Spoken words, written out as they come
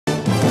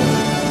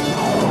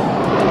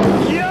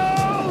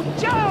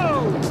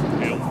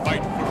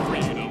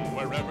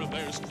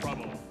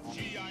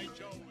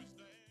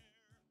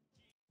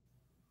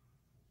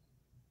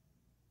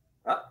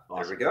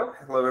we go.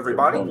 Hello,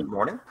 everybody. Good Good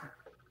morning.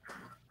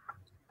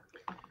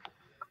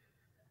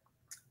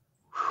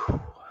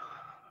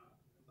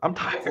 I'm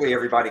tired. Hopefully,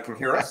 everybody can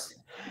hear us.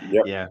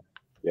 Yep. Yeah.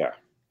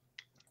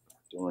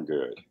 Doing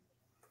good.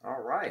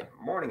 All right.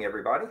 Morning,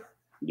 everybody.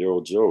 Yo,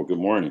 Joe. Good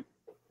morning.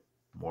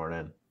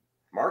 Morning.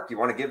 Mark, you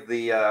want to give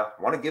the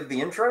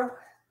intro?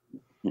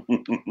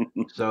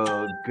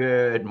 So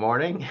good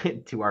morning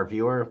to our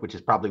viewer, which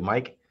is probably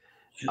Mike.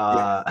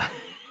 So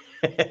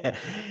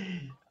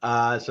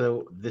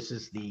this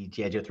is the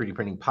G.I. Joe 3D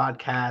Printing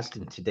Podcast,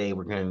 and today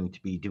we're going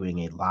to be doing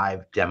a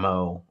live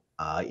demo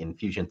in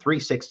Fusion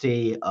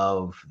 360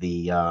 of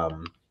the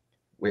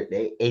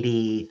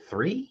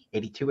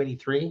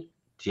 82,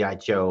 G.I.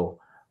 Joe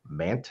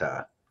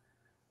Manta.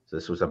 So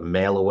this was a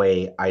mail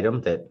away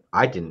item that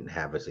I didn't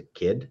have as a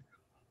kid,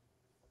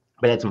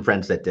 but I had some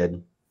friends that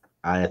did.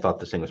 I thought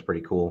this thing was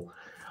pretty cool.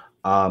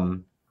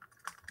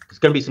 There's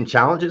going to be some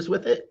challenges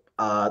with it.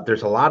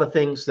 There's a lot of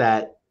things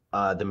that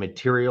the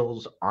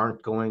materials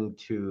aren't going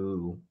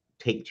to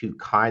take too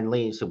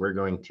kindly, so we're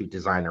going to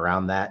design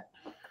around that.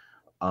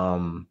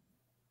 And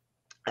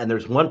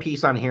there's one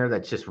piece on here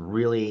that's just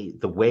really,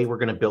 the way we're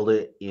going to build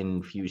it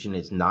in Fusion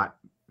is not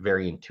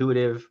very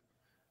intuitive,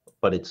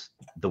 but it's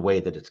the way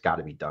that it's got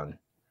to be done,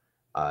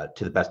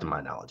 to the best of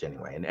my knowledge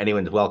anyway. And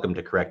anyone's welcome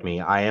to correct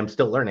me. I am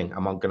still learning.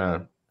 I'm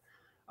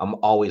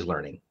always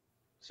learning.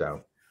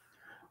 So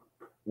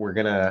we're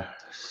gonna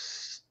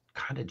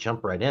kind of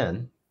jump right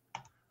in.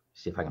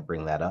 See if I can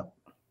bring that up.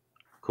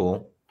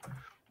 Cool.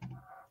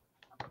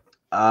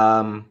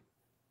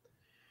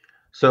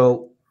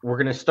 So we're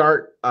gonna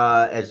start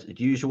as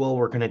usual.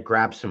 We're gonna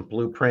grab some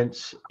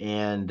blueprints,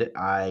 and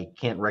I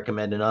can't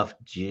recommend enough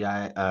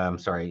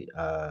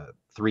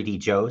 3D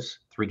Joes,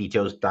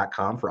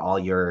 3djoes.com for all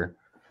your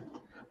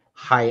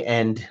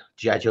high-end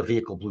G.I. Joe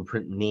vehicle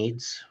blueprint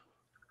needs.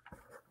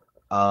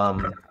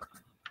 Here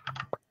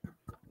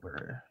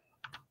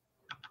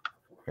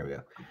we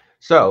go.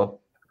 So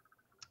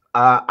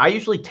I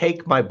usually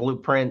take my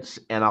blueprints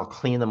and I'll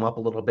clean them up a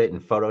little bit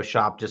in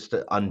Photoshop just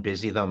to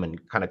unbusy them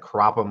and kind of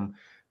crop them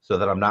so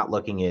that I'm not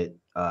looking at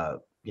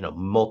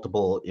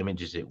multiple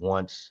images at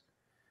once.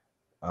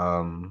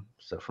 So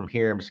from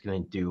here, I'm just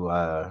going to do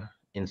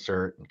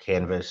insert and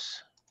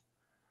canvas.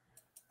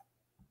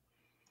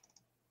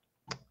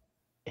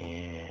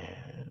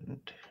 And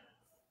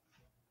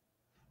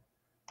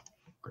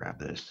grab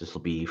this. This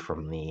will be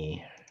from the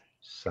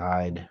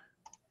side.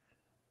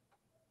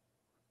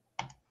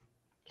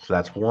 So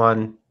that's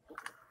one.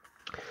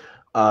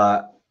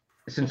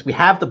 Since we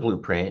have the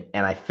blueprint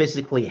and I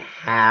physically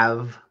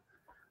have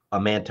a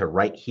Manta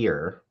right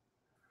here,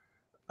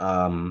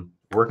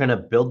 we're going to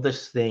build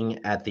this thing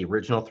at the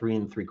original 3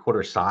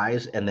 3/4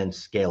 size and then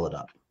scale it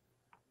up.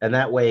 And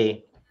that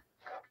way,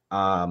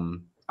 I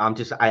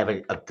have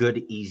a good,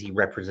 easy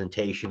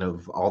representation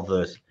of all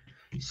the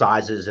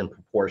sizes and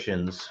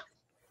proportions.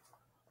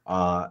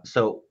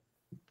 So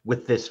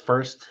with this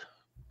first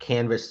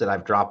canvas that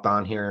I've dropped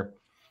on here,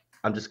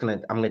 I'm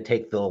gonna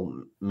take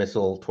the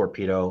missile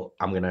torpedo.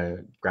 I'm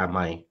gonna grab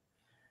my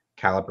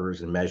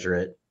calipers and measure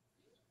it.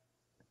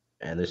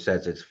 And this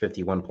says it's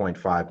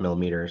 51.5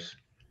 millimeters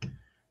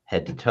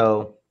head to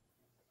toe.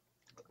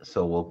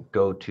 So we'll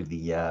go to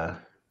the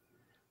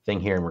thing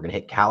here and we're gonna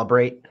hit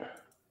calibrate.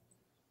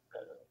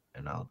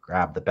 And I'll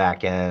grab the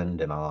back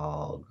end and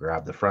I'll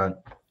grab the front.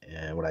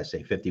 And what I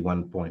say,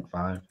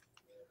 51.5.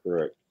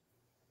 Correct.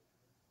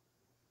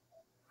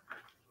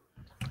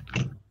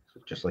 So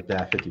just like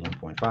that,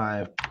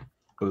 51.5.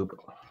 Boop.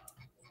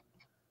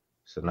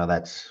 So now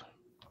that's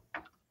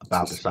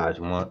about the size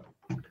we want.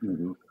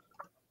 Mm-hmm.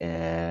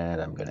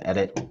 And I'm going to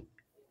edit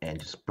and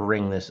just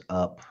bring this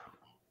up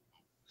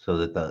so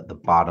that the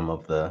bottom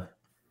of the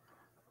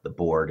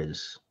board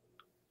is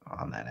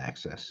on that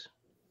axis.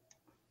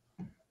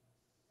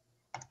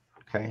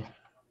 Okay.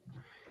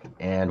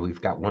 And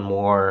we've got one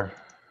more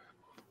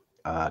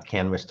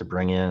canvas to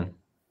bring in.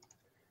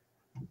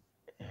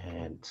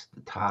 And it's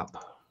the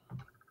top.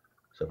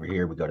 So over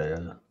here, we go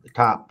to the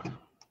top,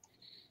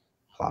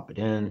 plop it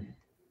in.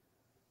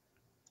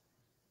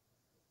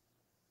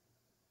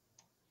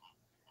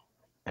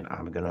 And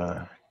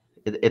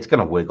it's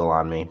gonna wiggle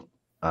on me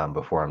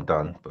before I'm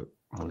done, but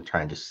I'm gonna try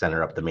and just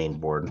center up the main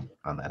board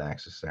on that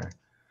axis there.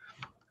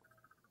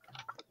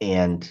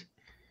 And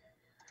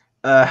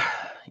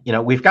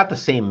we've got the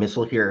same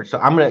missile here, so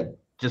I'm gonna,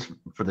 just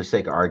for the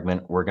sake of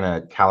argument, we're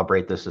gonna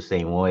calibrate this the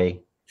same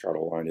way. Try to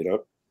line it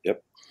up.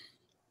 Yep.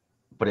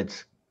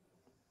 But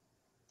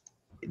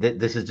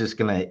this is just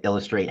gonna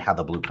illustrate how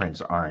the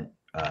blueprints aren't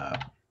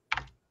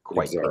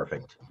quite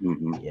perfect.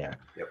 Mm-hmm. Yeah.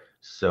 Yep.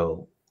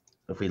 So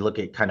if we look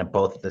at kind of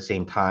both at the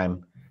same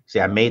time, see,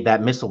 I made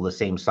that missile the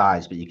same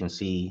size, but you can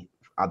see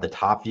on the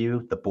top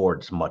view, the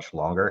board's much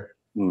longer.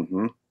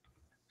 Mm-hmm.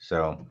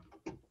 So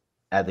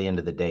at the end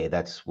of the day,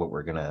 that's what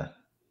we're gonna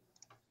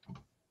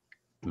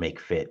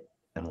make fit.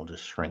 And we'll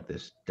just shrink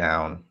this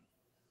down.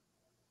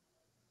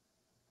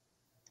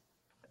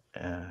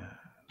 I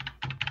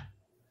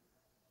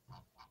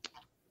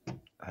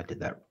did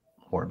that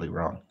horribly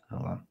wrong.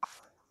 Hold on.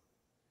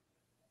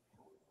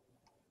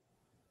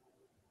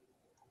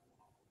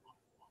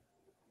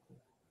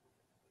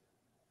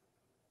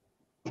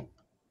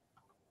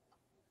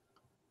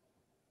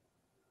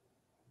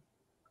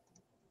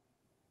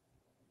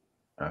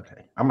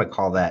 Okay, I'm gonna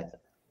call that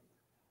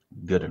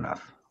good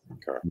enough.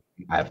 Okay.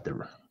 I have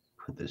to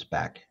put this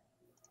back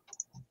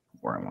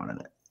where I wanted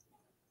it.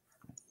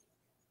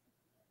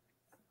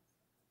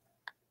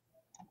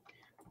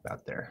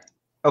 About there.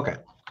 Okay.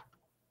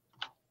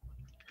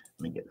 Let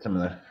me get some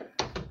of the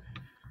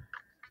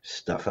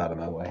stuff out of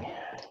my way.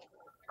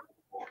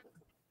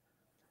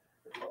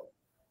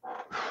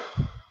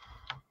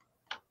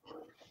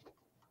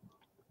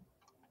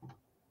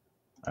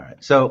 All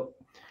right. So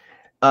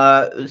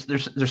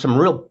there's some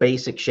real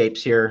basic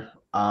shapes here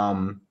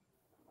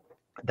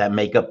that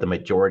make up the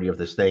majority of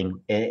this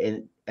thing.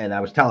 And I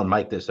was telling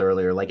Mike this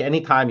earlier. Like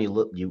anytime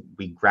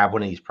we grab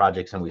one of these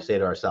projects and we say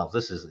to ourselves,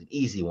 "This is an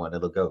easy one.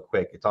 It'll go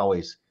quick." That's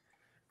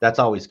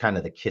always kind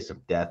of the kiss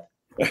of death.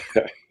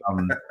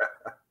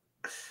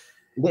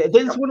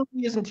 This one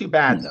isn't too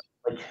bad though.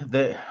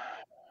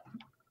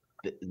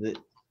 Like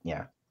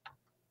yeah.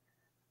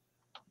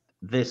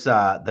 This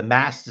the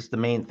mast is the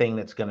main thing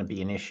that's going to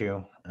be an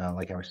issue.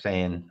 Like I was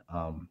saying,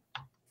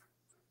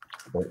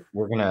 but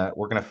we're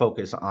gonna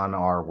focus on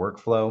our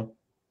workflow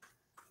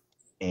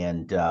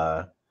and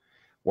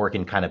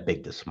working kind of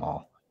big to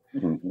small.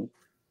 Mhm.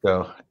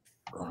 So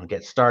we'll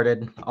get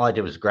started. All I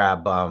did was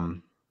grab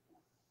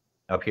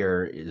up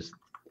here is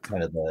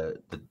kind of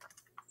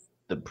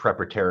the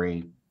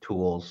preparatory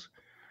tools.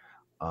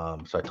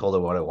 So I told her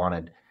what I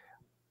wanted.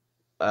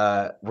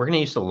 We're going to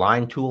use the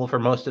line tool for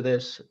most of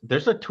this.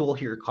 There's a tool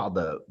here called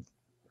the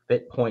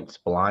Fit Point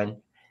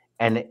Spline,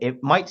 and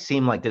it might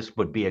seem like this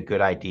would be a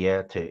good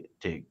idea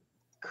to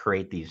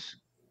create these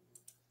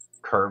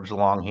curves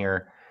along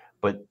here,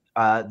 but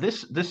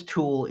this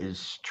tool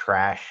is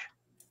trash.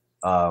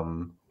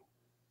 Even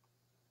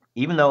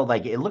though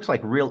like it looks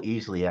like real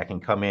easily, I can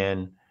come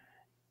in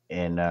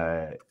and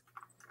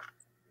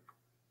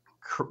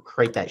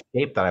create that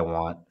shape that I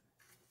want.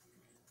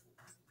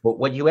 But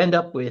what you end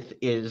up with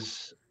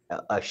is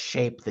a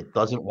shape that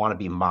doesn't want to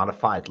be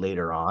modified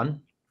later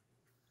on,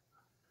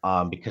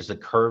 because the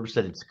curves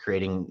that it's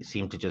creating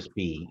seem to just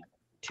be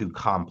too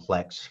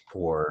complex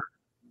for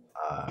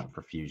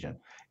Fusion.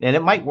 And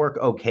it might work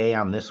okay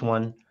on this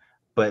one,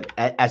 but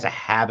as a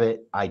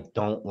habit, I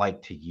don't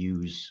like to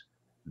use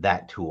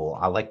that tool.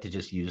 I like to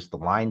just use the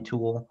line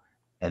tool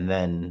and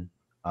then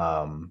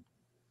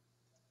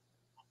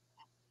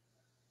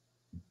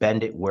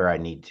bend it where I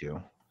need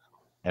to.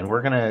 And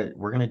we're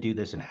gonna do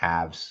this in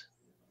halves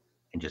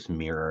and just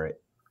mirror it.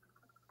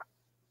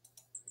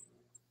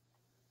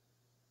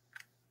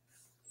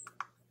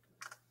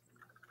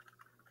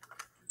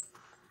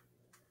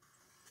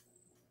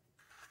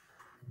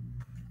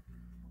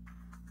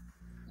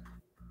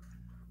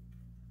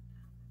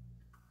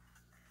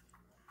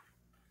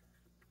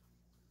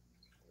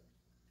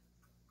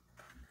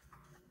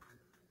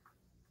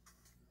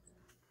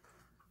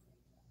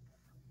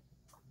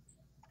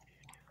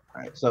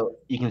 All right, so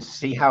you can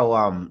see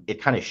how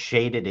it kind of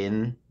shaded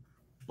in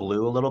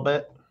blue a little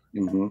bit.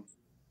 Mhm.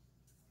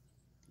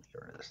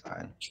 Get rid of this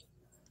side.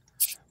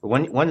 But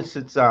once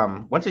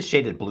it's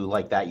shaded blue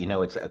like that, you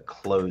know it's a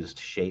closed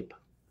shape.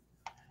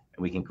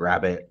 And we can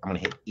grab it. I'm gonna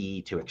hit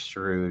E to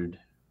extrude.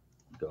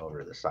 Go over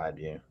to the side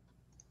view.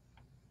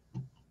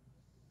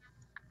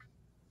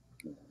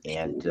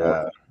 And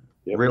Yep.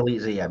 real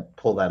easy, I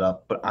pull that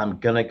up, but I'm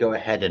gonna go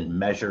ahead and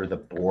measure the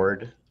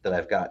board that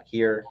I've got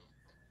here.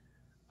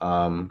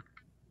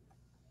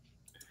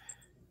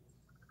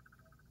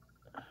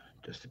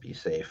 Just to be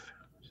safe.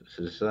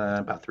 So this is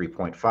about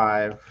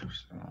 3.5.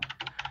 So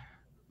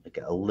make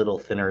it a little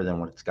thinner than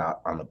what it's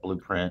got on the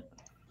blueprint.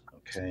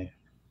 Okay.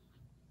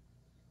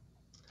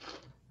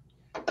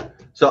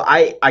 So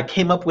I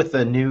came up with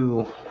a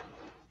new,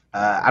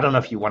 I don't know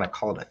if you want to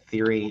call it a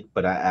theory,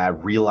 but I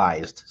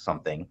realized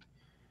something.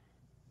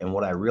 And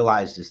what I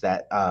realized is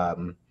that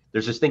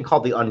there's this thing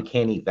called the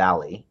uncanny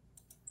valley.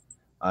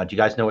 Do you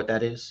guys know what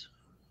that is?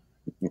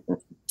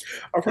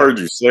 I've heard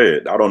you say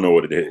it. I don't know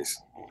what it is.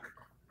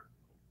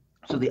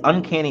 So the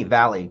uncanny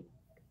valley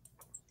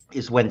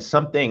is when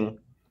something,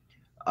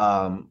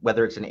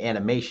 whether it's an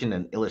animation,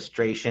 an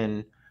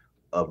illustration,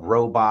 a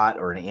robot,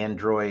 or an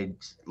android,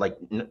 like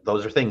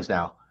those are things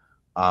now.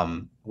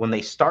 When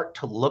they start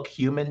to look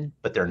human,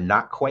 but they're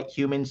not quite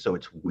human, so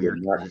it's weird.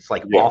 It's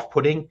like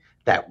off-putting.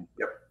 That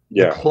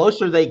the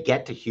closer they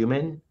get to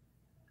human,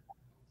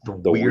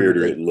 the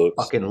weirder it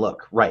looks. Fucking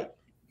look. Right.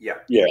 Yeah.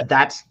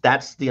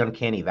 That's the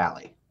uncanny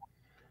valley.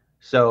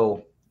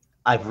 So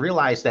I've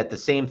realized that the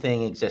same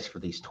thing exists for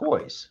these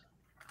toys.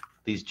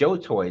 These Joe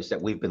toys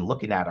that we've been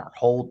looking at our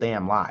whole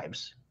damn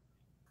lives.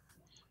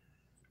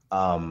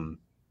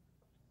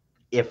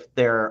 If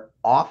they're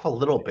off a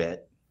little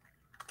bit,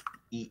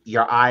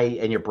 your eye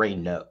and your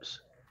brain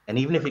knows. And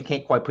even if you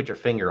can't quite put your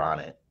finger on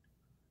it,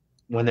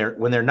 when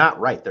they're not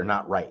right, they're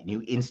not right.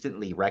 You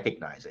instantly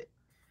recognize it.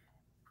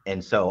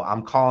 And so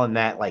I'm calling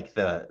that like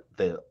the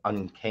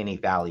uncanny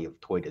valley of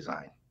toy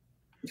design.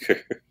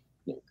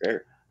 Okay.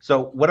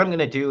 So what I'm going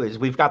to do is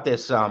we've got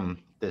this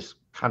this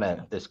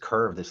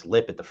curve, this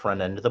lip at the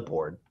front end of the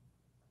board,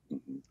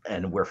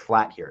 and we're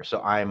flat here.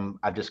 So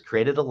I've just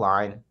created a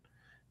line,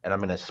 and I'm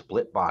going to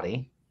split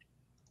body.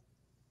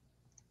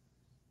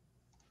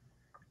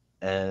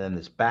 And then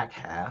this back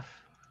half,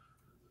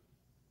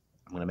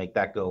 I'm going to make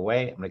that go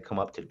away. I'm going to come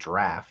up to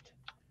draft.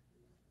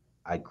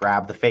 I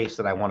grab the face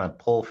that I want to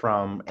pull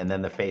from, and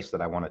then the face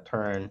that I want to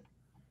turn.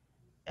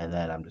 And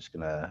then I'm just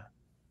going to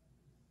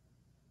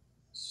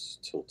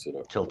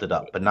tilt it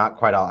up, but not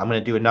quite all. I'm going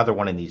to do another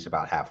one of these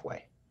about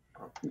halfway.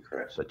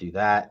 Okay. So do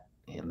that,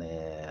 and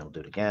then we'll do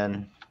it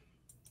again.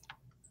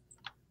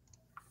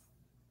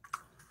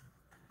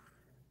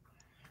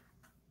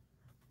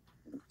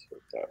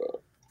 Tilt that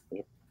up.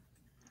 Yep.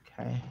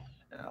 Okay,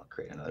 and I'll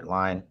create another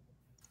line.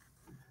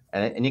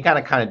 And you got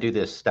to kind of do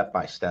this step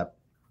by step.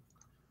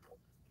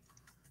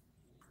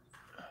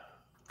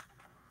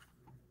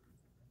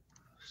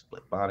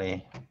 Split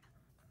body.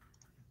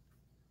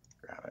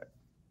 Grab it.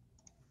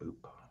 Boop.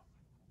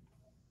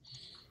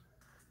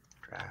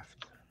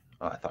 Draft.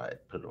 Oh, I thought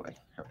I'd put it away.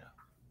 Here we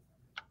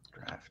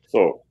go. Draft.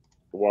 So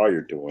while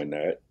you're doing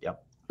that,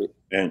 Yep.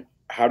 And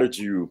how did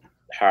you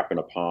happen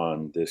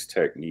upon this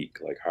technique?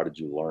 Like, how did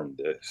you learn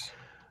this?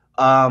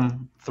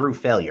 Through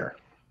failure.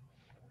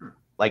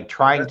 Like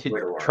trying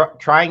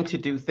to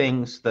do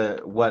things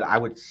what I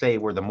would say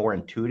were the more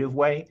intuitive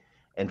way,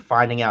 and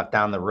finding out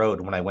down the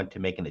road when I went to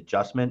make an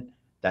adjustment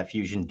that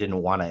Fusion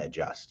didn't want to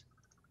adjust.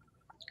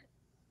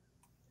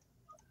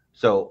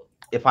 So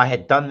if I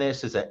had done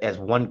this as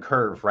one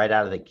curve right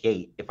out of the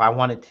gate, if I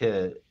wanted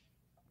to,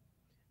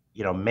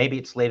 maybe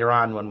it's later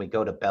on when we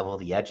go to bevel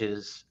the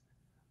edges,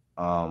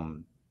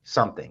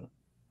 something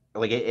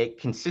like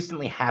it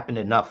consistently happened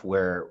enough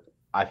where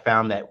I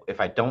found that if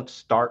I don't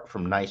start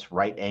from nice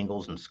right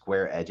angles and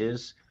square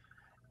edges,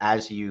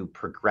 as you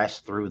progress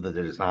through the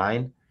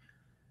design,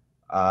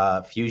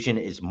 Fusion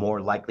is more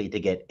likely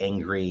to get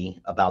angry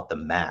about the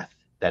math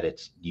that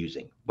it's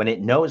using. When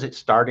it knows it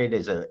started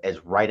as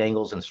right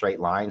angles and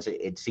straight lines,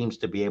 it seems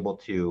to be able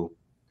to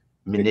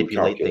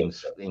manipulate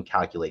things and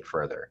calculate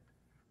further.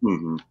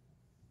 Mm-hmm.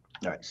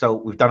 All right, so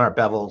we've done our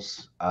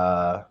bevels.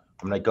 I'm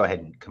going to go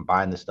ahead and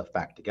combine this stuff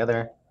back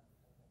together.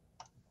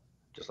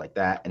 Just like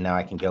that. And now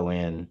I can go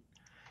in,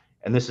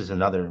 and this is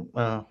another,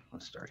 well,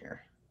 let's start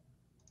here.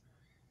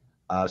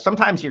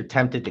 Sometimes you're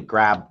tempted to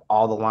grab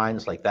all the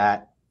lines like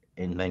that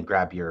and then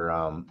grab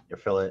your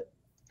fillet,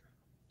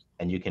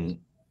 and you can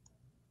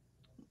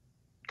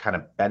kind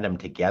of bend them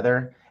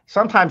together.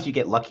 Sometimes you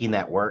get lucky and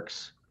that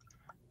works,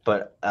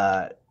 but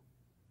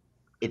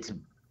it's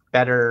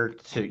better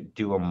to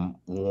do them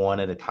one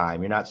at a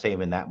time. You're not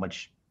saving that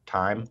much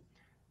time,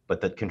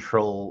 but the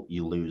control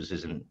you lose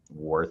isn't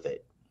worth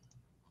it.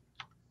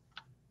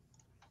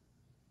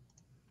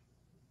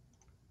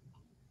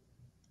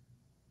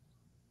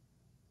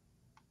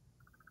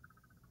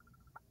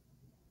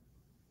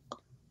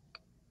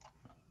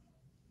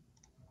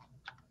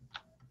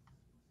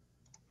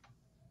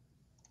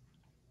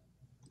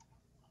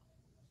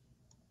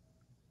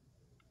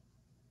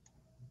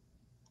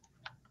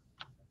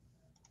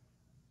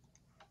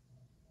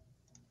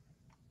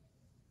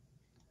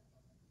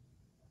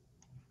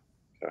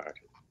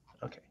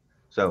 Okay,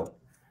 so,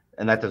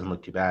 and that doesn't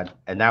look too bad.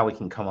 And now we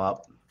can come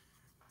up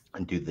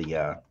and do the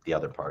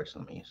other parts.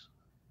 Let me use.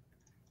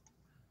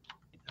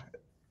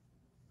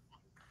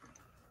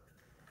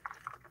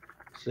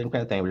 Same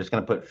kind of thing. We're just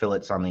going to put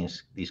fillets on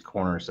these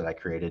corners that I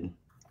created.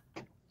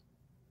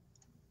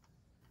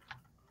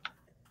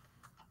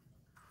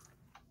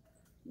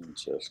 And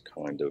just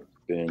kind of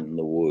bend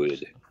the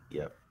wood.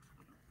 Yep.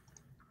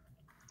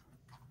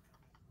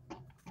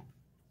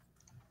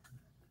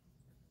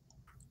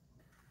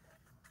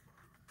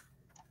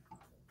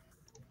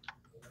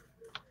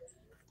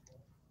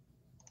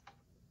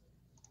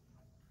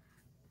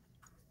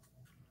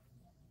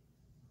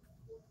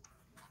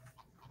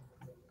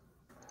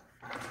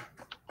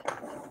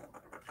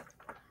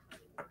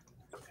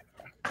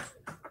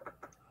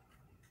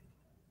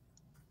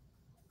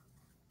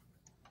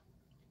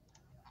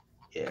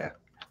 Yeah,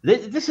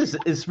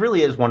 this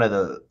really is one of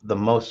the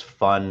most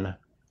fun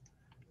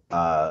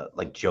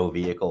like Joe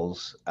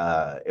vehicles.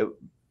 It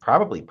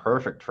probably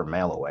perfect for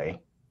mail away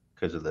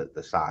because of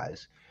the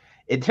size.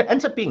 It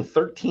ends up being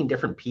 13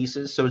 different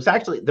pieces, so it's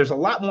actually there's a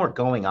lot more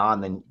going on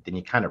than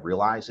you kind of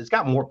realize. It's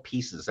got more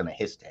pieces than a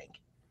his tank,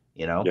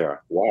 Yeah.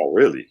 Wow.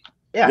 Really?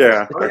 Yeah.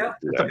 Yeah.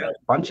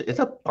 It's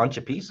a bunch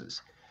of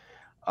pieces.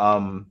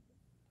 That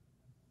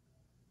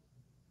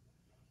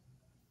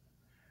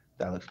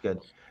looks good.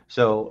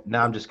 So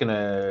now I'm just going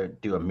to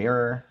do a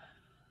mirror,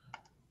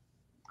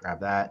 grab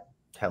that,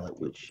 tell it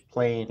which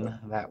plane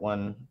that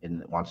one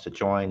and it wants to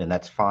join, and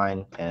that's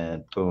fine.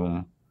 And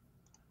boom,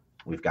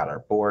 we've got our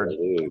board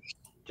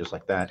just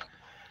like that.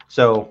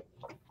 So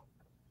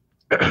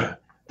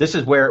this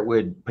is where it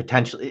would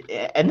potentially,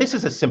 and this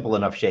is a simple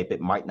enough shape,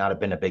 it might not have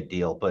been a big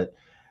deal, but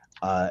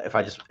if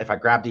I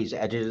grab these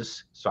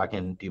edges so I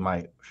can do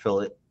my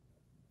fillet,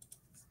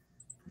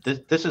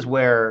 this is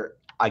where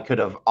I could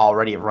have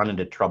already run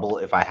into trouble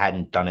if I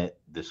hadn't done it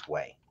this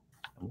way.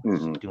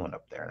 What's it doing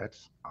up there?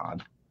 That's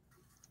odd.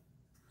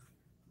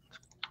 Let's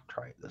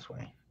try it this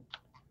way.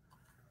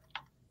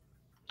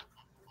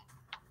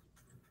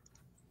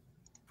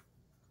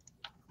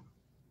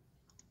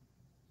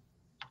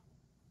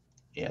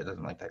 Yeah, it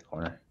doesn't like that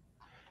corner.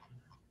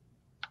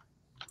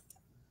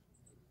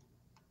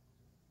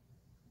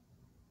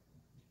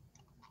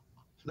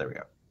 So there we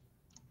go.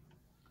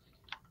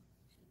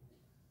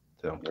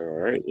 So All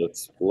right,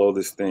 let's blow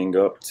this thing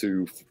up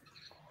to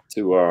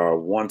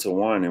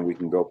 1-to-1, and we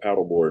can go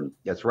paddleboarding.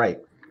 that's right.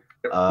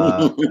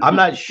 I'm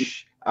not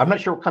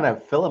sure what kind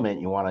of filament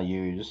you want to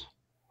use.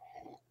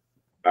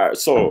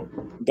 So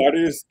that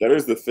is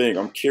the thing.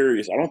 I'm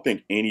curious. I don't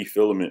think any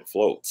filament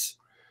floats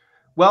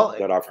Well,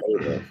 that I've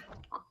heard of.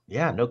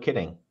 yeah, no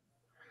kidding.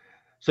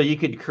 So you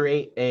could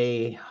create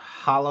a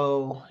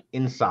hollow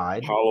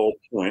inside, Hollow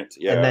point,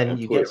 yeah, and then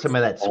you get some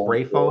of that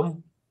spray foam.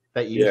 foam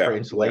that you use for Yeah,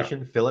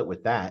 insulation. Fill it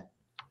with that,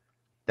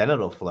 then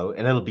it'll float,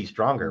 and it'll be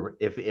stronger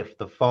if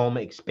the foam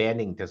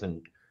expanding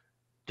doesn't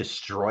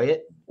destroy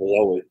it.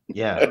 blow it.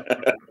 Yeah.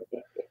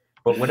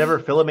 But whatever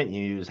filament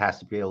you use has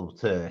to be able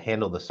to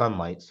handle the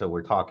sunlight. So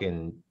we're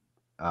talking,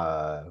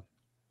 not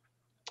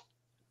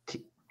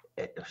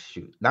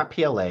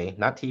PLA,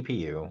 not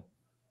TPU,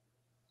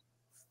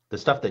 the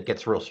stuff that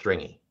gets real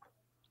stringy.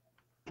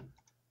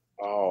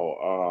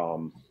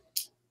 Oh,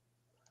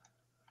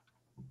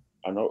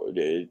 I know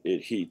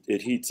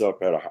it heats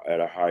up at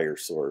a higher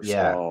source.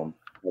 Yeah.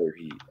 Higher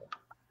heat.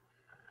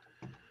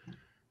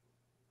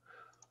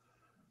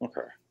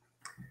 Okay.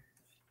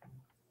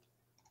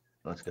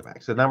 Let's go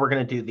back. So now we're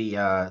going to do the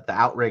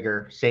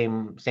outrigger,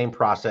 same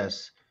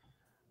process.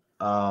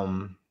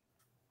 Have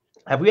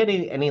we had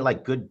any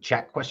like good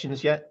chat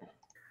questions yet?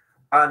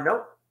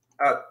 No.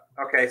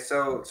 Okay,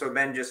 so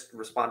Ben just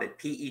responded.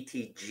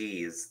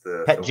 PETG is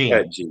the Pet G.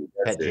 Pet G.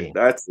 That's Pet it. G.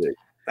 That's it.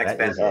 Thanks, That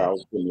Ben. is I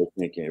was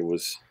thinking it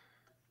would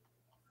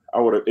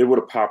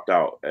have popped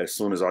out as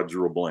soon as I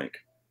drew a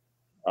blank.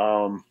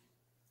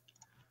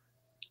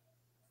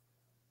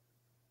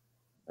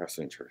 That's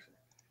interesting.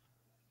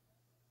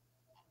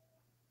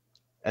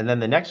 And then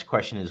the next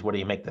question is, what do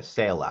you make the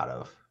sail out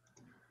of?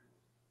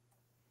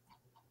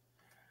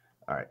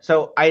 All right.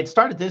 So I had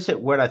started this at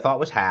what I thought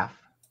was half.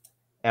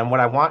 And what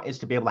I want is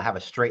to be able to have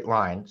a straight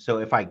line. So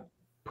if I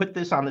put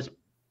this on this,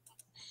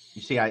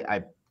 you see,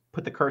 I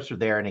put the cursor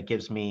there and it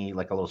gives me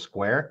like a little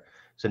square.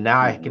 So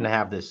now I can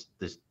have this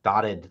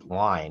dotted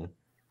line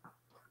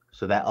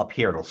so that up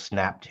here it'll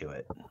snap to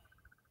it.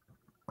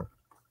 And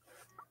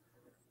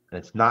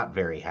it's not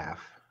very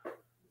half.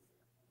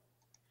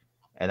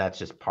 And that's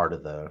just part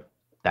of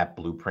that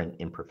blueprint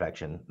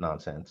imperfection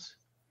nonsense.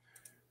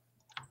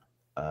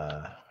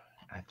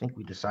 I think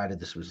we decided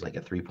this was like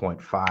a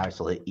 3.5,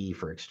 so hit E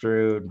for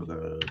extrude. We'll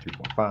go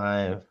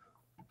 3.5. Is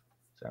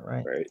that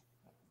right? Right.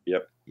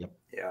 Yep.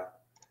 Yeah.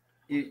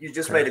 You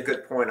just made a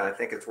good point. I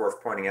think it's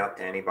worth pointing out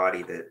to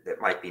anybody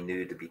that might be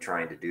new to be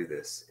trying to do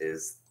this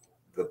is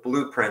the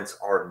blueprints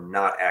are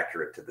not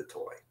accurate to the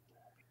toy.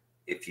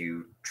 If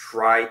you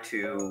try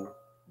to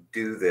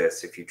do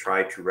this, if you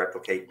try to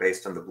replicate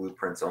based on the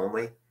blueprints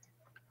only,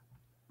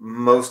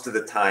 most of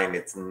the time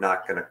it's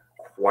not going to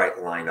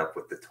quite line up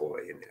with the toy,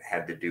 and it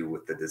had to do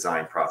with the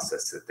design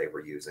process that they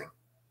were using.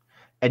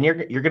 And you're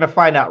going to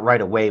find out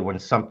right away when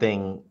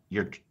something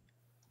is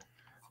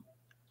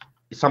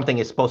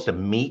supposed to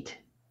meet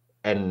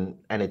and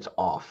it's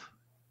off.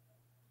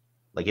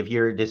 Like if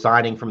you're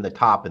designing from the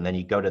top and then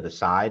you go to the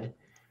side,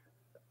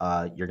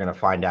 you're going to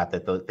find out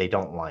that they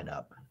don't line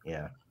up.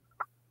 Yeah.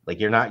 Like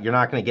you're not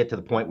going to get to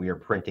the point where you're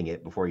printing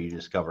it before you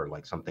discover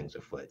like something's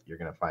afoot. You're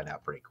going to find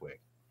out pretty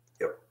quick.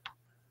 Yep.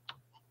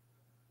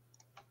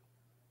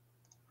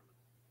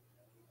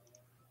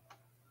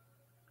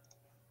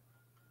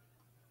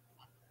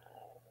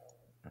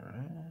 All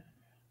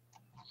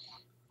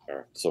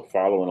right. So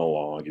following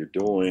along, you're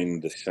doing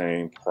the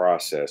same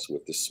process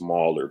with the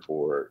smaller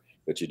board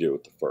that you did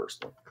with the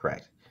first one.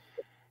 Correct.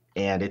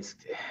 And it's,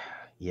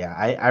 yeah,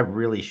 I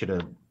really should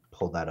have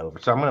pulled that over.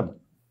 So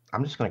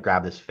I'm just gonna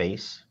grab this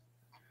face,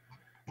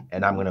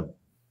 and I'm gonna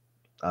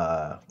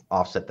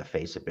offset the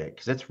face a bit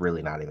because it's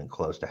really not even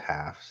close to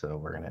half. So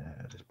we're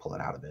gonna just pull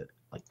it out of it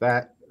like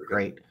that.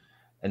 Great.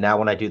 And now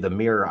when I do the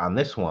mirror on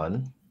this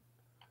one,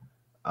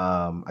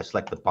 I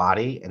select the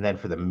body, and then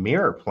for the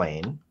mirror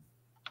plane,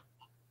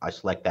 I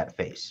select that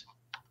face.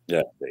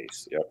 Yeah,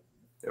 face. Yep.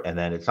 And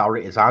then it's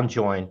on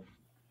join.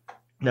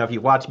 Now, if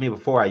you've watched me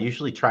before, I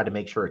usually try to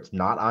make sure it's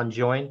not on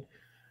join.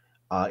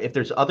 If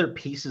there's other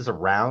pieces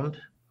around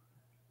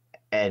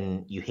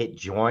and you hit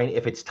join,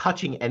 if it's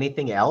touching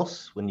anything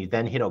else, when you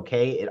then hit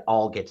OK, it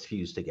all gets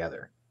fused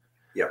together.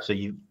 Yeah. So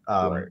you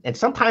and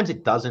sometimes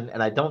it doesn't,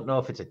 and I don't know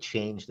if it's a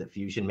change that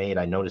Fusion made.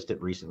 I noticed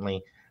it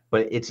recently,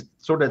 but it's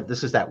sort of,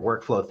 this is that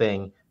workflow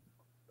thing,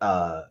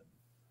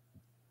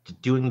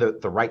 doing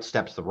the right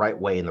steps the right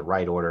way in the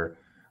right order.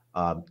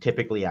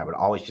 Typically, I would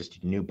always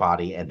just do new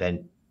body and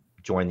then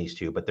join these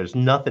two, but there's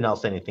nothing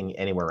else,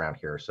 anywhere around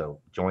here, so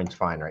join's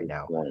fine right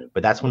now.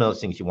 But that's one of those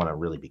things you want to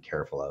really be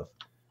careful of.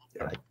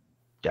 And I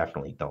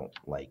definitely don't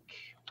like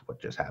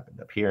what just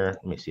happened up here.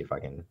 Let me see if I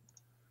can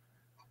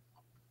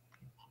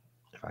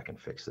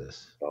fix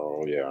this.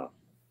 Oh yeah.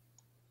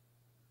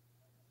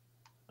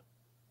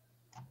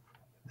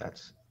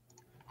 That's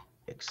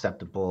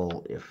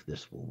acceptable if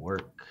this will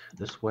work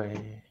this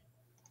way.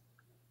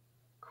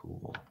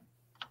 Cool.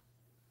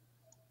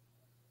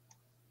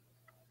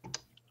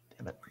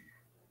 Damn it.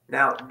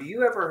 Now, do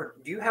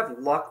you have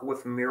luck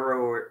with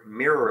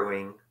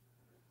mirroring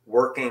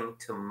working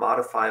to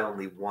modify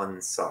only one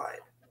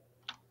side?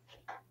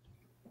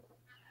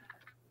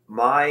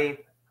 My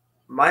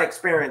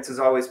experience has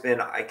always been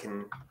I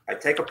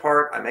take a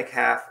part, I make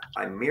half,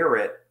 I mirror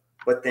it,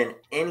 but then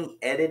any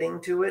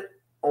editing to it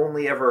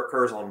only ever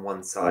occurs on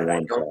one side.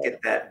 I don't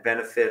get that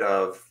benefit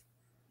of.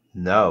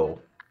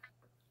 No.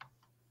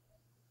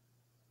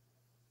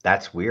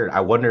 That's weird.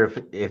 I wonder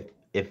if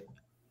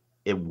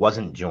it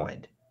wasn't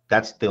joined.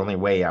 That's the only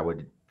way I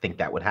would think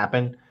that would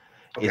happen.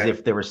 Okay. Is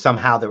if there was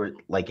somehow there were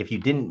like if you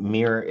didn't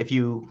mirror, if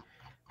you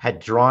had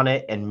drawn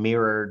it and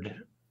mirrored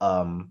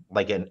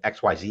like an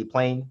XYZ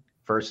plane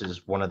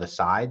versus one of the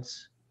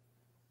sides.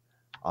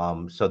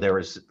 So there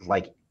was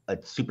like a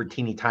super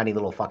teeny tiny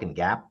little fucking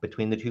gap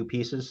between the two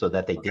pieces so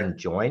that they didn't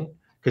join.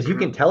 Because you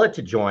can tell it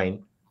to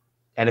join,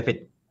 and if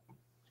it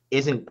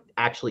isn't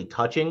actually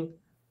touching,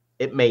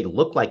 it may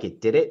look like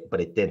it did it, but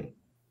it didn't.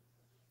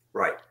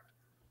 Right.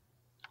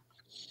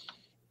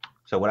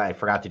 So what I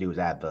forgot to do is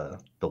add the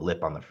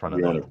lip on the front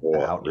of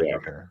the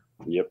outrigger.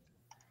 Yep.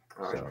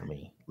 So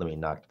let me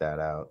knock that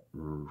out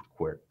real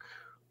quick.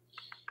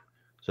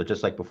 So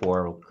just like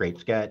before, create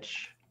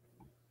sketch.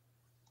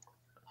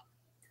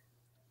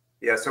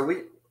 Yeah. So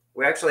we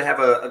actually have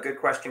a good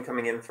question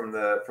coming in from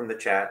the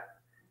chat.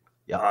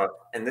 Yeah.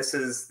 And this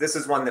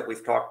is one that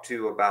we've talked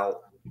to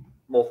about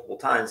multiple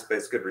times, but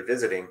it's good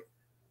revisiting.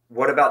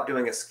 What about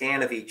doing a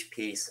scan of each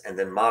piece and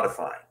then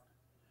modifying?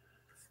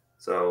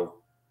 So,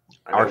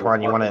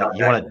 Artwan, you want to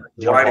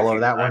jump all over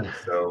that one?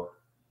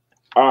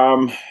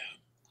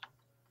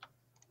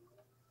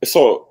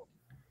 So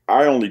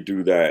I only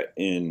do that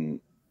in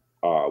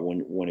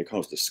when it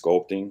comes to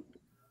sculpting.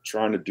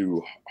 Trying to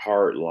do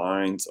hard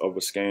lines of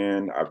a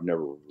scan, I've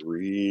never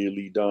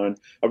really done.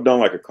 I've done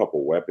like a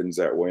couple weapons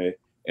that way,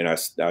 and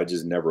I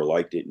just never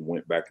liked it and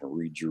went back and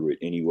redrew it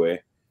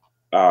anyway.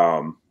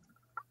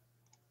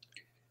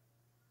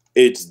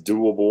 It's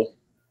doable,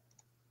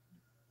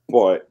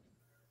 but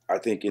I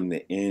think in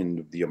the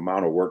end, the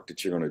amount of work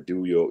that you're going to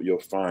do, you'll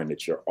find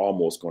that you're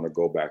almost going to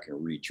go back and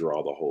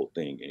redraw the whole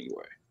thing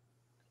anyway.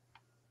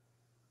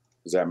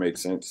 Does that make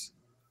sense?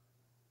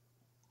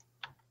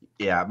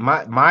 Yeah,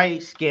 my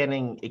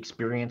scanning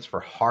experience for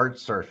hard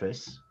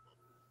surface,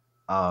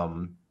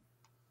 like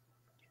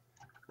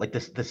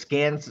the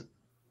scans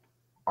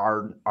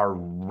are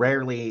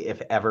rarely,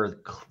 if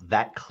ever,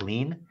 that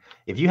clean.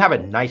 If you have a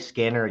nice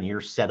scanner and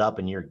you're set up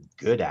and you're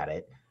good at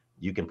it,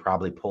 you can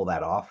probably pull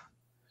that off.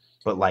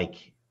 But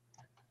like,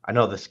 I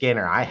know the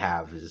scanner I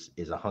have is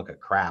a hunk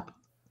of crap.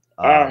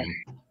 I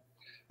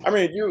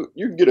mean,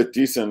 you get a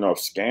decent enough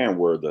scan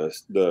where the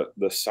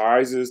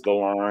sizes, the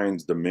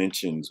lines,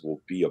 dimensions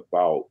will be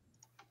about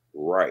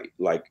right.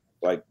 Like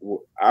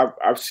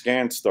I've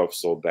scanned stuff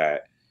so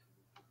that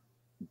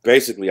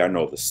basically I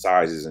know the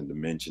sizes and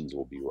dimensions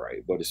will be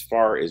right. But as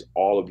far as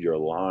all of your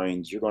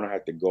lines, you're going to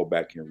have to go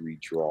back and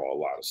redraw a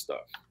lot of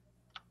stuff.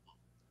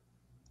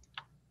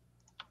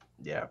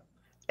 Yeah.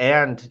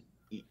 And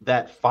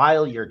that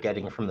file you're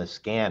getting from the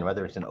scan,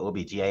 whether it's an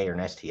OBGA or an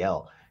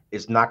STL,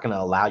 is not going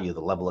to allow you the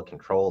level of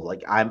control.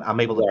 Like I'm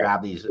able to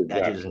grab these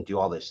edges and do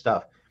all this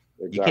stuff.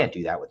 Exactly. You can't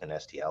do that with an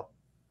STL.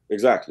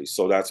 Exactly.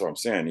 So that's what I'm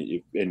saying.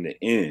 If in the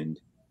end,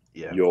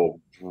 you'll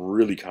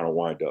really kind of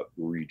wind up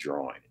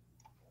redrawing it.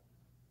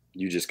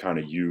 You just kind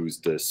of use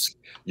this.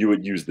 You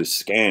would use the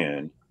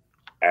scan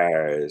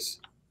as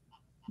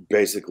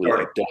basically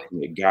a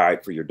definite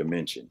guide for your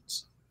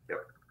dimensions. Yep.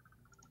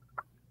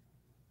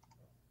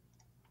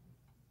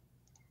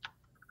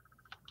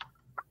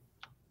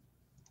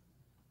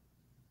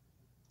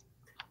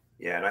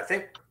 Yeah, and I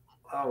think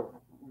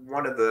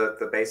one of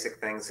the basic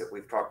things that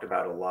we've talked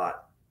about a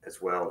lot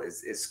as well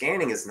is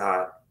scanning is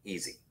not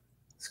easy.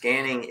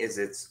 Scanning is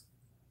its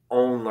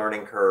own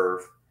learning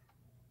curve.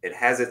 It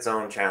has its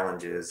own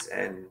challenges,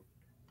 and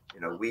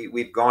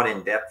we've gone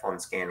in depth on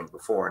scanning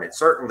before, and it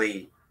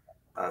certainly,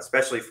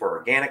 especially for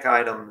organic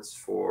items,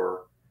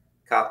 for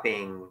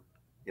copying,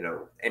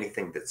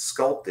 anything that's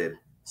sculpted,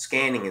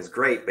 scanning is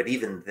great, but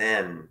even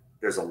then,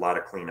 there's a lot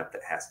of cleanup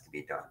that has to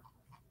be done.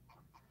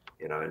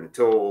 And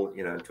until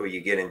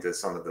you get into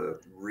some of the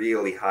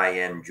really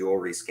high-end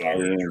jewelry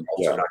scanners, you're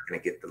also not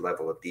going to get the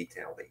level of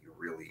detail that you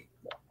really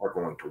are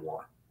going to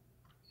want.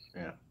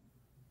 Yeah.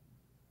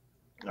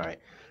 All right.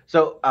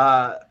 So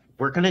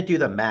we're going to do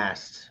the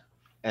mast,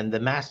 and the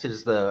mast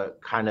is the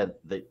kind of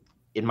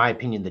in my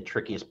opinion, the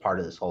trickiest part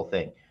of this whole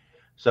thing.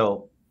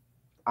 So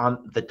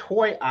on the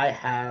toy I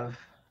have,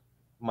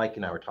 Mike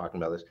and I were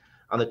talking about this.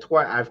 On the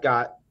toy I've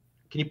got,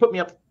 can you put me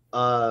up?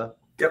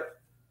 Yep.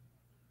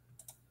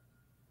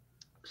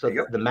 So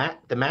the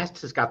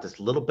mast has got this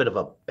little bit of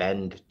a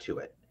bend to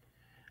it.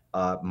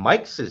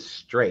 Mike's is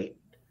straight,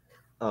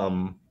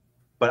 but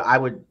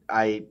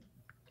I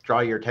draw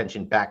your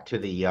attention back to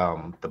the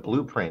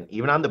blueprint.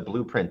 Even on the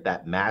blueprint,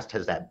 that mast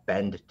has that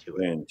bend to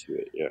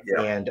it.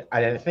 Yeah. And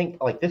I think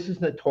like this is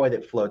the toy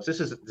that floats. This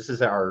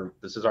is our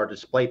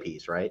display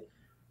piece, right?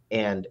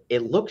 And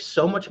it looks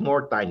so much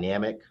more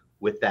dynamic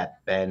with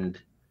that bend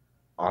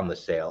on the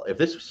sail. If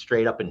this was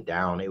straight up and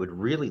down, it would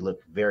really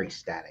look very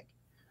static.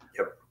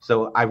 Yep.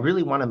 So I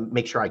really want to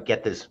make sure I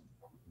get this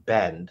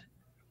bend.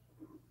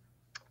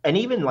 And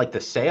even like the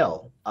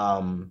sail,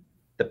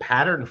 the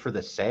pattern for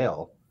the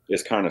sail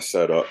It's kind of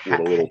set up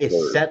with a little it's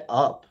curve. set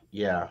up.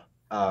 Yeah.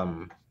 I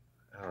don't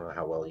know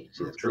how well you can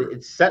see this, True. but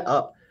it's set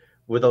up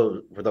with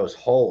those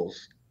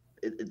holes.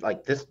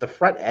 Like this, the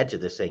front edge of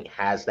this thing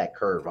has that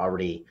curve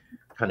already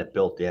kind of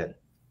built in.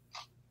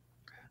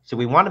 So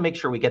we want to make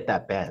sure we get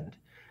that bend.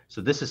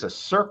 So this is a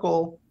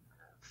circle,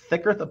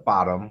 thicker at the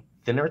bottom,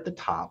 thinner at the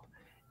top.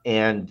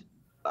 And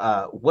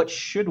what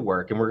should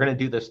work, and we're going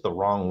to do this the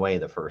wrong way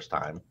the first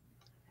time.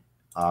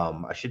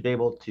 I should be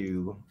able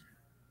to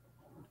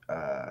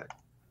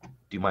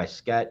do my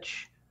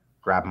sketch,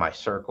 grab my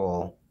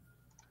circle,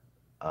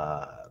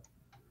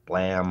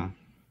 blam.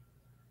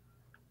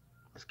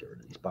 Let's get rid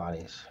of these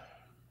bodies.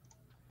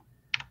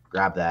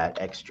 Grab that,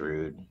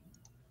 extrude.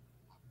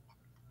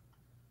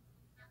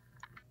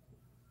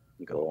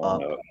 Go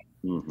up.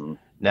 Mm-hmm.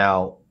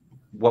 Now,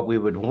 what we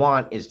would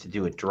want is to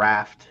do a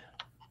draft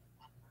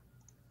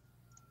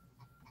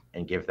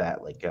and give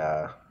that like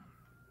I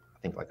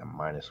think like a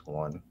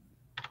 -1.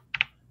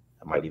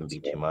 That might even be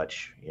too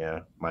much. Yeah,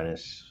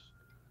 minus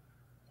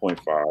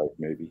 0.5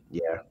 maybe.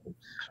 Yeah.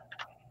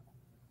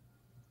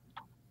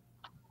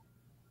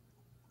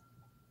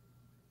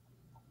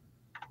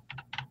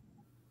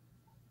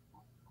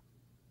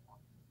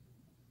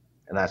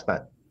 And that's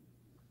not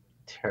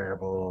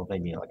terrible.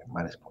 Maybe like a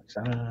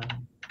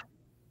 -0.7.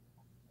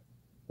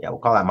 Yeah, we'll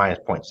call that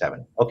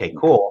 -0.7. Okay,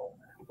 cool.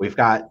 We've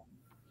got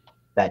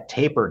that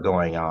taper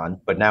going on,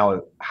 but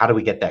now how do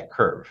we get that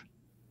curve?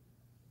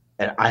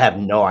 And I have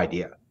no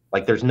idea.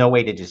 Like, there's no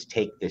way to just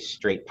take this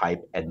straight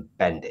pipe and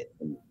bend it.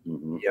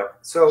 Mm-hmm. Yep.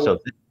 So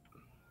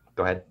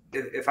go ahead.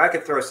 If I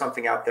could throw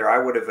something out there, I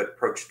would have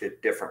approached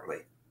it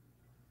differently.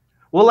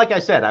 Well, like I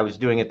said, I was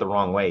doing it the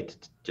wrong way.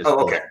 Just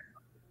okay.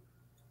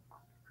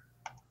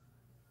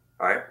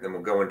 All right, then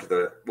we'll go into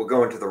the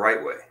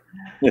right way.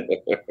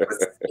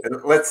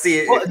 Let's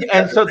see. Well,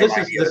 and so this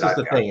is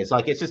the thing. It's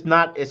like it's just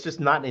not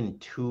an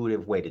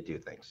intuitive way to do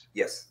things.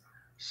 Yes.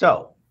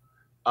 So,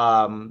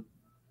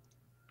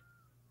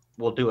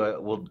 we'll do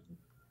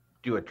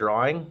a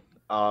drawing,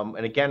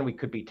 and again, we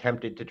could be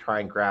tempted to try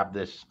and grab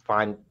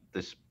find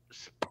this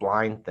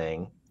spline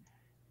thing,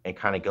 and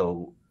kind of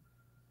go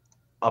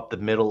up the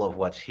middle of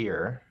what's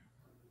here.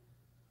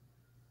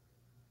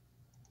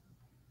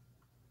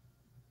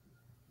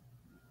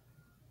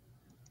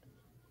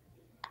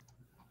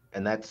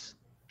 And that's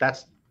I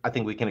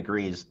think we can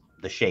agree is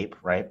the shape,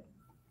 right?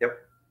 Yep.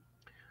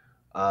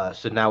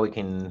 So now we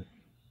can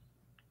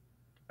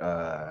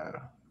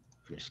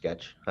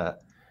sketch,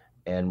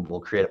 and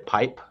we'll create a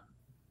pipe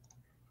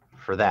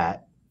for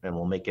that, and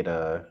we'll make it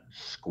a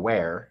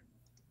square.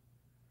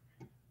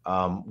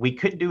 We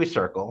could do a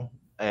circle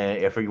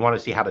if you want to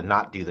see how to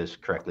not do this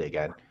correctly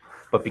again,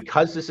 but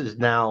because this is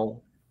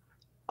now,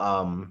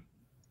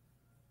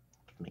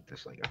 make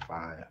this like a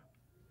 5.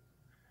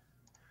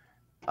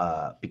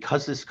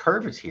 Because this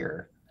curve is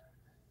here,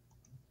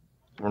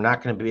 we're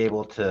not going to be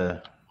able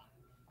to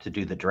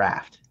do the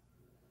draft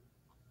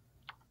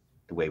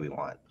the way we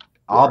want.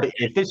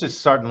 If this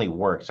just suddenly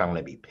works, I'm going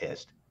to be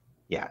pissed.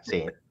 Yeah,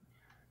 see.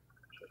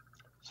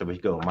 So we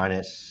go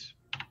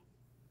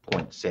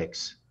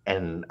 -0.6,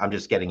 and I'm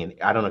just getting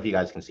I don't know if you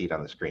guys can see it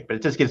on the screen, but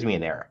it just gives me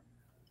an error.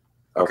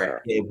 Okay.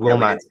 It will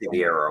not see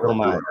the error.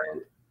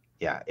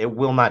 Yeah, it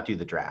will not do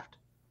the draft.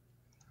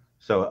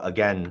 So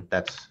again,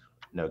 that's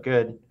no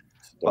good.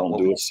 Don't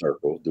do a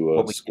circle. Do a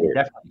what we square.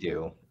 can definitely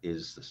do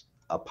is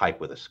a pipe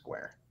with a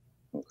square.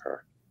 Okay.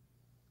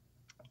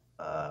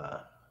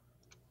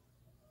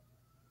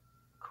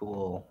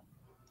 Cool.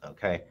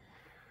 Okay.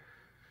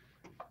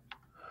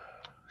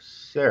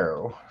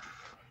 So,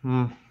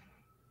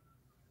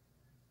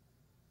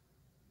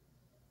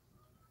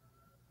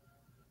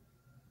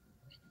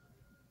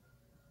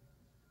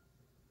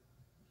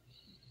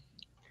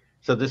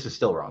 so this is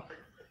still wrong.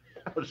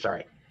 I'm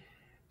sorry.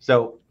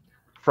 So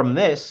from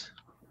this,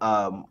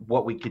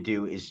 what we could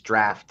do is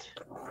draft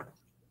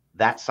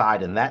that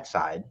side and that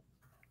side,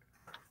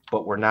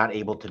 but we're not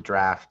able to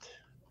draft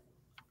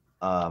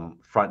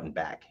front and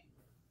back.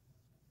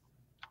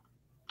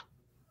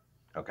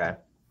 Okay.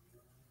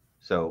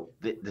 So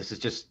this is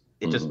just,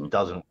 it just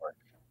doesn't work.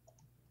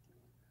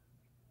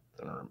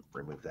 I'm gonna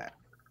remove that.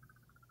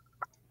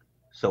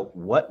 So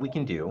what we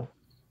can do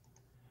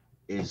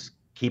is,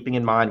 keeping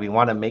in mind, we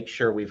want to make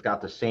sure we've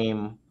got the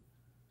same,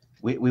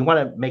 we want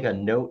to make a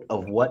note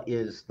of what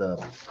is the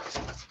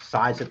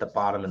size at the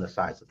bottom and the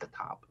size at the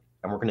top.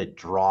 And we're going to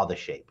draw the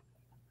shape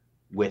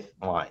with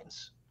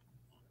lines.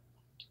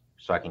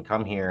 So I can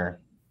come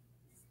here.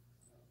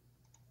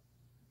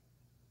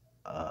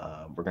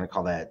 We're going to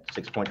call that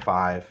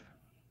 6.5.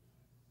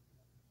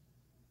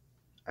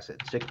 I said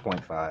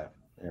 6.5.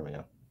 There we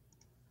go.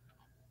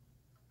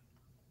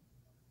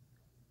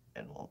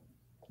 And we'll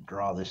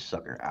draw this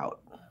sucker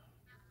out.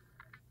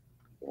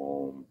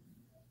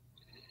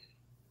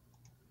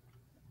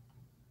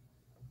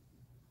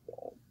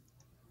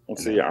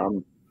 Let's see.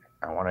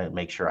 I want to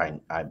make sure I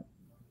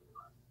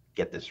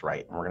get this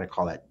right. And we're going to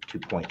call that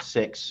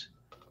 2.6.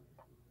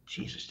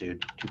 Jesus,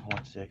 dude,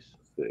 2.6.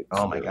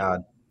 Oh my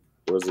God.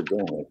 Where's it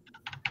going?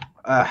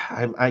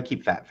 I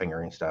keep fat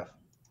fingering stuff.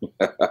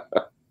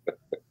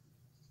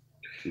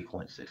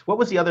 2.6. What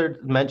was the other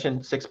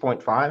mentioned?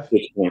 6.5?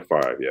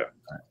 6.5, yeah.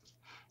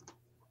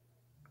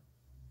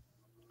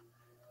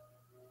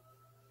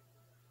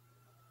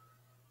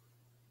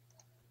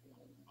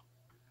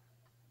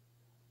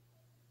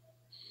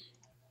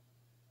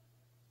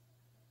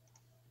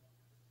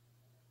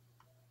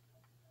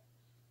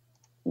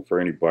 And for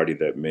anybody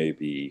that may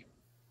be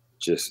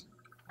just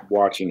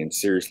watching and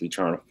seriously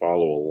trying to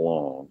follow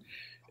along,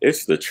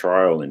 it's the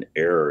trial and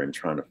error and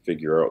trying to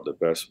figure out the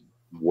best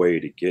way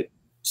to get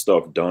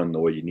stuff done the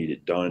way you need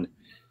it done.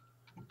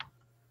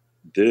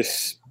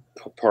 This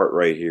part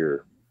right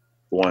here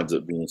winds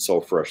up being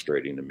so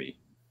frustrating to me.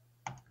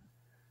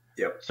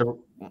 Yep.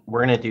 So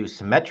we're going to do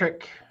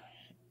symmetric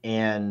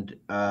and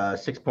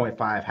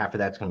 6.5. Half of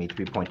that's going to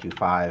be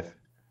 3.25.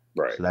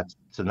 Right.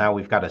 So now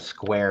we've got a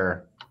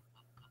square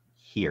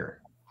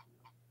here.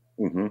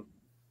 Mm-hmm.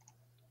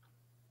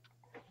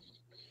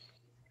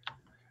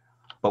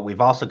 But we've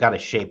also got a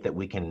shape that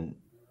we can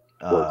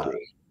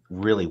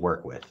really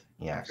work with.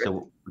 Yeah. Okay.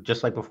 So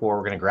just like before,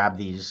 we're going to grab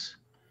these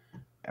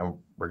and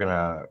we're going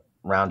to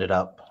round it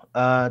up. Do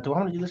I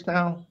want to do this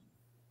now?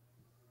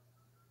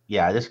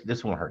 Yeah,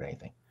 this won't hurt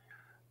anything.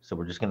 So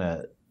we're just going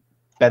to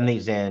bend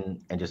these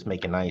in and just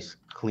make a nice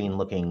clean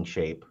looking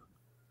shape.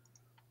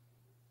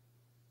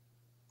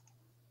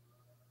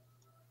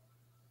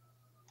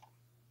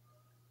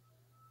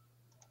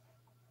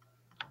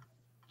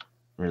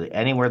 Really,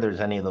 anywhere there's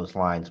any of those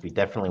lines, we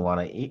definitely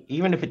want to,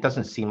 even if it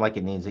doesn't seem like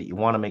it needs it, you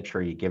want to make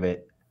sure you give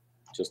it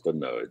just a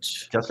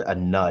nudge. Just a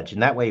nudge.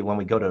 And that way, when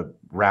we go to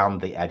round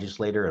the edges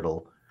later,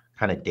 it'll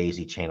kind of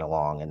daisy chain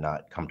along and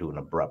not come to an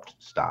abrupt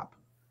stop.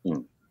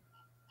 Hmm.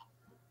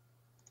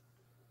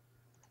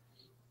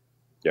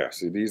 Yeah,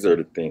 see, these are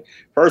the things.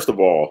 First of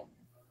all,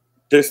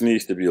 this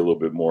needs to be a little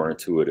bit more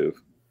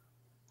intuitive.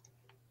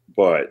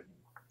 But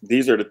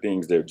these are the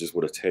things that just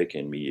would have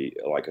taken me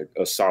like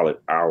a solid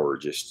hour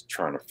just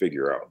trying to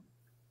figure out.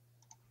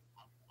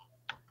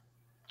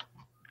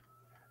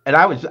 And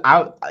I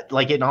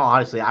like, in all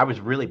honesty, I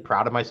was really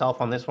proud of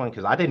myself on this one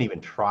because I didn't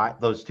even try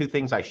those two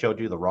things I showed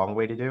you the wrong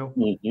way to do.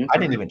 Mm-hmm. I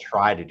didn't even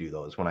try to do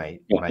those when I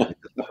did this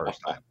the first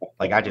time.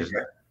 Like I just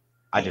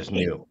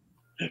knew.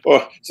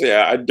 Well, so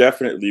yeah, I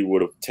definitely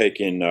would have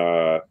taken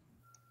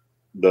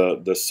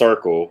the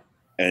circle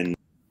and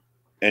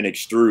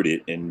extrude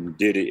it and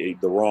did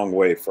it the wrong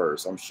way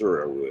first. I'm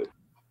sure I would.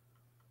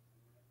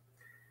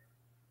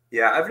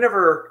 Yeah,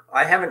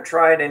 I haven't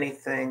tried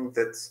anything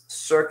that's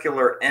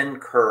circular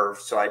and curved,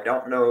 so I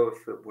don't know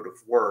if it would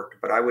have worked,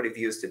 but I would have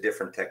used a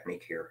different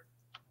technique here.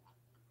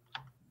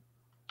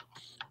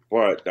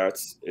 But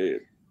that's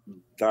it.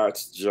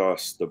 That's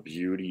just the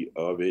beauty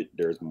of it.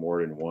 There's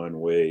more than one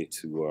way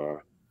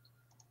to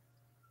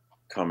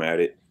come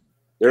at it.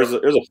 There's a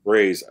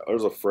phrase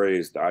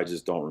that I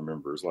just don't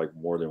remember. It's like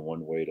more than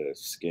one way to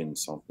skin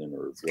something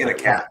or skin a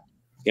cat.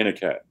 Skin a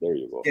cat. There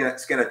you go.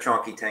 Skin a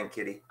chonky tank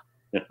kitty.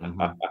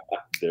 Mm-hmm.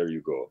 There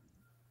you go.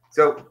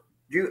 So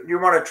you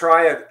want to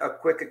try a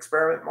quick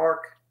experiment,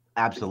 Mark?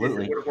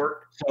 Absolutely. Would have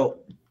worked. So,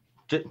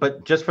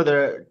 but just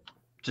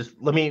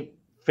let me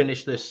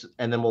finish this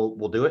and then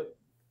we'll do it.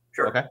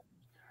 Sure. Okay.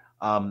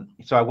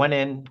 So I went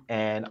in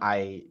and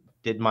I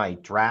did my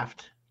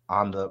draft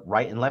on the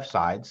right and left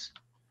sides.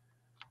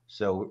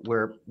 So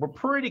we're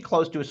pretty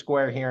close to a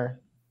square here.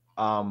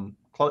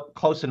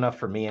 Close enough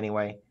for me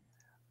anyway.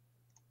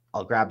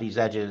 I'll grab these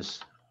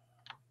edges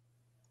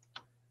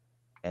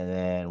and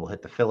then we'll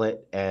hit the fillet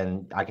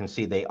and I can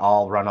see they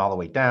all run all the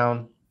way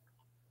down.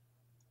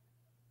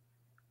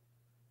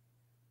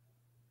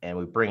 And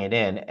we bring it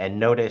in and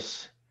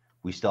notice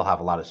we still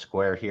have a lot of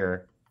square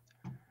here.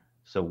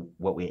 So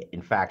what we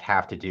in fact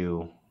have to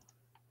do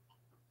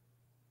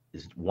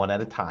is one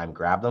at a time,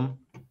 grab them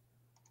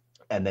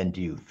and then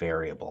do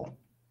variable.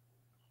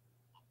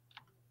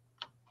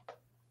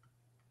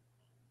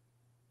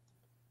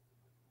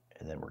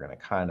 And then we're going to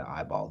kind of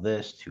eyeball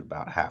this to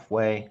about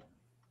halfway.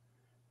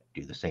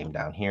 Do the same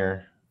down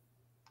here.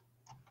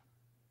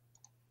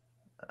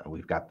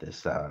 We've got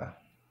this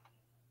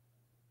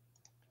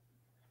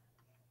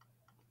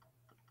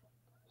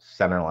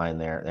center line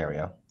there. There we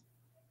go.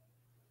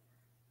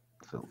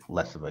 So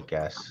less of a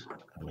guess.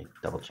 Let me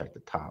double check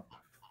the top.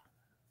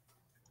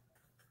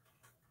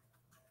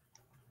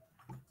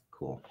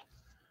 Cool.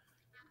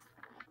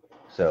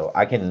 So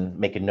I can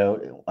make a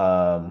note.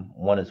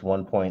 One is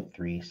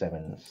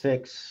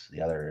 1.376. The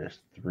other is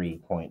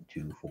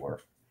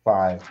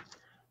 3.245.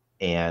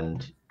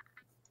 And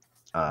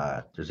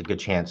there's a good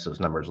chance those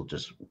numbers will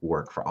just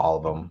work for all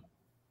of them.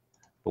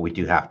 But we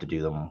do have to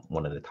do them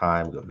one at a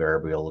time. Go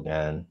variable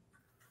again.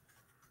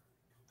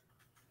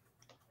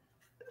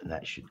 And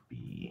that should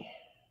be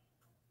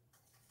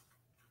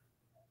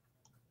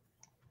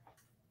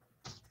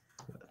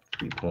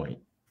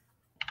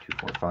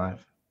 3.245.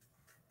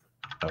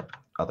 Oh,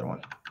 other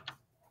one.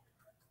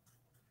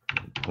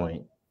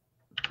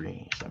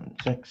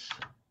 3.376,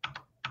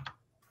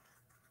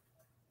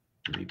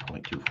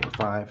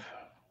 3.245,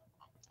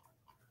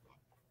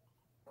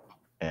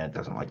 and it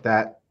doesn't like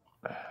that,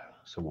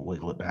 so we'll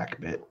wiggle it back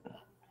a bit.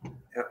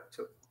 Yep.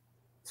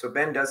 So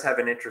Ben does have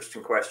an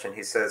interesting question.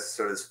 He says,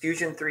 so does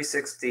Fusion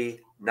 360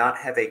 not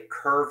have a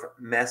curve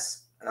mesh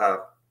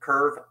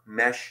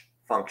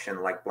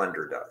function like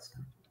Blender does?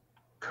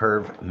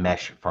 Curve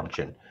mesh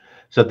function.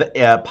 So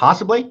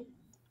possibly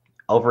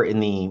over in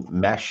the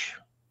mesh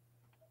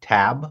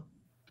tab.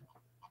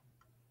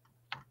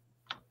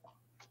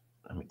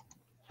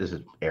 This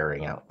is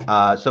airing out.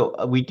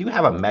 So we do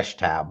have a mesh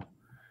tab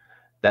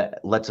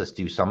that lets us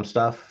do some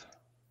stuff.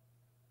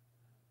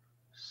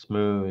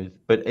 Smooth,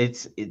 but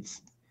it's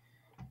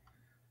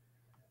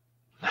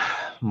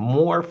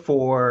more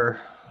for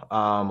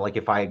like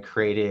if I had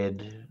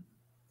created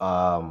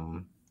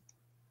a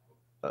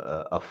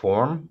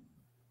form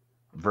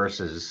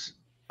versus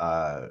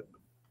a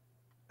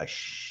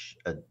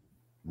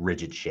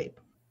rigid shape.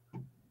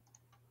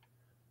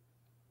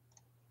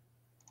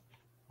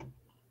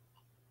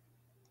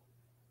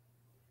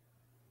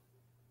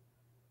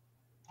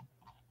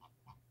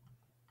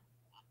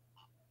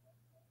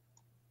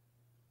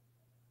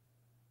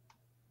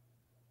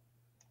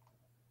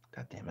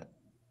 God damn it.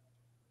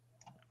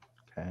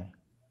 Okay.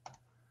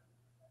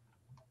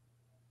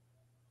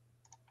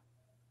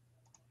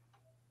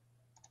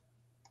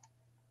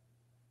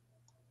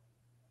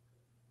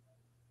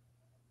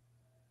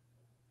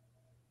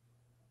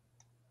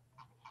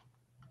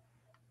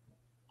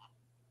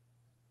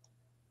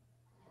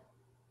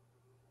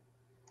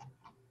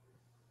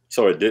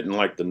 So it didn't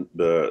like the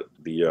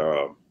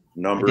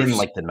numbers. I didn't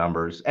like the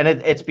numbers, and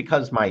it's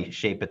because my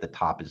shape at the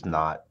top is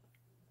not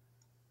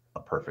a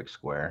perfect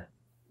square.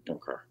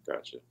 Okay,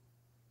 gotcha.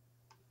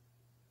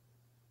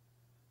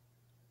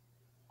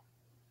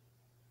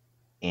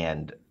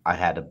 And I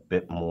had a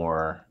bit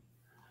more,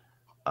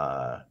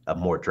 a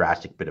more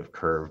drastic bit of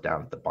curve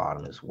down at the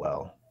bottom as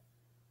well.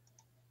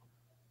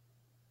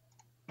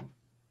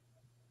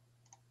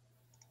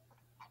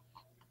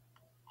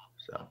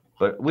 So,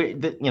 but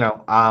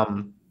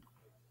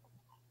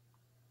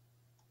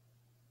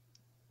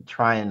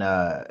trying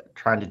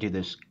to do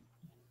this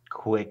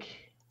quick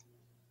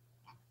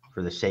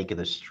for the sake of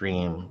the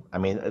stream. I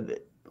mean,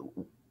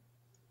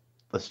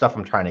 the stuff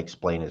I'm trying to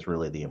explain is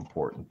really the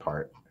important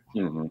part.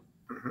 Mm-hmm.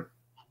 Mm-hmm.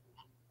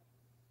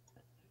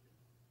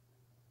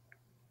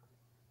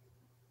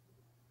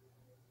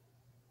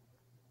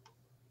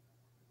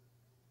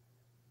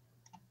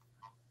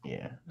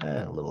 Yeah,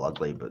 a little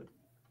ugly, but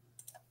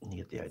you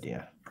get the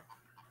idea.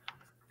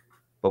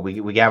 But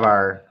we have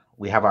our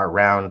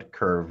round,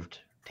 curved,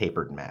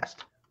 tapered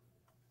mast.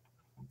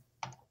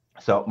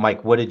 So,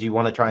 Mike, what did you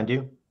want to try and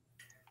do?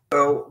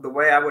 So the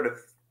way I would have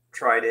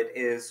tried it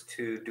is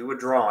to do a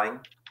drawing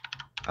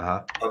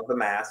Uh-huh. of the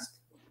mast,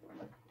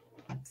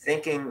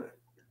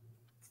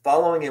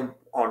 following him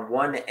on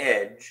one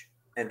edge,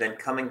 and then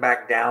coming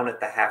back down at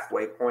the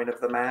halfway point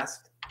of the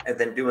mast, and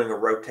then doing a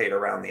rotate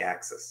around the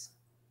axis.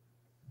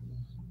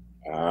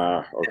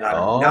 Okay. And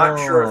I'm not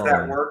sure if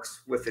that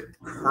works with it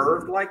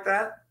curved like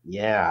that.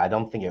 Yeah, I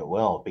don't think it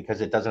will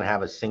because it doesn't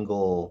have a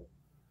single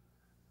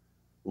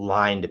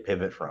line to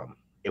pivot from.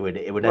 It would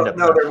end up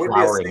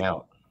flowering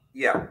out.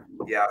 Yeah.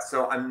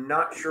 So I'm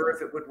not sure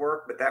if it would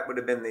work, but that would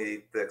have been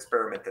the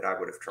experiment that I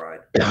would have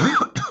tried.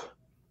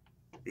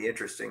 Be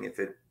interesting if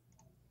it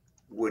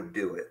would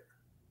do it.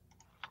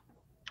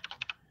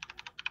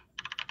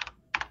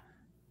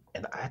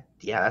 And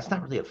that's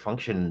not really a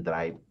function that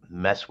I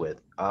mess with.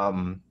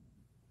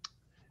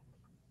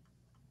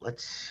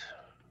 Let's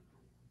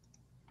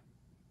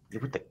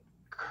with the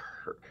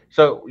curve.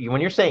 So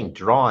when you're saying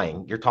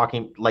drawing, you're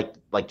talking like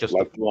just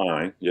like the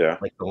line, yeah,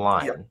 like the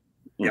line.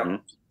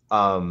 Yep.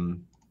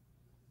 Mm-hmm.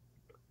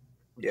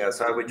 Yeah.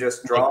 So I would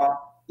just draw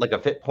like a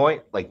fit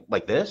point,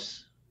 like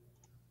this.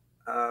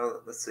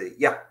 Let's see.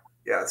 Yeah.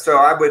 So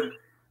I would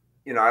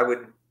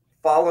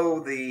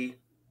follow pretty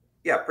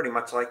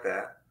much like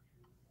that,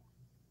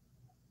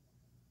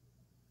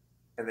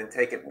 and then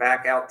take it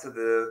back out to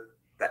the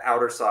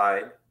outer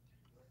side.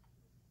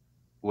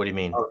 What do you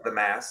mean? Of the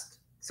mast.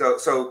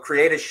 So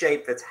create a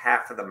shape that's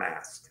half of the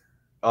mast.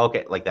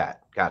 Okay, like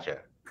that.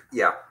 Gotcha.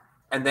 Yeah.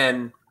 And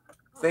then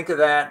think of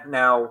that.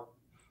 Now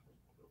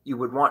you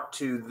would want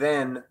to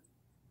then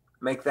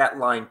make that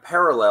line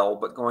parallel,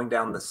 but going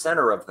down the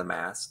center of the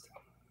mast.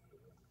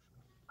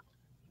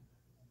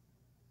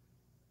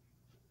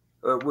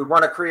 We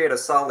want to create a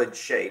solid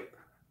shape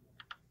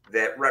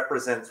that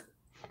represents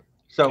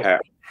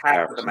half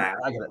of the mast.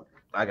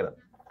 I gotta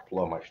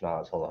blow my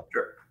schnoz. Hold on.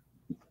 Sure.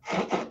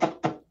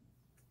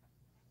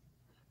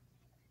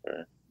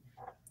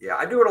 Yeah,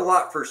 I do it a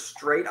lot for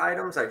straight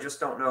items. I just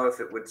don't know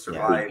if it would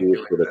survive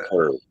doing the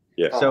curve.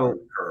 Yeah. So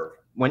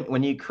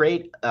when you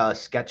create a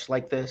sketch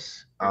like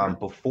this,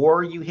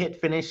 before you hit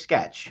finish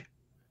sketch,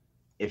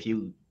 if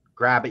you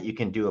grab it, you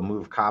can do a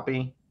move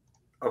copy.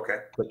 Okay.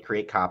 Click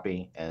create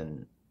copy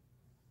and.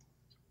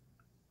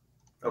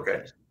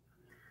 Okay.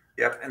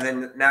 Yep. And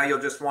then now you'll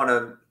just want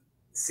to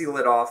seal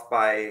it off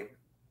by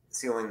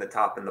sealing the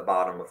top and the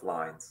bottom with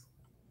lines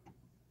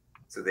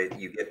so that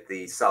you get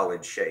the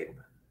solid shape.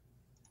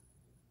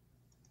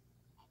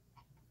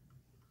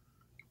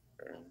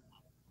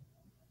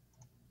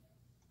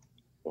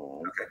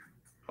 Okay.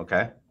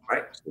 Okay. All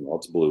right. So now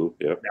it's blue.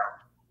 Yep. Now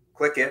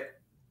click it.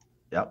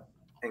 Yep.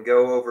 And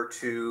go over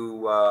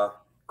to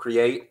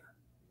create.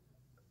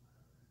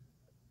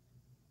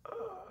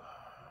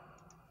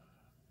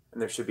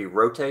 And there should be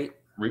rotate.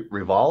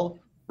 Revolve.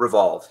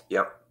 Revolve.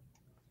 Yep.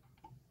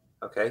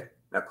 Okay.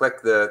 Now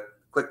click the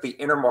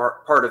inner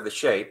part of the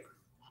shape.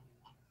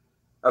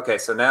 Okay.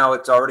 So now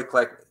it's already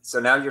clicked. So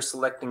now you're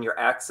selecting your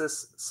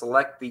axis.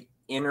 Select the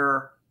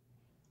inner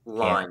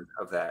line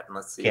of that, and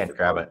let's see. Can't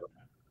grab it.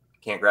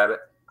 Can't grab it.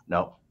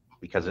 No,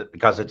 because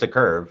it's a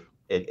curve.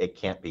 It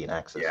can't be an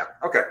axis. Yeah.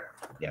 Okay.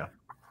 Yeah.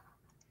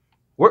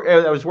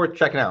 That was worth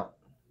checking out.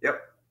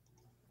 Yep.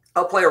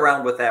 I'll play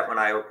around with that when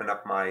I open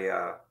up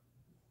my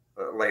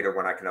later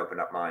when I can open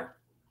up mine.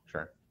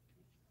 Sure.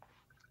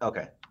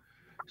 Okay.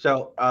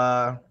 So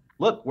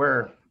look,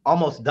 we're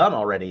almost done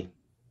already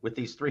with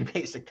these 3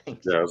 basic things.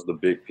 Yeah, those the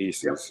big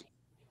pieces.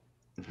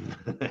 Yep.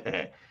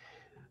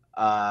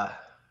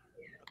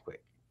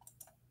 Quick.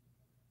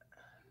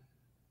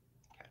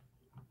 Okay.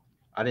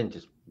 I didn't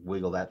just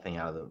wiggle that thing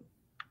out of the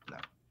no.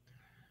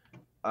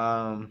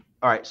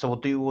 All right, so we'll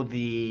do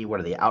the what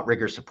are the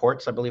outrigger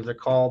supports, I believe they're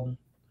called.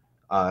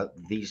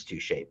 These 2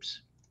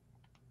 shapes.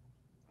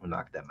 We'll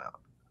knock them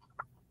out.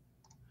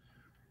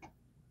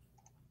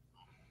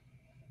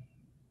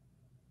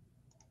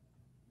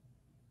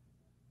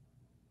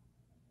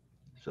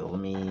 So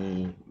let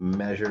me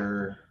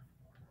measure.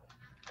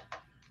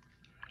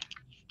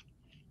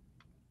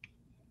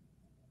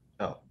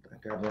 Oh, I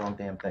grabbed the wrong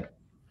damn thing.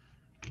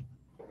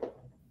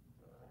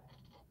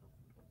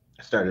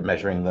 I started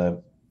measuring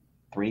the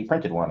 3D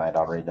printed one I'd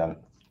already done.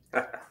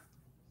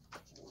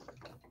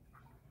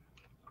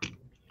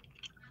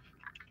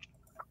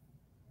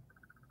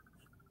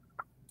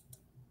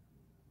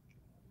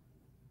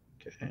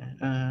 Okay,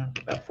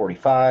 about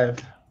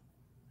 45.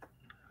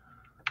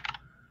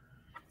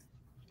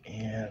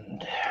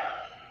 And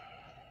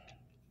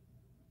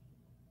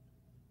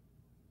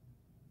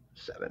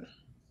 7.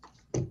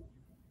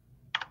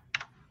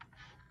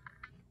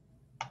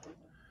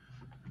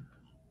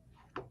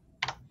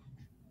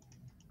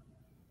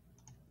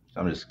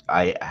 So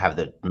I have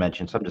the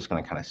dimension, so I'm just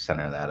going to kind of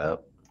center that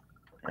up.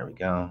 There we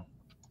go.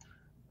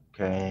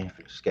 Okay,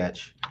 for the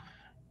sketch.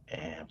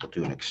 And we'll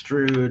do an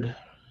extrude.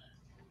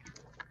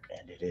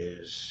 And it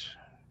is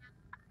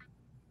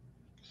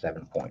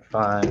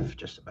 7.5,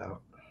 just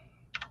about.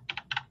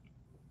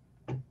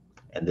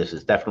 And this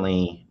is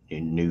definitely a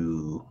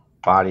new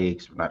body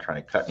because we're not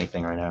trying to cut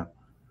anything right now.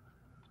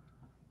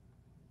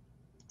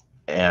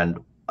 And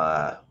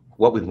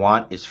what we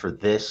want is for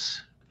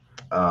this,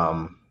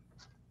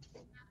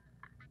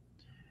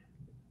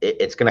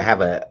 it's going to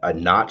have a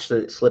notch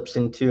that it slips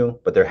into,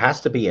 but there has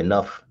to be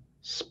enough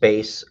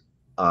space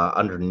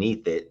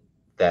underneath it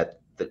that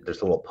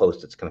there's a little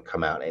post that's going to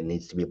come out and it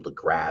needs to be able to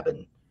grab,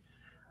 and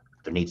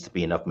there needs to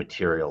be enough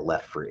material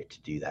left for it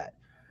to do that.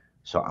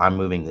 So I'm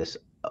moving this,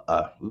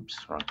 oops,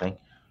 wrong thing.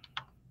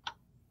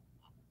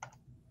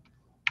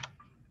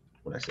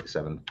 What did I say,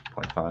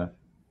 7.5?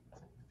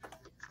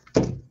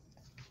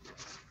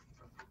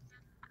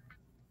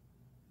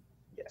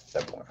 Yeah,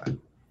 7.5.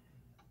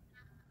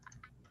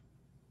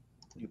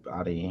 New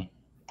body,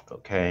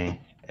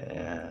 okay,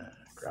 and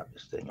grab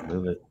this thing and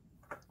move it.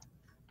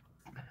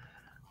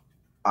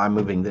 I'm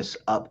moving this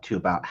up to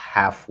about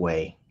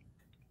halfway,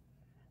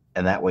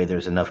 and that way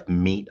there's enough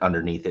meat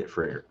underneath it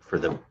for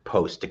the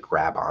post to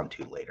grab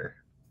onto later.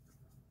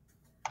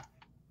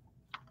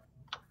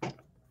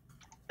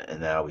 And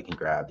now we can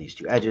grab these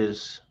 2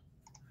 edges,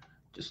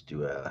 just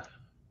do a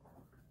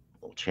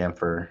little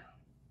chamfer.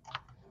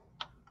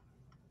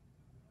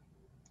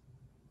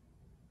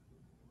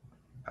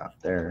 Out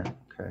there,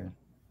 okay.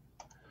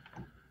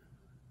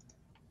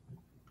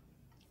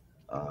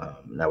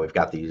 Now we've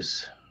got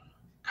these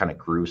kind of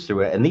grooves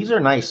through it, and these are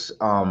nice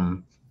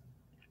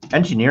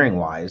engineering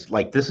wise.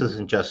 Like this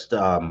isn't just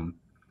to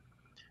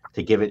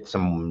give it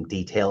some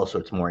detail so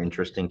it's more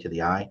interesting to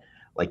the eye.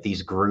 Like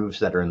these grooves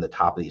that are in the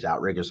top of these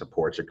outrigger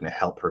supports are going to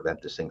help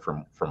prevent this thing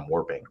from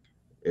warping.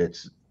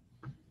 It's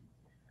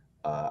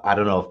I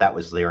don't know if that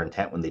was their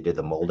intent when they did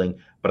the molding,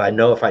 but I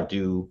know if I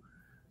do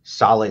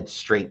solid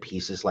straight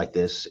pieces like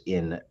this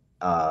in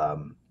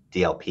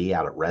DLP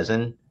out of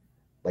resin,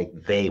 like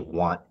they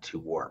want to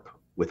warp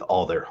with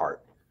all their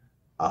heart.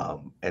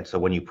 And so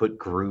when you put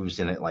grooves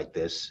in it like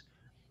this,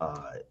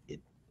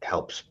 it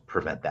helps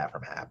prevent that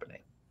from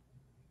happening.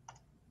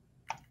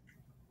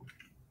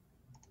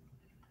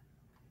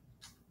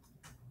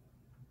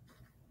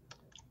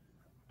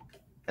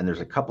 And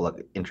there's a couple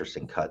of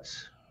interesting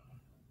cuts.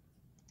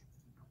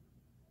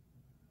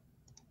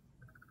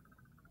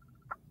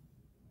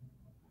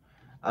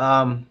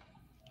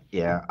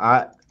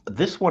 Yeah,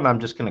 this one I'm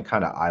just going to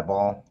kind of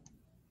eyeball.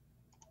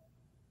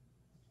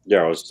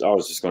 Yeah, I was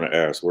just going to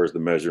ask, where's the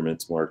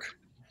measurements, Mark?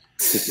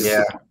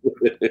 Yeah.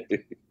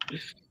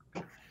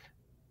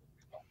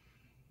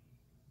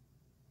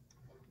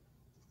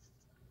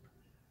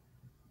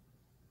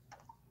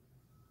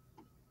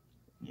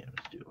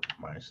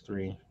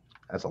 -3.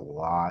 That's a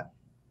lot.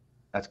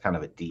 That's kind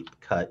of a deep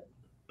cut,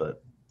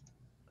 but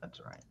that's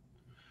all right.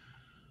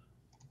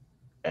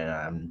 And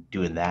I'm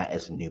doing that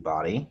as a new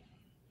body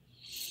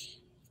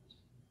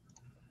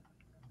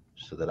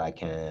so that I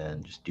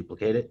can just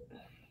duplicate it.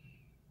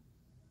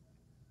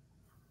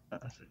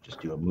 So just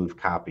do a move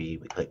copy.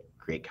 We click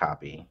create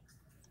copy,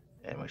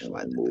 and we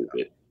slide And move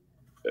it.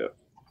 Yeah.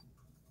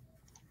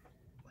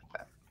 Like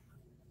that.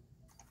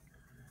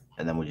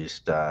 And then we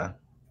just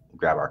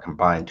grab our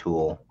combine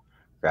tool,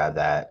 grab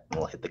that, and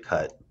we'll hit the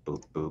cut.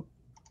 Boop, boop,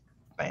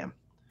 bam.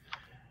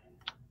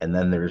 And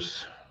then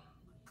there's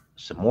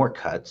some more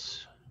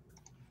cuts.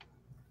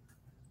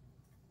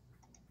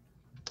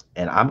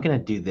 And I'm going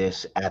to do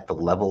this at the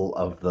level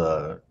of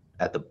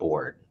the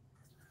board.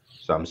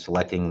 So I'm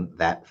selecting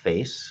that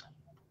face.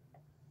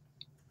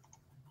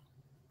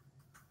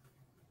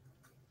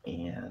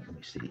 And let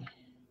me see.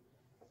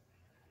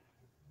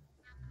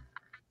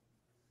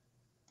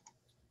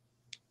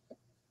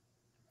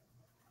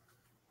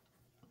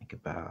 Think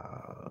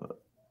about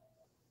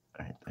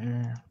right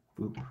there.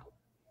 Boop.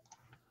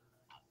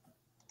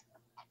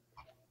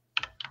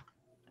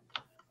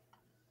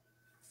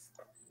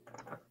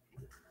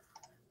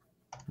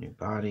 New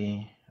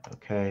body.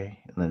 Okay.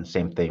 And then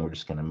same thing. We're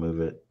just going to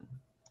move it.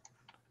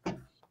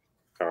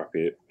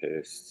 Copy it,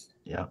 paste.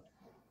 Yeah.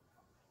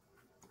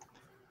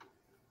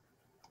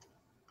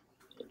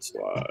 And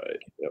slide.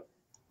 Yep.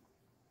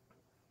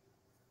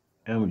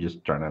 And we're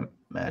just trying to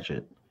match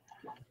it.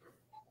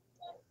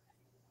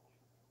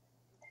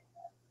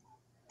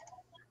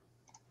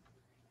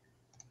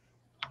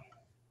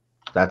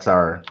 That's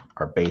our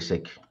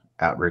basic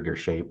outrigger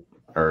shape,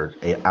 or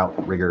a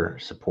outrigger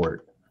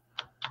support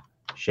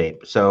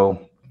shape.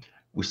 So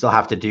we still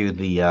have to do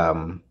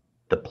the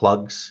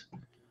plugs,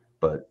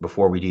 but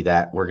before we do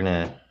that, we're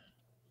gonna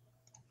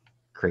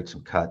create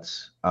some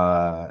cuts.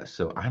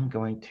 So I'm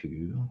going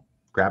to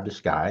grab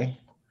this guy,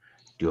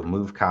 do a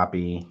move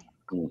copy.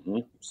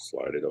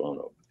 Slide it on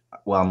up.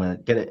 Well, I'm gonna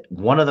get it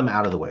one of them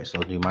out of the way. So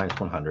I'll do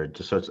 -100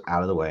 just so it's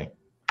out of the way.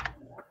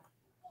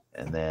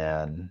 And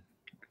then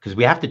because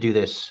we have to do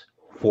this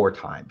 4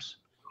 times.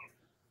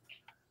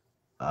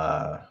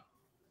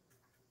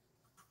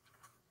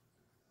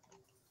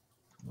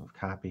 Move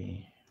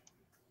copy.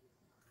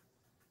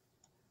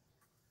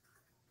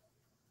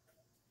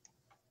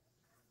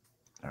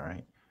 All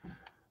right.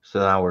 So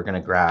now we're going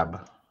to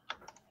grab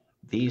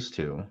these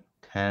two,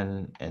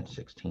 10 and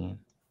 16.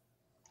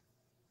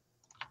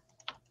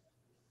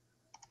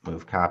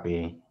 Move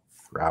copy,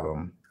 grab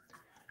them,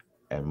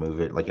 and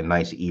move it like a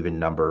nice even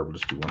number. We'll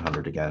just do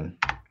 100 again.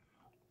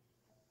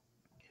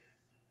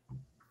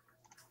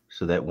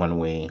 So that when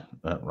we,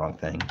 wrong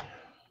thing,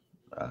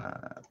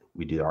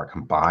 we do our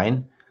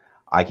combine,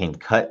 I can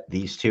cut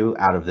these two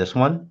out of this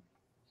one.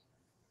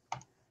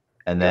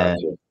 And then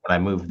when I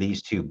move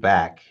these two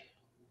back,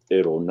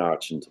 it'll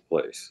notch into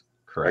place.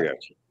 Correct. I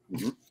got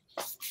you.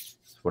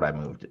 That's what I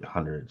moved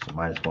 100. So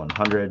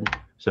 -100.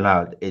 So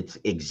now it's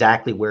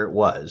exactly where it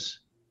was.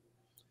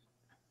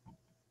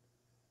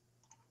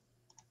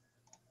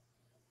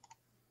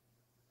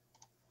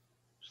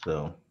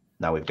 So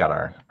now we've got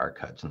our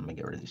cuts, and let me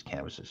get rid of these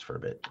canvases for a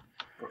bit.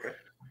 Okay.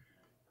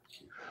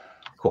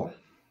 Cool.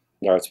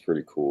 That's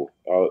pretty cool.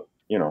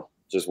 You know,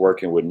 just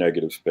working with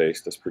negative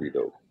space, that's pretty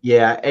dope.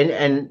 Yeah,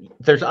 and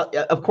there's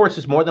of course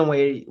there's more than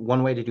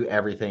one way to do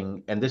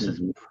everything, and this is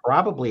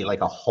probably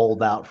like a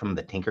holdout from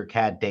the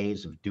Tinkercad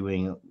days of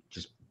doing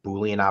just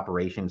Boolean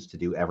operations to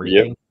do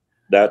everything. Yep.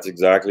 That's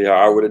exactly how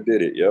I would have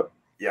did it. Yep.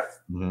 Yeah.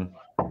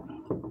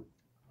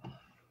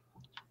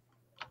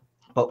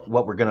 But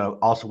what we're gonna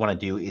also want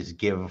to do is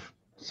give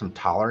some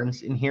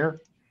tolerance in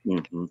here.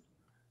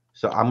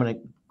 So I'm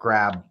gonna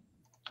grab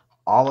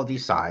all of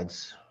these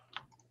sides.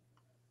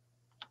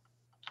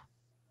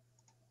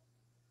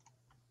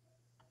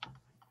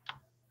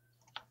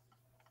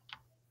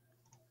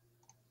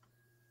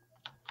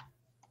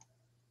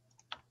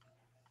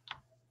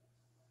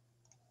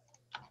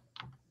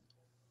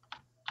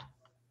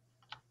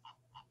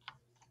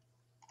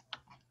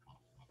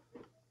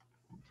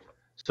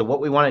 So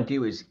what we want to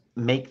do is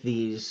make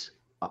these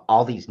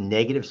all these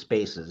negative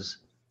spaces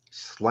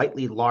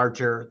slightly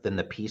larger than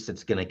the piece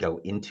that's going to go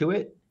into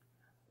it,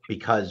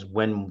 because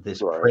when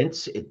this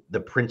prints, the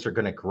prints are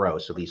going to grow.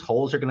 So these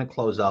holes are going to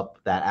close up.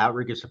 That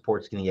outrigger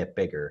support's going to get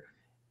bigger,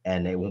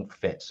 and it won't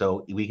fit.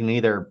 So we can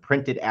either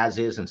print it as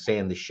is and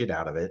sand the shit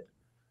out of it,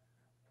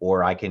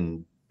 or I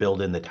can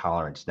build in the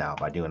tolerance now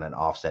by doing an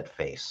offset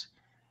face.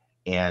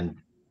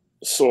 And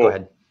so go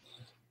ahead.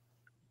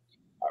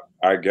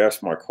 I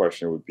guess my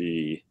question would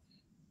be,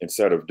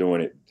 instead of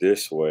doing it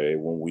this way,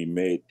 when we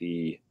made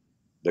the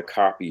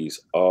copies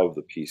of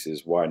the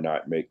pieces, why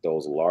not make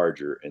those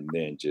larger and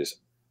then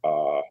just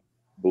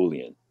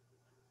Boolean?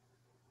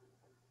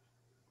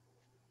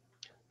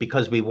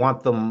 Because we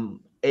want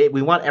them,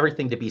 we want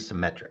everything to be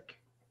symmetric.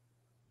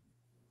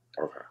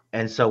 Okay.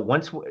 And so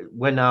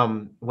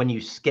when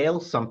you scale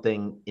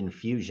something in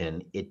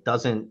Fusion, it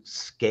doesn't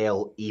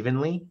scale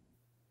evenly.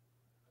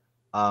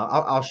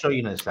 I'll show you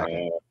in a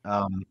second.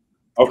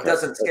 It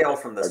doesn't scale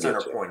from the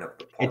center point of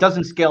the part. It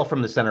doesn't scale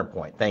from the center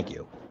point. Thank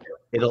you.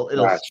 It'll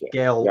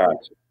scale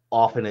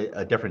off in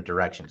a different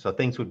direction. So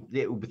things would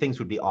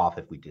be off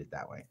if we did it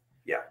that way.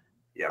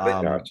 Yeah,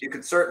 but you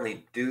could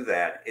certainly do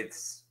that.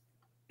 It's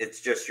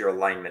just your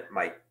alignment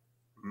might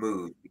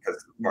move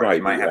because the part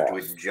you might have to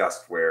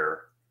adjust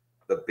where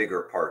the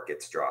bigger part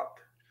gets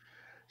dropped.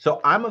 So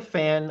I'm a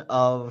fan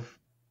of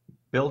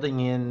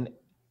building in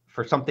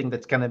for something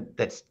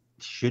that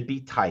should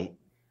be tight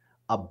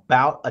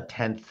about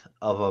 1/10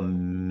 of a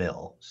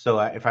mil. So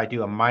if I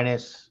do a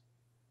minus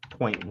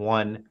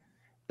 0.1,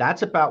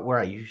 that's about where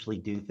I usually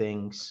do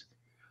things.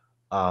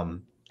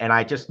 And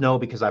I just know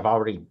because I've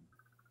already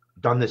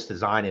done this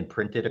design and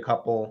printed a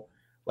couple,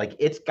 like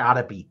it's got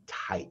to be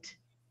tight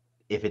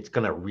if it's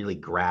going to really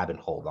grab and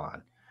hold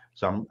on.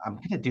 So I'm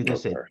going to do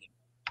this at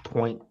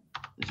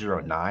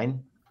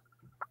 0.09.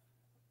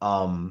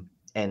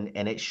 And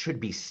it should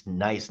be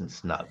nice and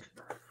snug.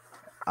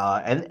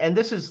 And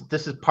this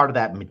is part of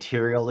that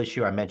material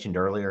issue I mentioned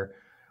earlier,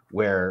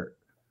 where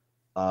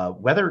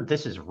whether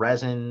this is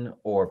resin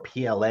or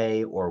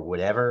PLA or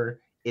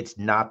whatever, it's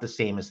not the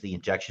same as the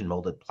injection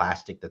molded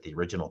plastic that the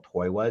original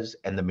toy was.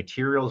 And the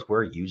materials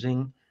we're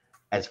using,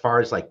 as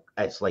far as like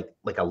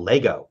a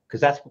Lego,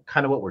 because that's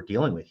kind of what we're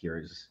dealing with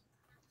here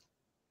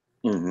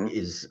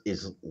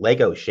is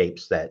Lego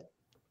shapes that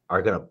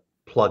are going to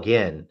plug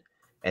in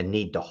and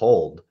need to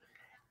hold.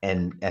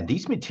 And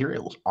these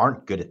materials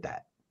aren't good at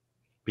that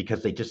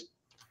because they just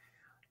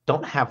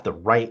don't have the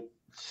right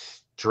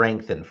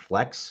strength and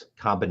flex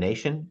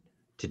combination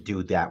to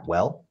do that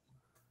well.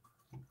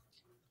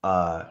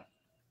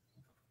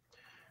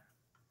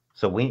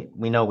 So we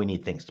know we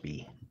need things to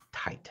be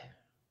tight.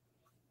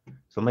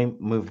 So let me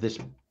move this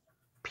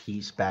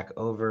piece back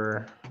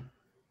over.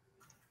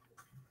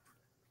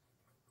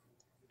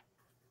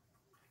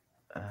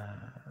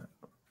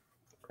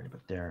 Right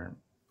about there.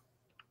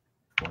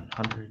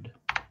 100.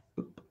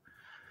 Boop.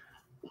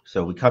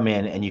 So we come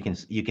in and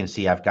you can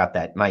see I've got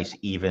that nice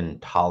even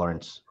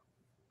tolerance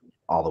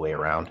all the way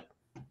around.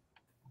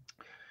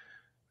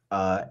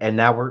 And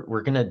now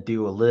we're gonna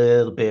do a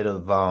little bit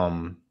of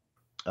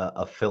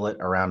a fillet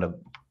around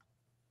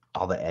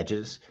all the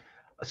edges.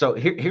 So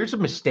here's a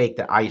mistake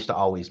that I used to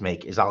always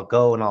make is I'll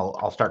go and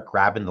I'll start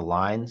grabbing the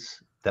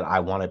lines that I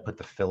want to put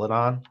the fillet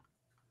on.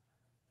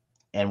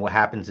 And what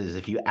happens is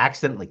if you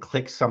accidentally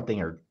click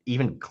something or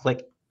even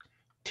click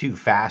too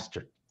fast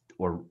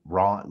or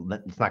wrong,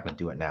 it's not going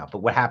to do it now.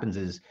 But what happens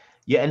is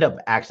you end up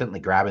accidentally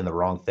grabbing the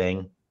wrong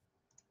thing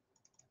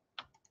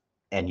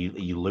and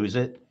you lose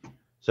it.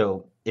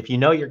 So if you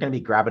know you're going to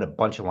be grabbing a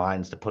bunch of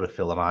lines to put a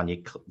fillet on,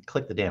 you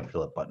click the damn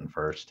fillet button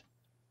first.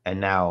 And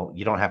now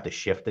you don't have to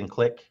shift and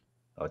click.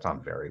 Oh, it's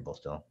on variable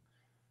still.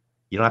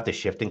 You don't have to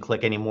shift and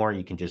click anymore.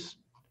 You can just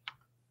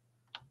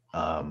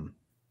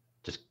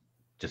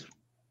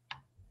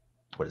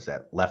what is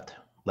that? Left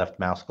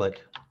mouse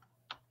click.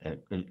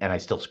 And I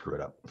still screw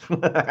it up.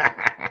 And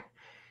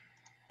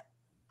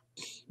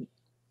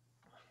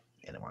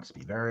it wants to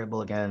be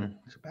variable again.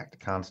 So back to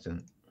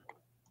constant.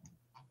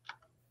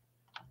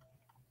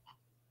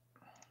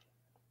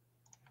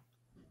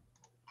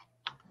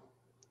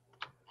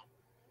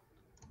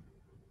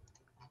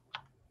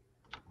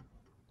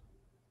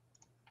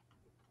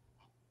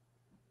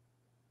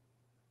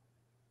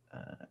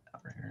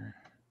 Over here.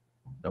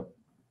 Nope.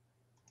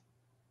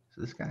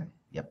 So this guy.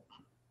 Yep.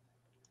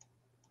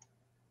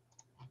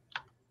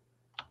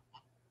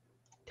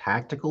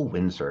 Tactical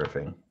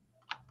windsurfing.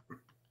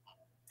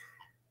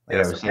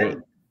 Yeah,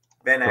 so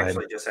Ben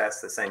actually just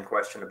asked the same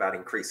question about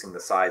increasing the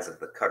size of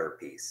the cutter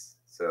piece.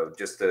 So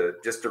just to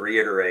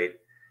reiterate,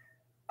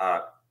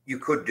 you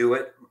could do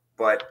it,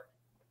 but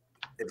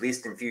at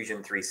least in Fusion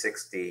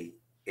 360,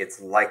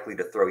 it's likely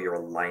to throw your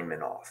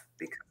alignment off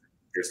because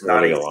there's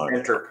not a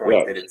center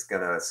point that it's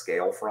going to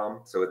scale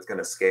from. So it's going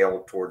to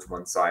scale towards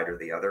one side or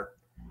the other.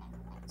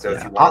 So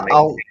if you want to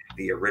maintain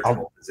the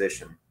original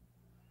position.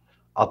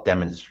 I'll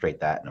demonstrate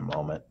that in a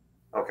moment.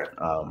 Okay.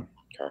 Okay.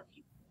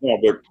 No,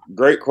 but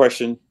great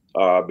question,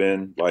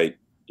 Ben. Like,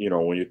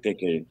 when you're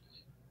thinking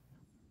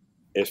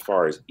as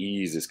far as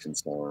ease is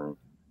concerned,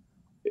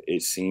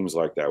 it seems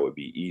like that would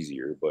be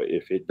easier. But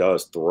if it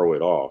does throw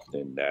it off,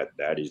 then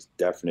that is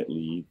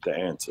definitely the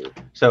answer.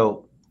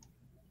 So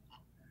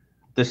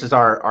this is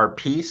our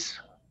piece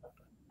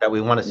that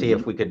we want to see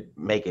if we could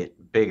make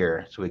it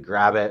bigger. So we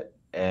grab it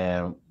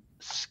and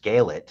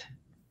scale it.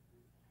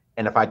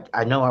 And if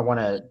I know I want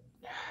to,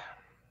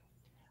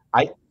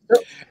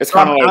 it's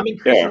kind of like I'm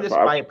increasing this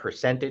by a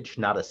percentage,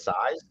 not a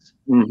size.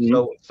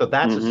 So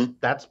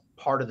that's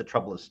part of the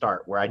trouble to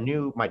start. Where I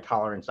knew my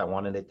tolerance, I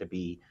wanted it to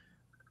be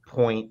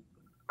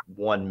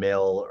 0.1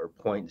 mil or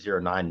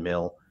 0.09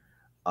 mil.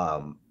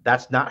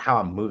 That's not how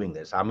I'm moving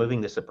this. I'm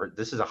moving this.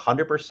 This is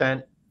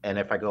 100%, and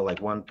if I go like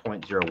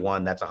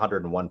 1.01, that's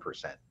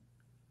 101%.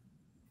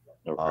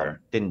 Okay.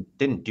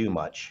 Didn't do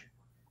much.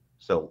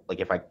 So like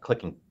if I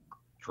click and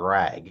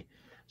drag,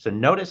 so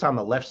notice on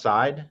the left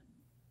side,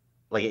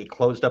 like it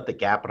closed up the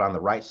gap, but on the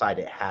right side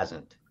it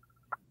hasn't.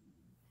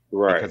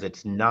 Right. because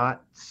it's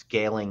not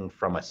scaling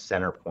from a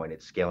center point.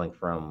 It's scaling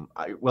from,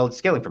 well, it's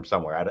scaling from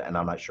somewhere, and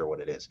I'm not sure what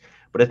it is,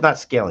 but it's not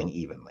scaling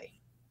evenly.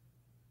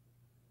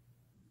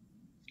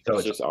 So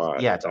It's just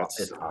odd. yeah, That's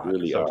it's odd.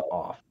 really So odd. it's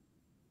off.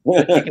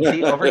 But you can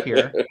see over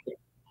here,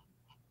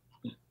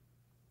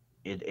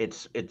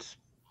 it's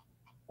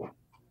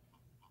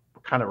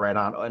kind of right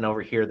on, and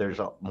over here there's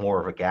more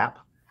of a gap.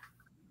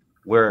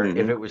 Where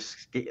if it was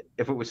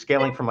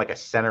scaling from like a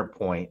center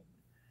point,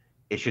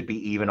 it should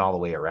be even all the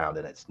way around,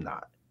 and it's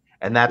not.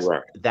 And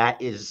Right. that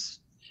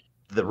is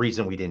the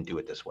reason we didn't do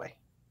it this way.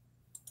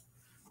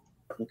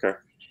 Okay.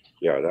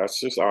 Yeah, that's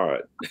just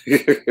odd.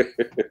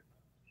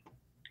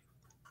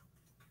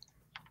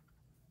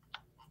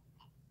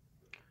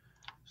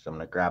 So I'm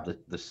gonna grab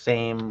the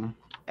same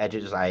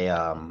edges I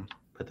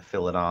put the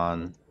fillet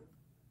on.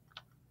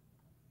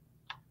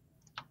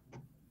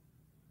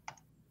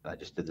 I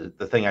just did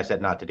the thing I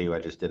said not to do. I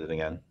just did it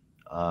again.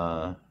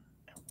 We're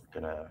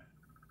gonna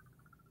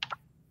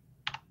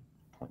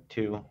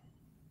 0.2.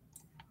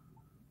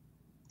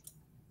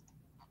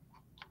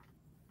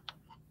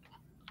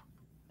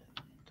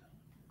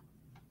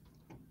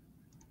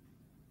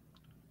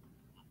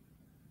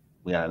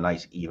 We got a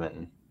nice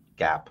even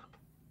gap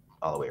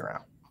all the way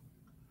around.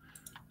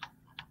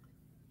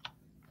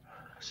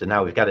 So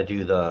now we've got to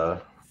do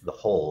the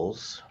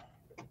holes.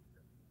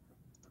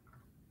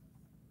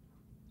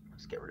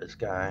 Let's get rid of this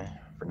guy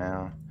for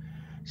now.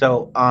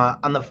 So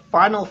on the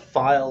final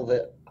file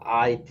that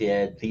I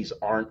did, these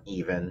aren't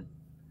even.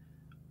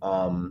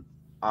 On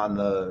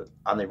the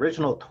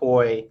original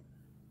toy,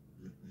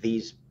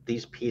 these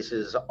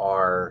pieces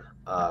are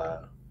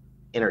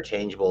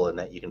interchangeable in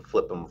that you can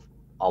flip them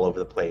all over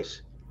the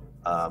place.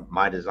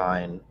 My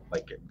design,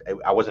 like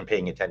I wasn't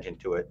paying attention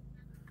to it,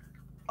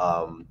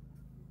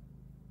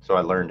 so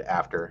I learned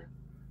after.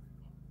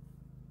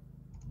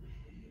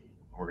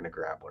 We're gonna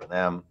grab one of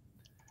them,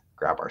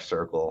 grab our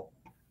circle.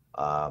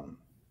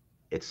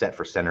 It's set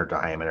for center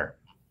diameter.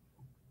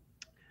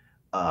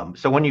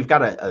 So when you've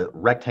got a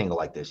rectangle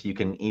like this, you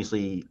can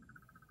easily,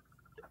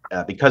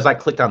 because I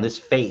clicked on this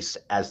face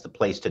as the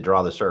place to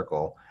draw the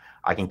circle,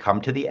 I can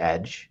come to the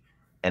edge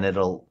and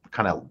it'll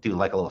kind of do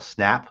like a little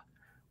snap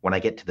when I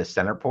get to the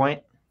center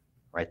point,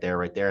 right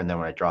there. And then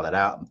when I draw that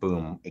out,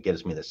 boom, it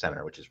gives me the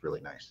center, which is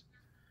really nice.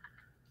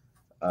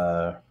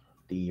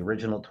 The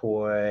original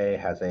toy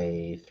has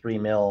a 3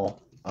 mil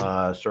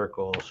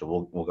circle,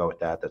 so we'll go with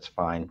that. That's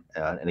fine.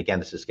 And again,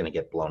 this is going to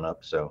get blown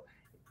up, so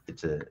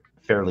it's a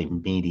fairly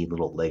meaty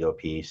little Lego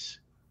piece.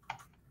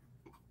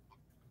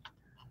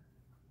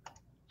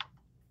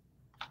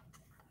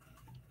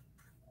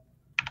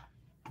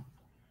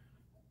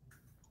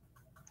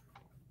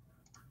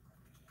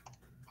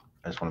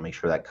 I just want to make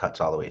sure that cuts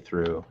all the way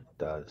through. It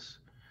does.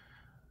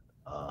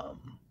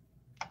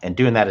 And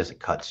doing that as it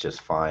cuts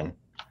just fine.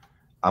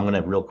 I'm going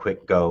to real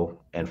quick go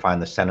and find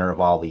the center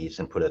of all these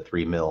and put a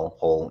 3 mil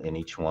hole in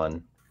each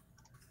one.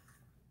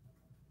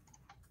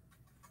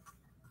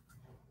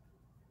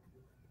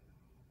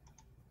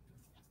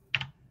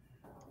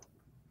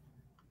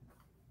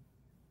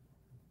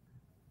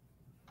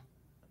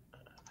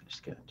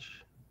 Sketch.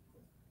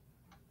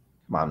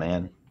 Come on,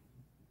 man.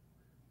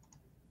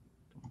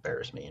 Don't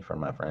embarrass me in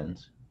front of my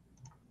friends.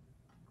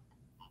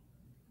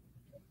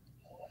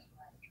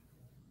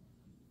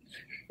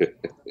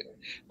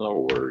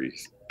 No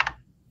worries.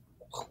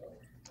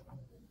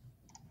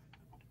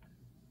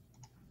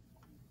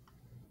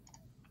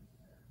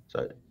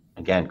 So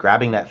again,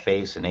 grabbing that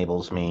face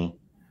enables me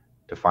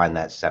to find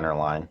that center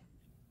line.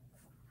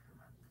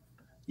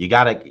 You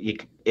gotta,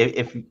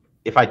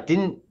 if I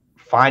didn't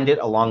find it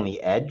along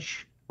the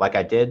edge like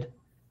I did,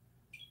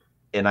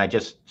 and I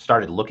just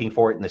started looking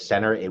for it in the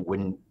center, it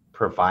wouldn't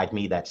provide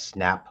me that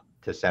snap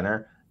to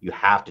center. You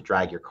have to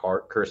drag your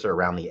cursor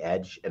around the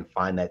edge and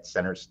find that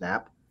center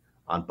snap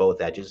on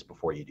both edges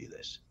before you do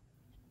this.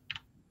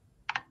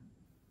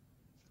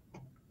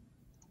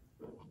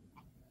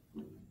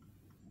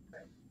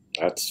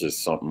 That's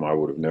just something I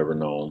would have never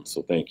known.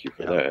 So thank you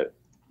for that.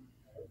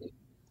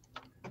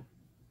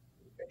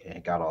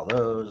 Okay, got all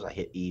those. I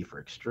hit E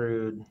for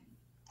extrude.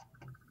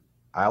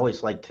 I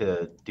always like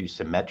to do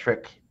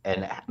symmetric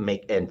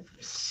and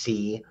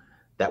see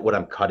that what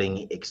I'm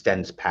cutting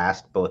extends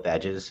past both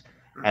edges.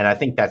 And I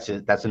think that's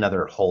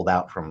another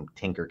holdout from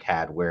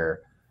Tinkercad,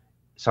 where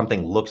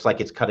something looks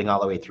like it's cutting all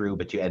the way through,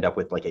 but you end up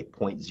with like a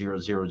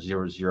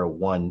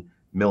 0.00001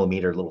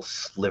 millimeter little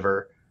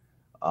sliver.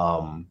 Yeah,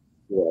 at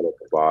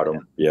the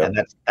bottom. Yeah, and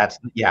that's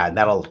and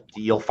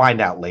you'll find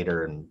out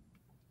later, and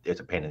it's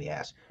a pain in the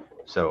ass.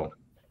 So,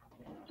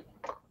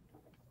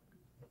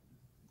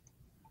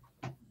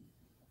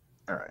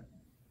 all right,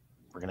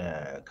 we're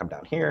gonna come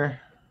down here,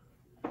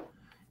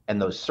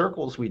 and those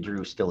circles we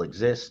drew still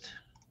exist.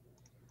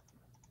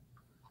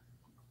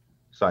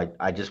 So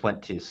I just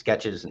went to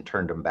sketches and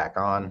turned them back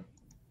on,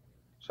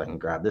 so I can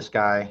grab this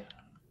guy,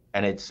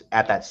 and it's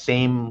at that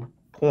same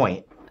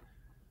point.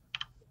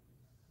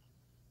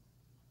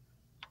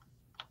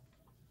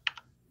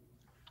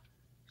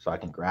 So I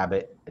can grab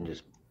it and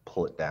just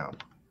pull it down.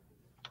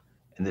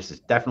 And this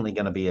is definitely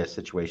going to be a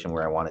situation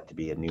where I want it to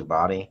be a new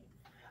body.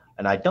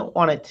 And I don't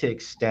want it to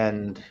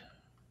extend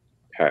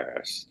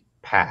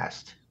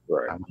past.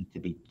 Right. I want it to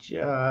be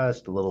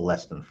just a little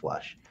less than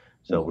flush.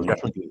 So we're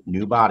definitely doing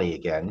new body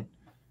again,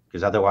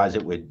 because otherwise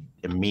it would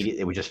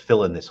just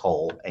fill in this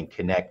hole and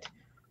connect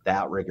the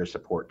outrigger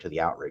support to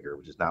the outrigger,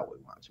 which is not what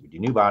we want. So we do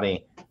new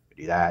body,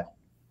 we do that,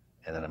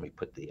 and then we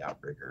put the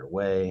outrigger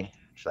away.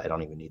 So I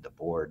don't even need the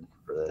board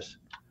for this.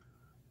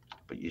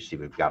 But you see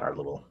we've got our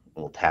little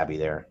tabby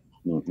there.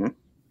 Mm-hmm.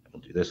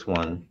 We'll do this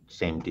one,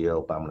 same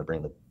deal, but I'm going to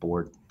bring the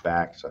board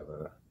back so I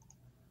have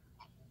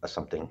a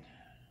something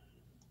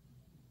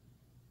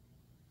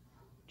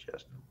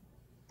just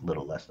a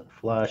little less than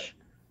flush.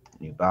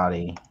 New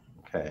body,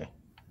 okay.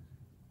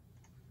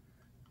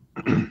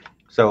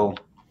 So we've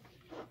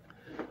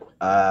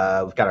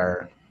got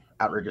our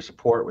outrigger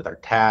support with our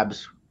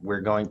tabs.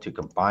 We're going to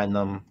combine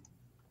them.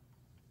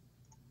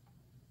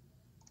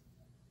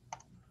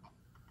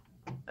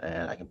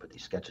 And I can put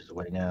these sketches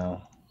away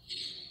now.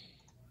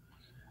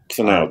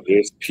 So now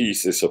this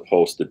piece is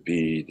supposed to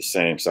be the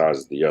same size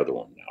as the other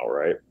one now,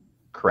 right?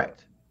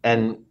 Correct.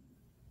 And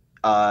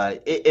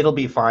it'll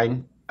be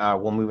fine.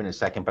 We'll move in a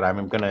second, but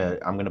I'm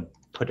gonna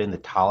put in the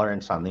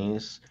tolerance on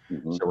these.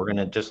 Mm-hmm. So we're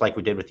gonna, just like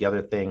we did with the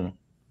other thing.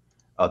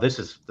 Oh, this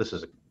is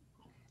a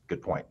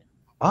good point.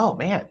 Oh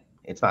man,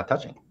 it's not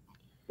touching.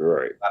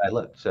 Right. Glad I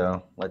looked.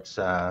 So let's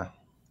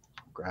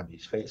grab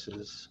these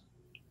faces.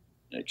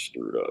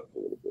 Extrude up a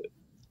little bit.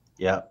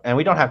 Yeah, and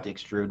we don't have to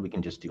extrude. We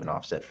can just do an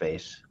offset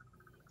face.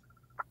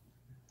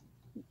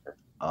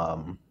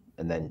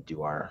 And then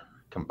do our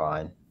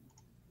combine.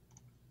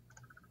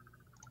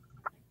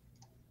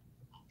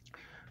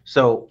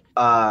 So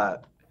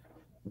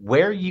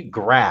where you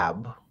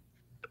grab,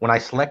 when I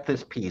select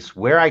this piece,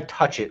 where I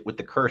touch it with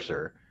the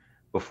cursor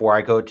before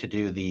I go to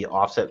do the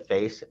offset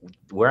face,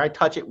 where I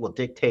touch it will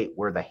dictate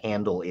where the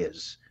handle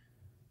is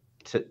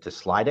to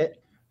slide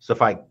it. So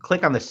if I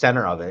click on the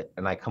center of it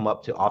and I come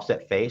up to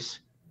offset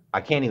face,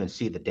 I can't even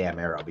see the damn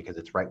arrow because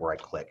it's right where I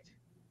clicked.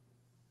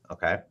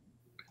 Okay.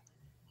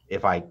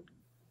 If I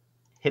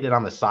hit it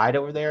on the side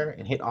over there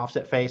and hit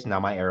offset face, now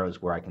my arrow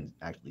is where I can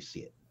actually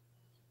see it.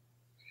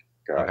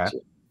 Gotcha.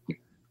 Okay.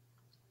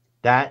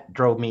 That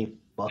drove me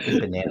fucking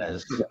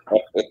bananas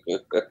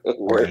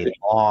for a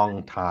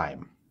long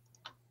time.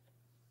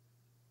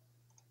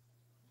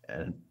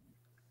 And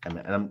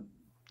I'm,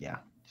 yeah,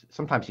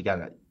 sometimes you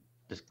gotta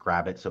just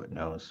grab it so it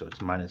knows. So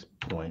it's minus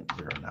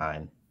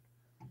 0.09.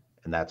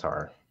 And that's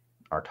our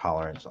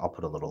tolerance. I'll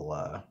put a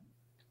little,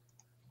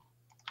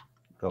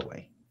 go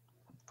away.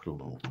 Put a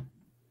little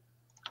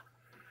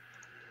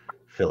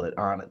fillet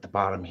on at the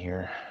bottom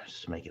here,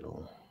 just to make it a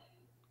little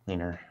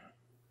cleaner.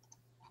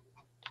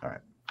 All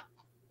right.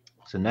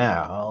 So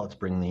now let's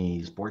bring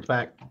these boards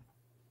back.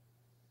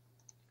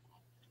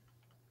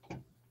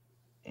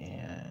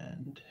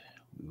 And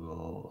we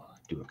will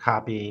do a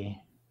copy.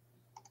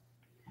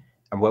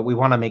 And what we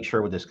want to make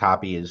sure with this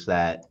copy is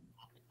that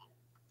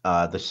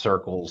the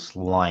circles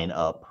line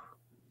up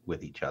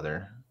with each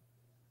other.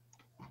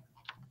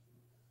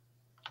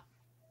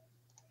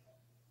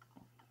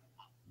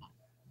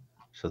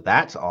 So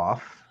that's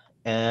off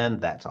and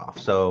that's off.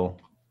 So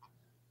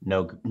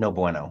no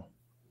bueno.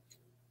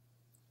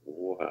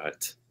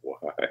 What?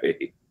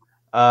 Why?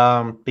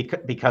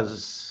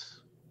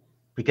 Because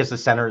the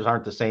centers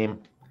aren't the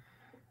same.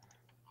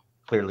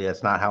 Clearly,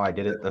 that's not how I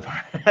did it. The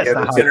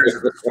centers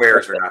of the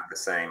squares are not the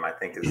same, I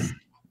think is.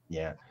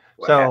 Yeah.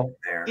 So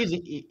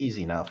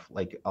easy enough.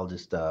 Like I'll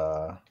just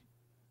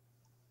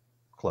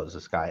close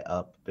this guy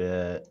up a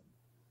bit.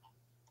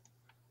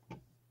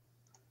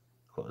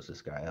 Close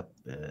this guy up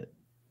a bit.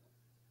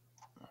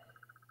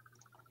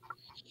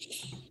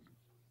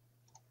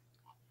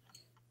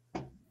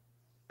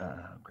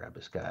 Grab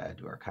this guy,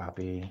 do our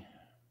copy.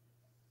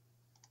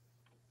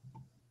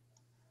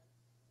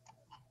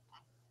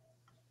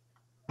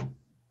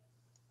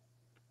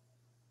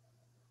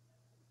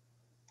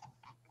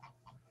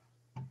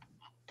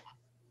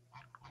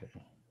 Okay.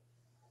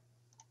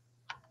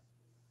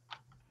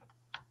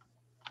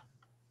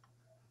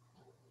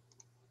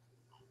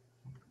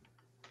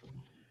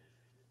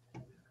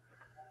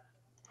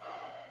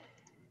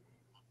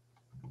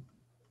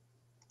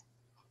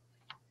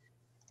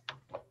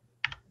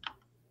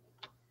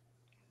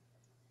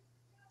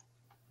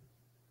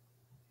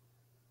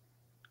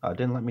 It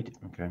didn't let me do,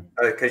 okay.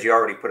 Because you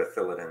already put a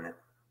fillet in it.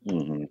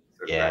 Mm-hmm.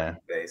 So yeah.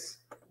 Base.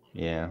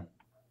 Yeah.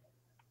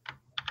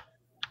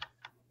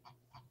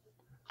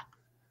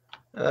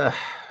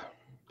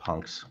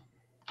 Punks.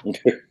 So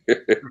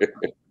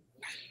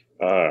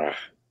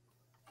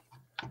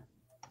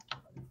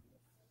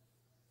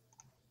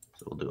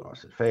we'll do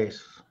offset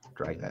face,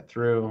 drag that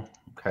through.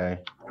 Okay.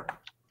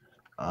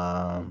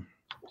 And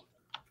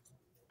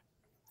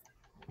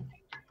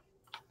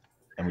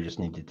we just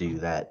need to do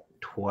that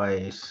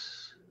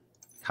twice,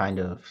 kind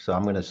of. So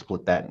I'm going to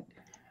split that.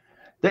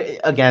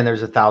 Again,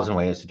 there's 1,000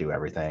 ways to do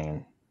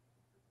everything.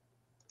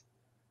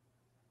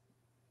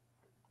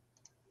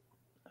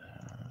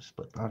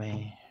 Split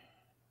body.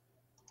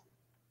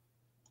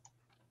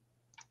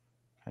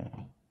 Okay.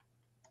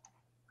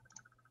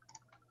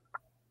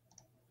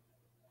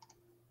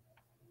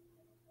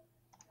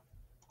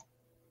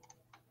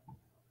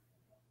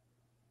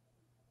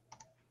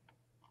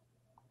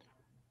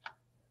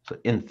 So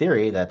in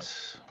theory,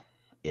 that's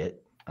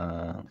it.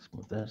 Let's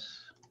move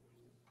this.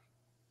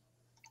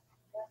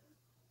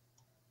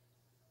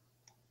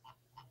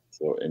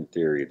 So in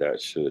theory,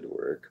 that should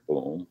work.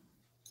 Boom.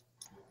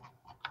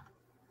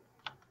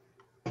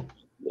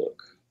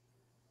 Look.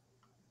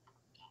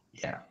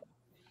 Yeah.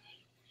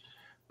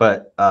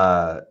 But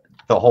the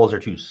holes are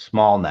too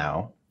small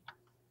now.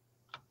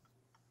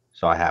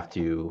 So I have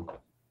to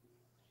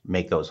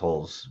make those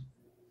holes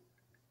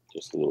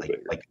Just a little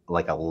bigger.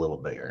 like a little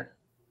bigger.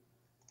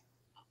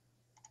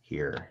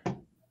 Here,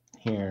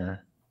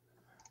 here,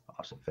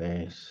 offset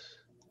face.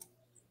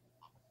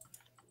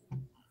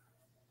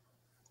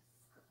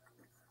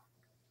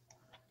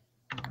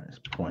 Minus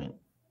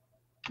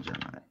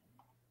 0.09.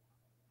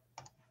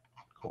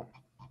 Cool.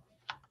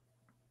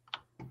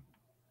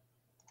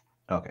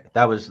 Okay,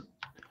 that was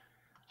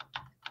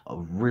a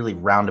really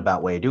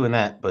roundabout way of doing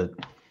that, but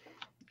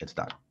it's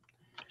done.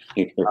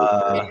 You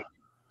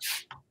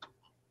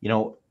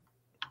know,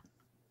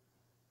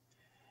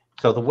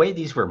 so the way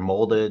these were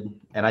molded,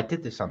 and I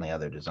did this on the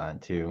other design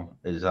too,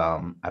 is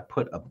I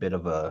put a bit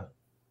of a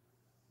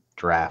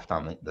draft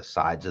on the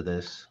sides of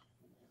this.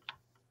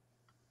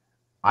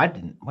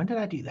 When did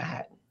I do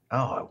that?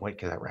 Oh, wait,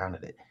 because I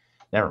rounded it.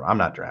 Never, I'm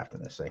not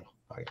drafting this thing.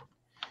 Okay.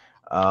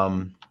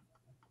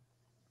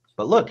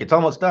 But look, it's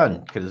almost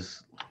done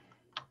because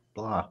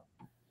blah.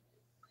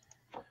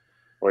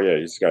 Oh yeah,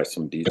 he's got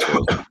some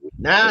details.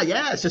 Nah,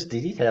 yeah, it's just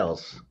the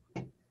details.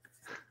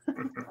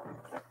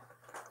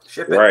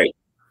 Ship it. Right.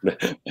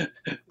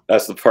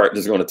 That's the part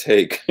that's going to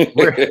take.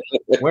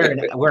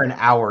 we're an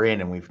hour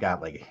in and we've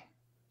got like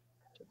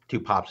 2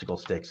 popsicle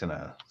sticks and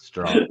a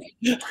straw. Hey,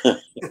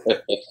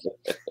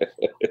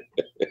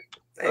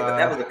 but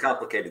that was a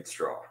complicated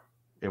straw.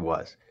 It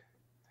was.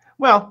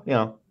 Well, you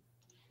know,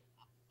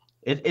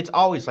 it's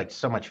always like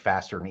so much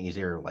faster and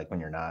easier, like when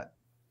you're not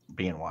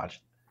being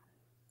watched.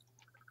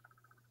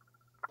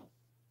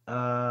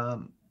 Yeah.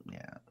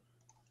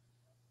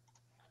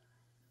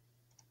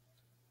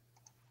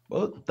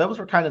 Well, those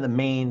were kind of the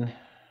main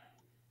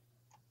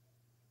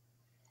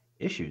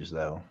issues,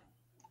 though.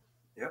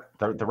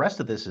 Yep. The rest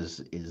of this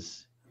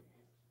is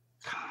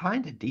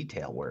kind of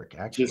detail work,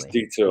 actually. Just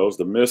details: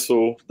 the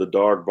missile, the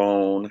dog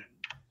bone,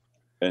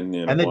 and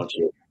then a bunch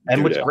of.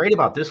 And what's great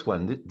about this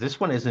one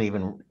isn't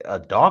even a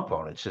dog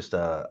bone; it's just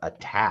a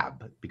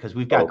tab because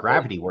we've got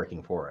gravity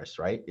working for us,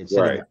 right? It's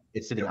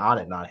sitting on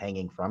it, not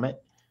hanging from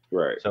it.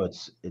 Right. So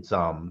it's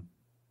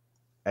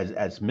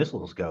as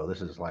missiles go,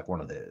 this is like one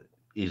of the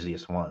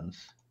easiest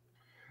ones.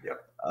 Yep.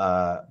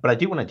 But I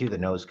do want to do the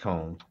nose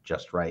cone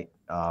just right.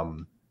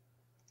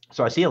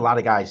 So I see a lot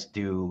of guys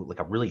do like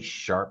a really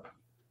sharp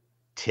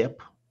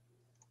tip,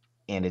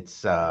 and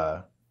it's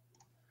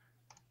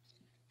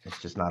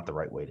just not the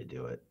right way to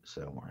do it.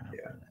 So we're gonna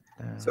bring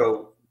that down.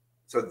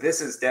 So this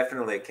is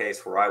definitely a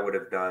case where I would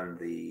have done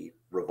the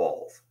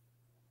revolve.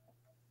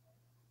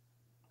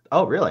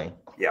 Oh, really?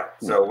 Yeah.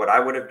 So what I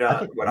would have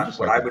done, what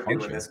I would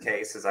do in this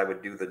case is I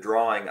would do the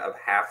drawing of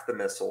half the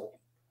missile,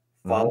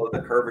 follow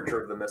the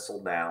curvature of the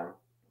missile down,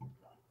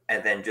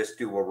 and then just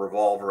do a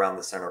revolve around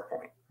the center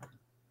point.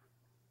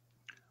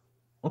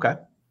 Okay.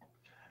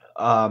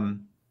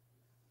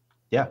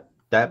 Yeah,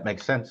 that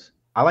makes sense.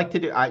 I like to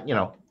do.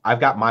 I've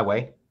got my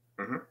way.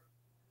 Mm-hmm.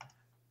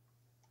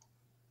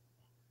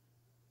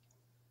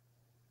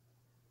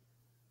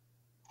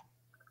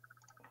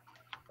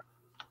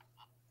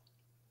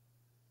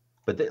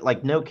 But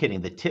like, no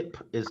kidding, the tip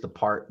is the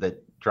part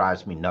that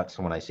drives me nuts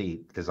when I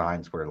see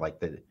designs where like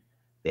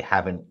they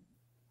haven't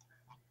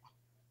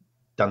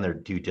done their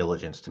due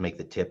diligence to make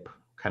the tip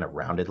kind of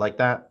rounded like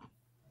that,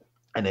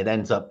 and it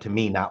ends up to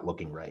me not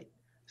looking right,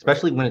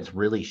 especially when it's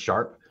really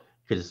sharp,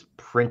 because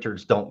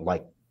printers don't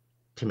like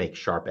to make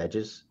sharp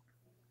edges,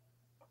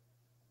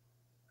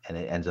 and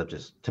it ends up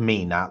just to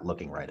me not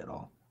looking right at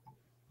all.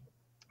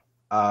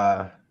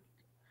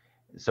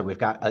 So we've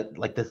got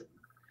like this.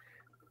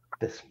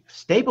 The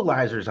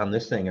stabilizers on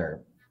this thing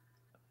are,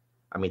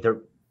 I mean,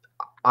 they're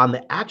on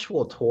the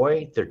actual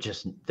toy.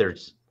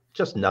 There's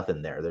just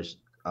nothing there. There's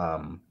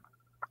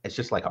it's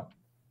just like a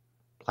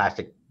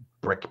plastic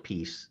brick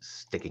piece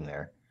sticking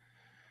there.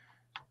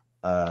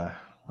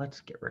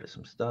 Let's get rid of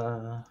some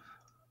stuff.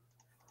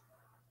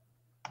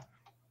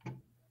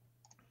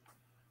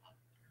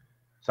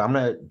 So I'm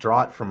gonna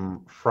draw it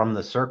from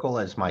the circle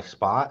as my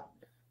spot.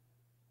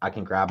 I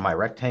can grab my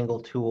rectangle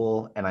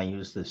tool and I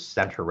use the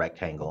center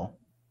rectangle.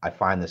 I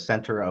find the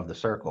center of the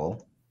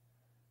circle,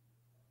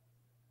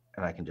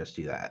 and I can just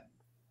do that.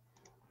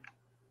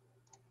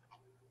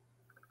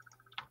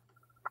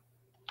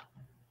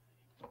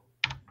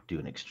 Do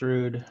an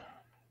extrude.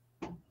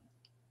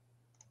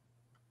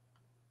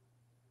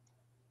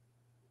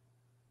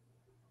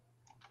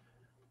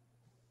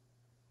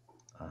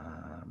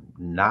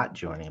 Not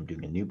joining, I'm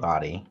doing a new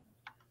body.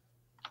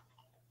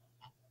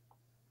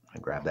 I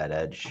grab that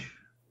edge.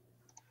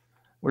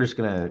 We're just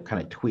gonna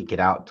kind of tweak it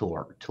out till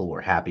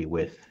we're happy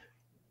with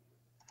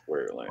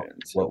where it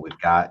lands. what we've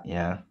got.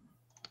 Yeah.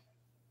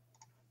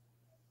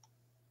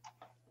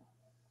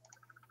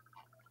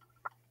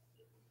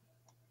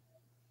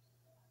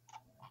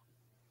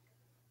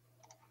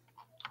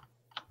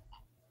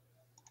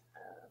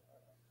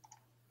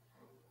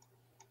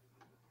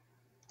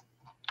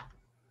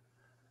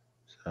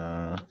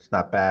 So it's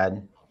not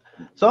bad.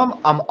 So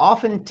I'm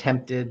often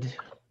tempted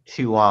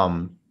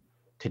to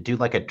do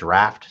like a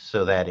draft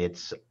so that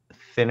it's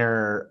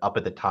thinner up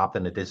at the top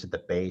than it is at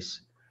the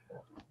base.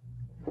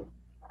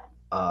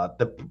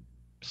 The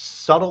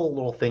subtle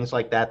little things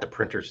like that the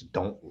printers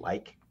don't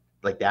like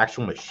the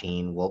actual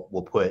machine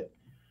will put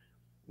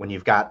when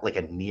you've got like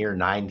a near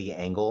 90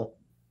 angle,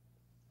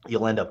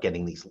 you'll end up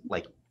getting these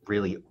like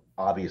really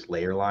obvious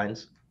layer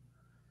lines.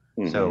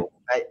 So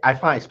I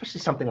find,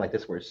 especially something like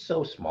this where it's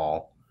so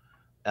small,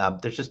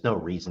 there's just no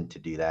reason to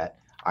do that.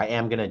 I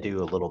am going to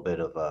do a little bit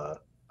of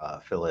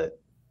a fillet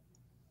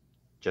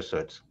just so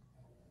it's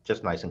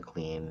just nice and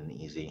clean and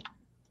easy.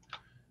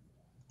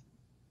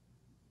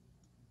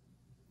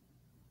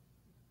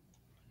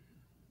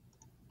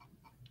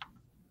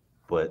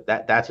 But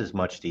that's as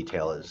much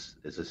detail as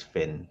this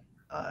fin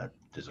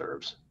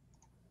deserves.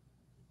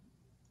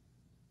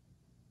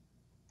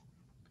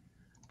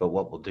 But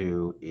what we'll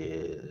do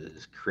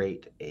is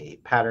create a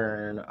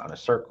pattern on a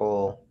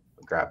circle,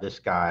 grab this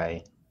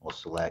guy, we'll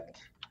select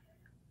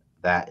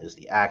that is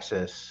the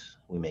axis,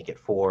 we make it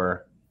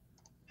 4,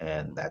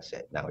 and that's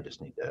it. Now we just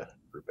need to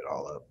group it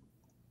all up.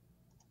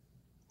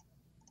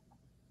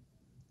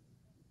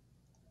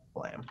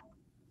 Blam.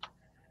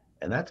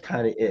 And that's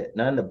kind of it.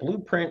 Now in the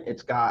blueprint,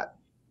 it's got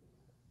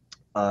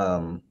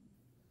a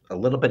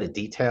little bit of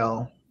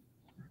detail.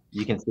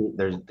 You can see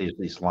there's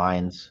these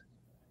lines.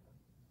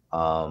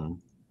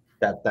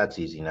 That's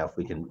easy enough.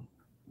 We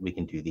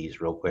can do these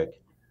real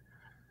quick.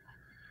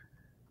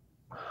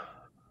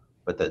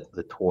 But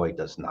the toy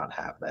does not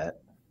have that.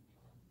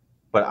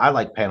 But I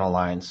like panel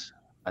lines.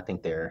 I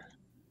think that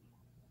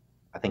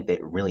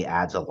really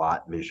adds a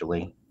lot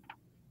visually.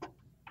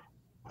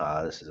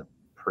 This is a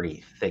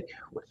pretty thick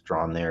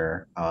withdrawn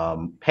there.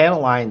 Panel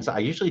lines, I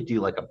usually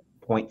do like a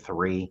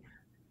 0.3.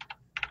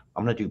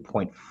 I'm going to do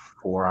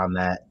 0.4 on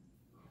that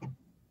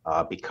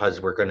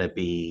because we're going to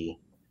be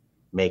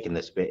making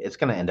this bit. It's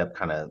going to end up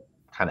kind of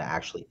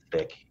actually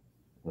thick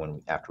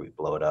after we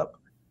blow it up.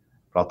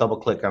 But I'll double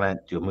click on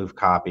it, do a move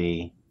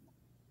copy,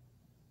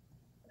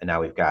 and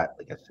now we've got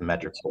like a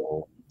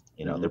symmetrical.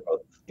 They're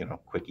both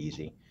quick,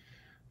 easy.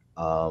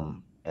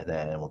 And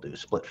then we'll do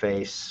split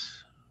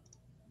face.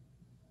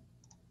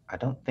 I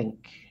don't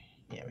think.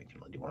 Yeah, we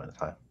can only do one at a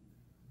time.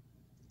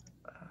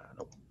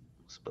 Nope,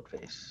 split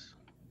face.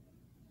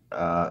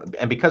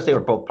 And because they were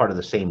both part of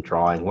the same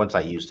drawing, once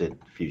I used it,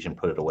 Fusion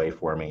put it away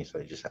for me, so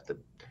I just have to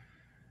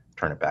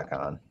turn it back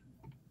on.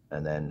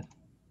 And then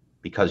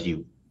because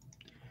you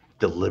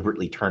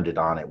deliberately turned it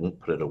on, it won't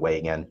put it away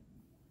again.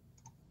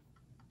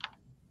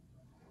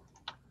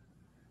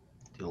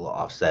 Do a little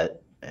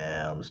offset,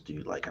 and let's do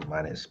like a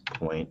minus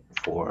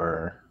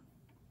 0.4.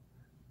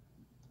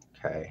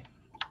 Okay.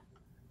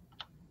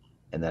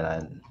 And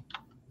then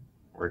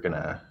we're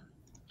gonna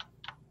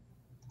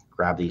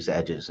grab these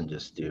edges and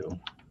just do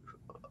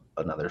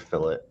another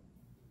fillet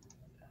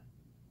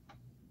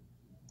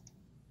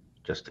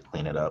just to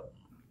clean it up.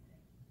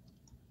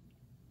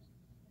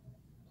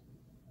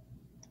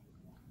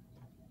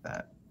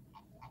 That.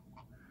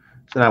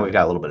 So now we've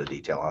got a little bit of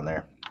detail on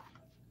there.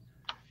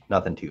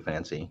 Nothing too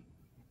fancy.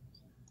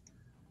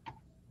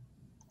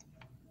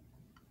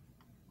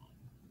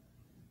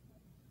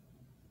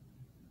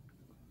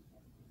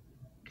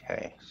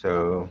 Okay,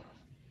 so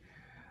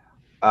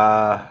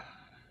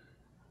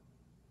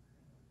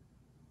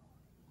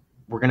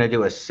we're going to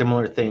do a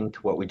similar thing to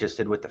what we just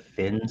did with the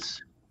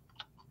fins.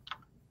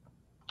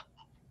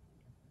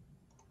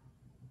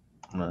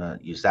 I'm going to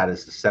use that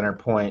as the center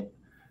point.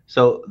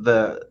 So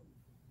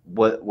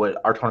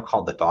what Arton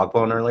called the dog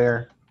bone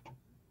earlier,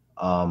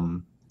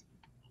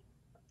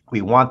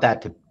 we want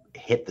that to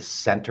hit the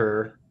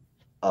center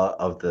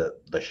of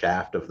the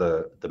shaft of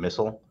the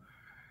missile.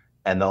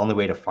 And the only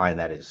way to find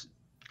that is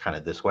kind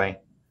of this way.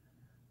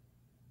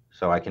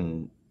 So I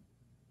can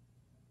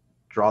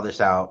draw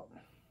this out.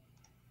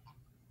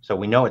 So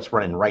we know it's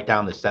running right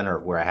down the center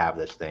of where I have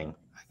this thing.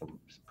 I can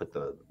just put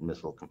the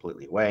missile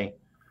completely away.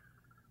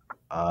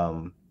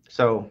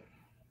 So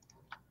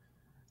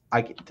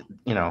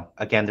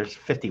again, there's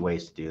 50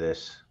 ways to do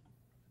this.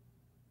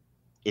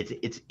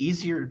 It's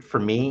easier for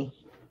me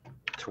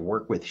to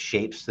work with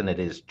shapes than it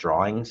is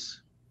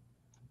drawings.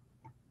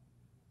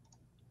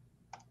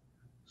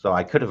 So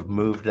I could have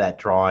moved that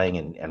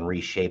drawing and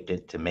reshaped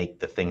it to make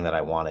the thing that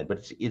I wanted,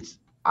 but it's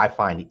I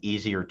find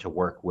easier to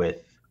work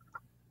with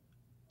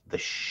the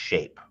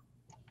shape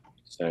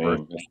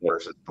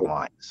versus the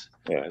lines.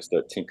 Yeah, it's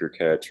that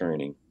Tinkercad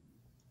training.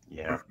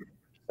 Yeah.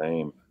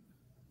 Same.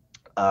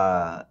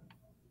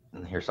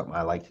 And here's something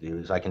I like to do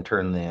is I can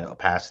turn the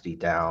opacity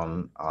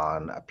down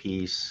on a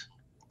piece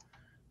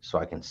so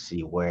I can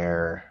see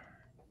where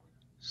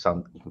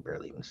you can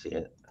barely even see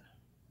it.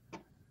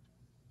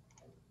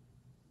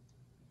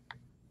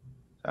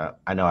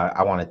 I know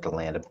I want it to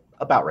land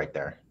about right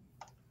there.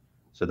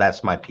 So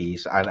that's my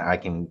piece. I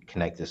can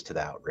connect this to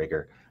the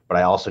outrigger, but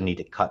I also need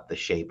to cut the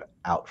shape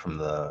out from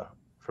the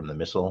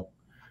missile.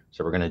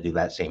 So we're going to do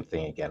that same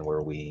thing again,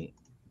 where we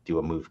do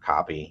a move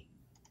copy.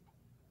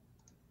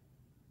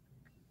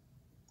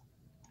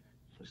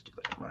 Let's do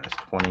like minus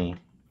 20.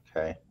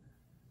 Okay.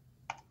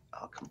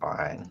 I'll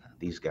combine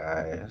these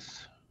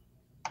guys.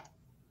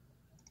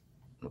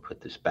 We'll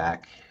put this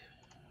back.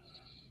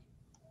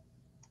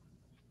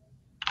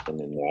 And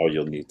then now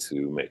you'll need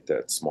to make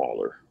that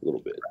smaller a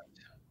little bit.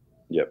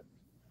 Yep.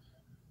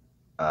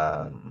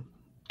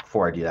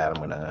 Before I do that, I'm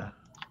going to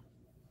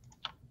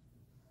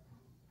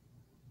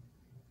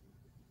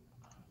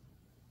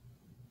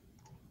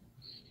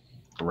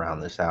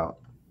round this out.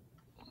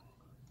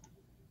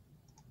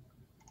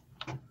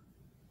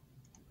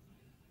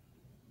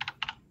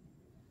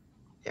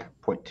 Yeah,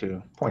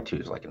 0.2.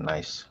 0.2 is like a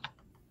nice.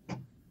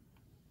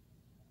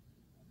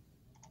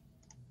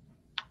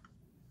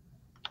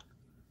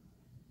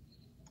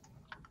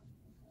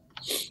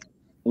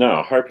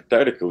 Now,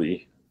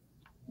 hypothetically,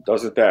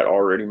 doesn't that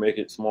already make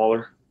it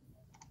smaller?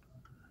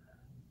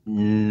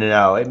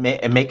 No,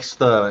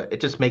 it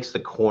just makes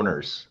the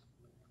corners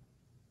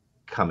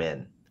come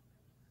in,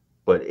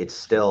 but it's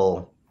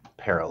still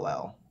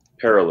parallel.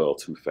 Parallel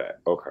too fat.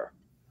 Okay.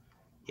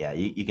 Yeah,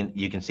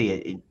 you can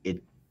see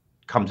it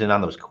comes in on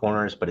those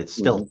corners, but it's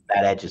still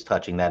that edge is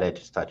touching, that edge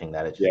is touching,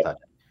 that edge is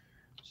touching.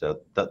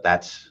 So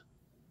that's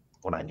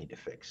what I need to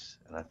fix,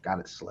 and I've got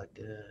it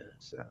selected.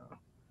 So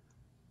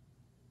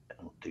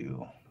we'll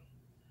do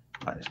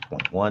minus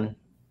 0.1,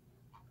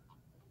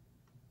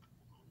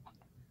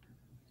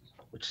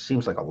 which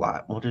seems like a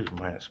lot. We'll do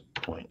minus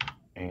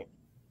 0.8.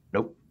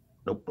 Nope.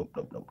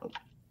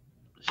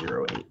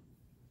 0.8.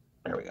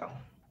 There we go.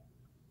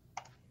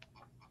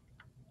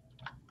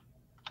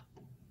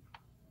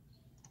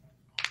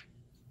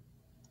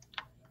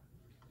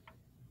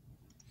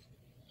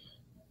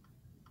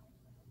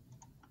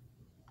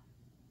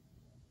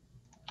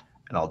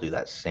 And I'll do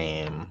that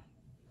same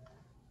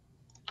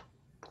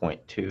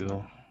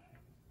 0.2.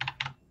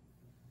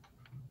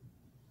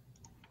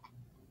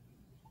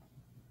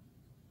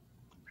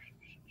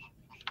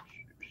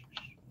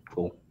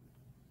 Cool.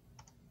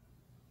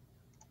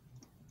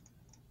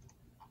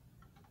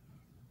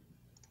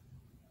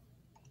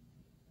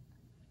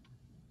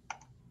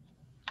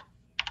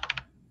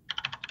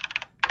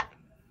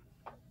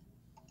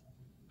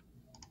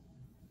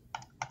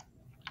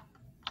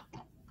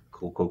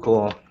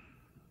 Cool.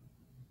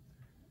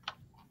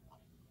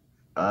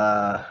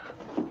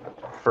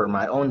 For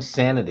my own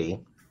sanity,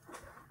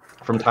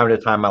 from time to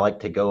time, I like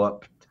to go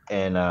up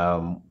and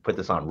put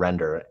this on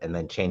render and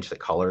then change the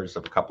colors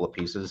of a couple of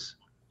pieces.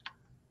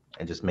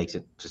 And just makes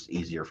it just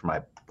easier for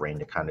my brain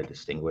to kind of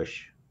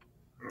distinguish.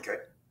 Okay.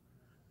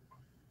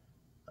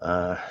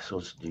 So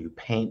let's do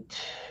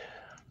paint,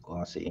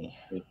 glossy.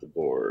 Paint the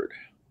board.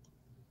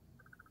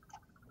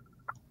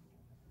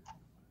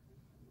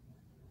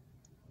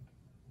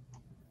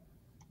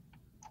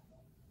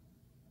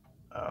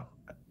 Oh,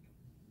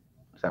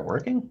 is that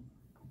working?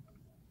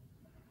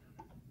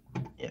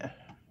 Yeah.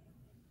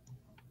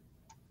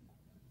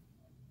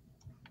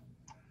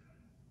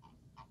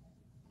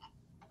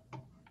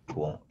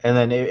 Cool. And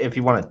then if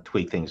you want to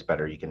tweak things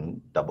better, you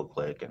can double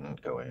click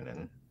and go in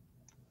and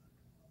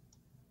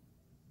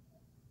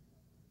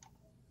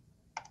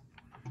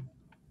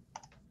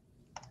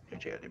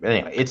but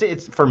anyway,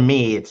 it's for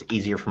me, it's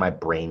easier for my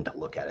brain to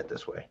look at it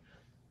this way.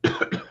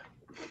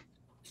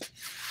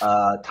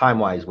 Time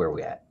wise, where are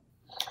we at?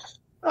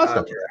 Oh, it's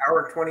an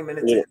hour and 20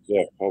 minutes.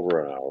 Yeah,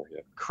 over an hour.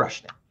 Yeah.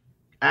 Crushing it.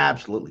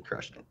 Absolutely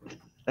crushing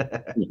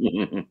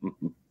it.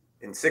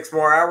 In 6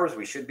 more hours,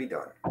 we should be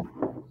done.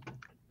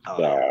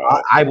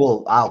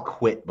 I'll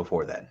quit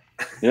before then.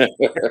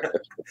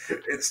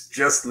 It's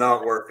just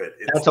not worth it.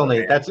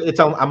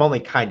 I'm only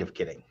kind of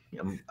kidding.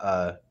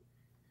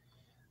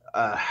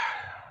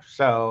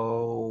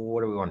 So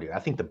what do we want to do? I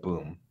think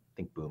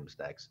boom's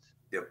next.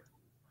 Yep.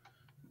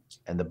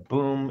 And the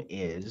boom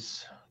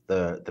is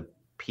the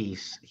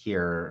piece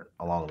here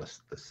along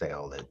the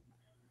sail that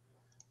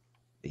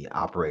the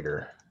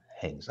operator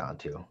hangs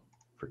onto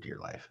for dear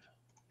life.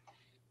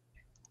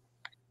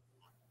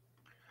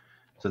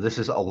 So this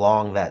is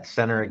along that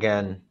center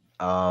again.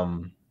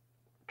 I'm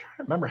trying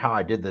to remember how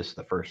I did this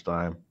the first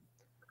time.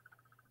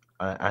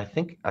 I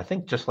think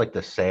just like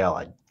the sail,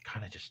 I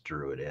kind of just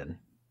drew it in.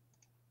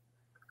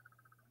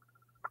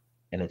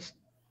 And it's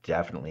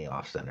definitely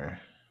off center.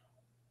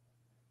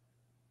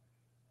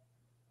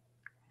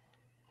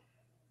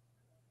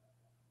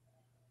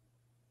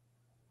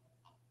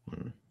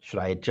 Should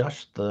I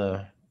adjust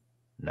the...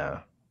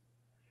 No.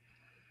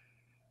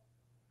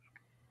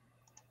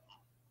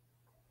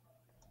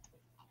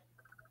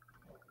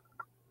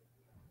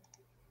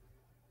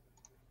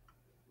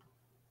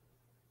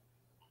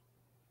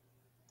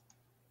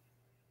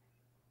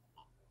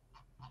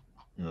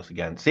 This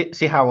again.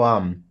 See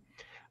how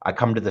I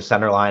come to the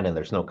center line and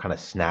there's no kind of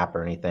snap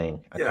or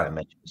anything. I kind of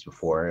mentioned this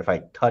before. If I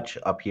touch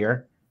up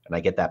here and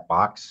I get that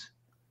box,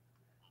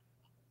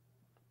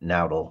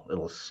 now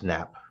it'll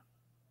snap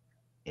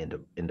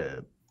into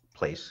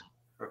place.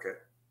 Okay.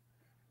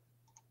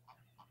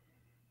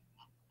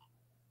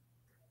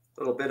 A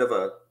little bit of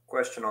a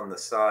question on the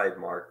side,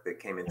 Mark, that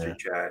came in through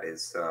chat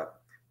is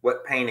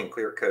what paint and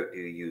clear coat do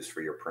you use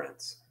for your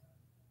prints?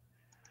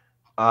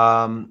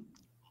 I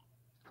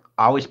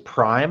always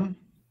prime,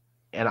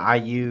 and I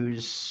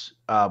use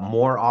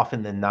more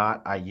often than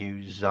not, I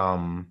use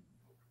the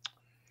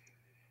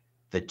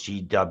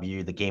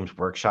GW, the Games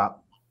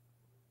Workshop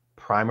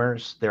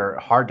primers. They're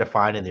hard to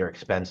find and they're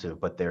expensive,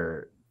 but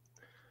they're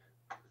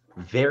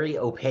very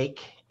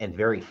opaque and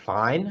very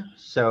fine.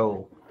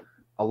 So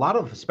a lot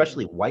of,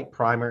 especially white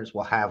primers,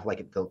 will have like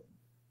a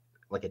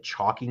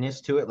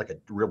chalkiness to it, like a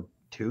real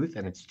tooth,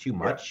 and it's too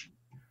much.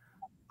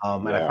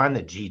 And I find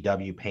the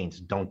GW paints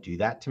don't do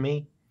that to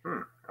me.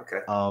 Okay.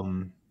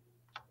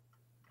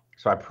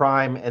 So I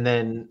prime, and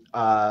then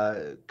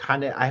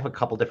kind of I have a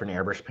couple different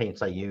airbrush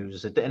paints I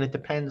use, and it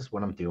depends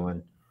what I'm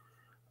doing.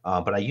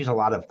 But I use a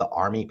lot of the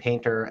Army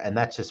Painter, and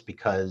that's just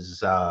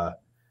because I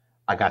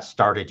got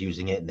started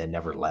using it and then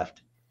never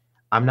left.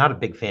 I'm not a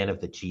big fan of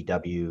the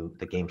GW,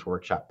 the Games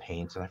Workshop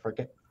paints, and I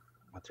forget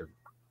what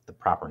the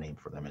proper name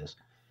for them is.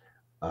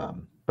 But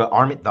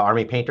the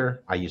Army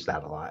Painter, I use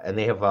that a lot, and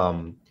they have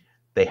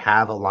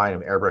a line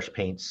of airbrush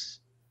paints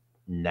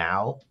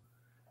now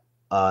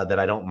that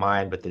I don't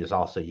mind, but there's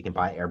also, you can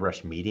buy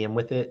airbrush medium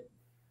with it,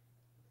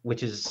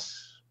 which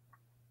is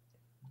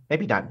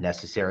maybe not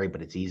necessary,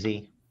 but it's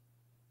easy.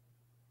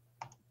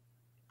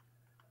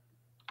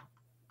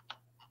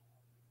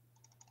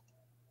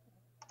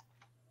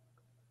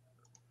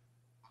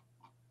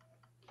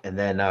 And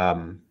then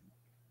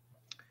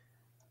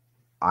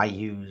I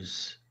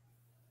use,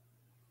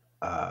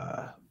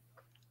 I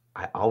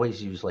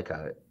always use like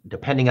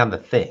depending on the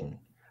thing,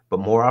 but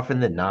more often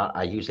than not,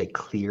 I use a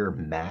clear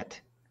matte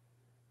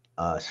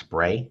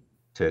spray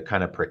to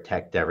kind of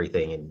protect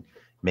everything and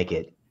make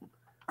it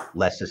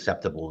less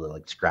susceptible to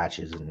like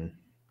scratches and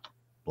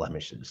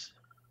blemishes.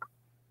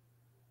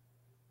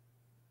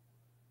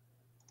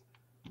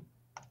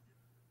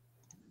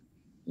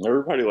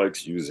 Everybody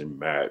likes using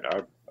matte.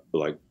 I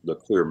like the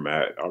clear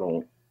matte.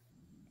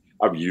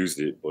 I've used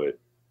it, but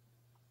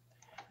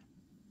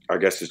I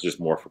guess it's just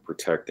more for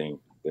protecting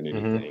than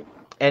anything.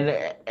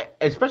 And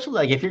especially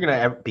like if you're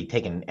going to be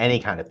taking any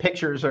kind of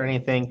pictures or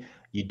anything,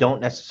 you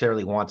don't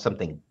necessarily want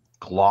something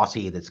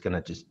glossy that's going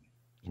to just,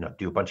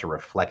 do a bunch of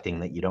reflecting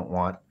that you don't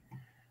want.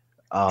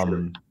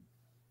 Sure.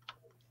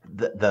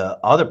 The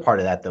other part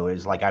of that though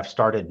is like I've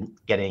started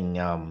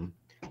getting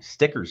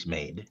stickers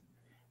made,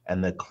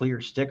 and the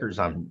clear stickers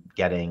I'm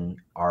getting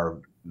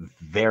are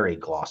very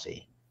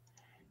glossy.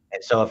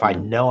 And so if I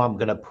know I'm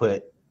going to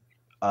put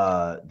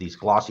these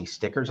glossy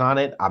stickers on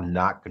it, I'm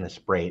not going to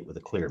spray it with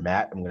a clear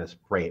matte. I'm going to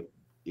spray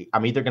it.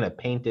 I'm either going to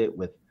paint it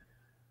with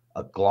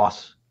a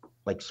gloss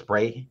like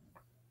spray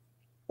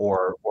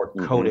or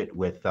coat it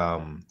with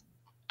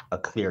a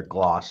clear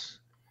gloss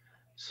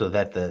so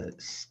that the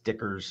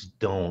stickers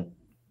won't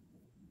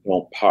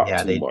pop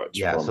too much.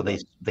 Yeah, so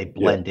they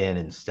blend in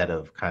instead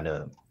of kind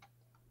of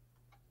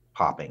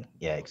popping.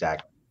 Yeah,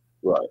 exactly.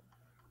 Right.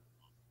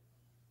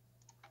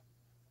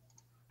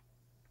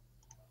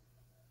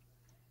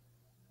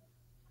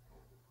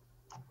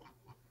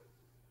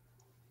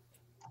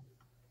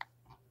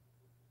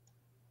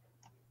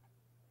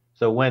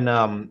 So when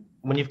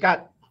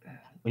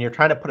you're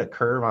trying to put a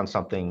curve on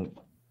something,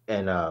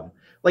 and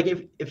like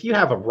if you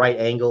have a right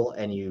angle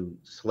and you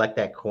select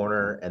that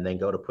corner and then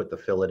go to put the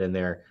fillet in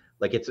there,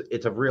 like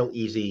it's a real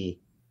easy,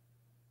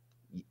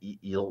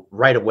 you'll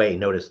right away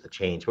notice the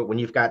change. But when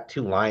you've got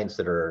two lines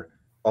that are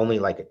only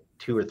like a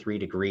 2 or 3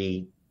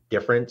 degree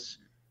difference,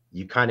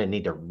 you kind of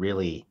need to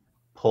really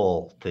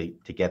pull to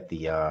get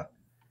the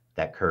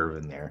that curve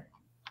in there.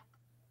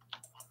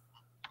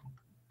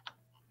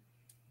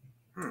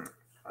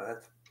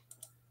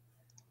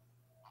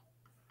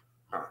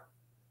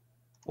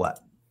 What?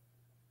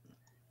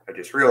 I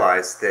just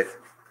realized that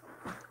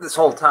this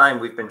whole time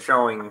we've been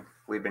showing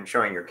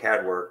your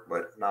CAD work,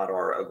 but not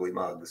our ugly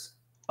mugs.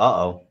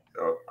 Uh-oh.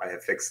 So I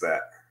have fixed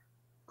that.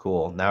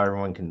 Cool. Now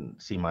everyone can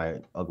see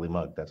my ugly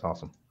mug. That's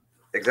awesome.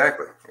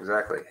 Exactly.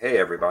 Hey,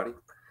 everybody.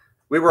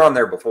 We were on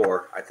there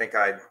before. I think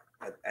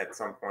at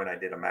some point I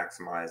did a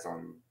maximize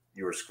on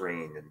your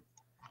screen and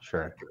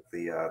sure took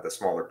the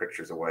smaller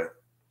pictures away.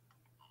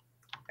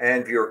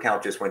 And viewer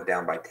count just went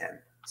down by 10.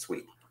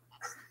 Sweet.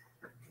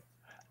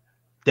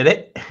 Did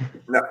it?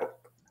 No.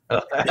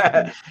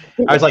 I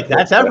was like,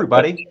 that's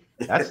everybody.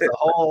 That's the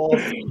whole.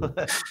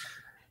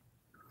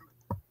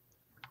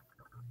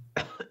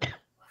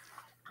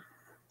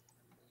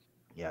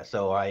 Yeah.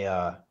 So like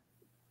I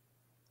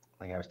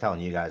was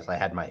telling you guys, I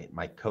had my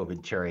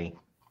COVID cherry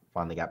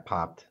finally got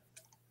popped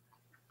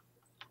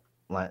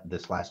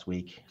this last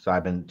week. So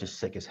I've been just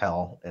sick as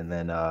hell, and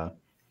then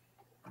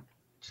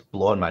just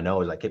blowing my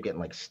nose. I kept getting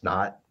like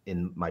snot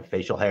in my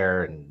facial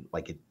hair, and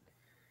like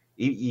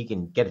you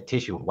can get a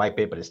tissue and wipe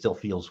it, but it still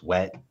feels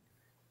wet.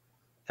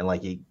 And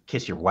like you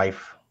kiss your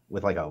wife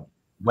with like a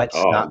wet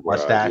snot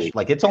mustache.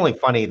 Like it's only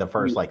funny the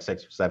first like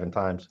 6 or 7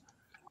 times.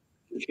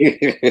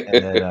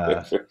 And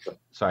then,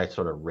 so I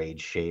sort of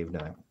rage shaved,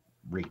 and I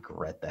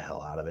regret the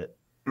hell out of it.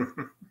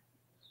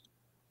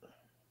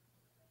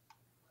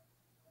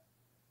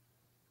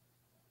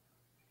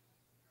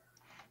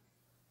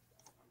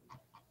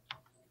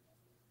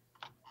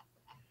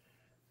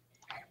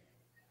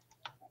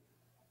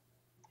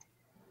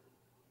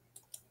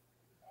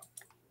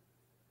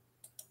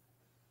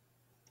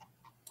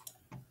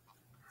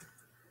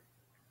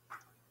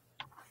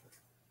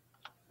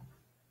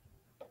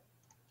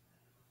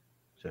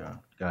 So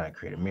gotta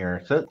create a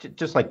mirror. So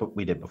just like what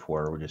we did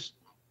before, we're just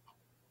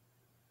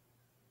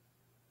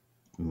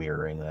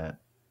mirroring that.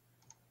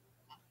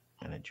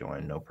 And a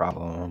join, no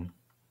problem.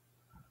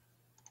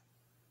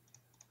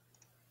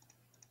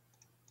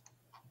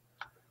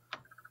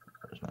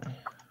 Where's my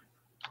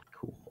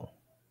cool?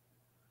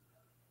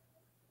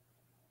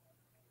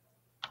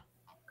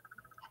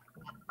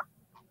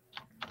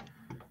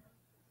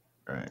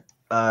 All right.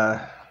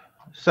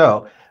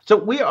 So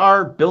we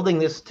are building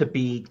this to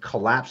be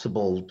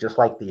collapsible, just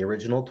like the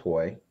original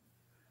toy.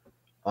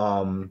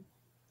 And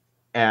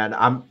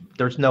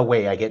there's no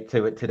way I get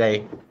to it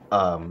today.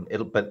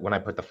 But when I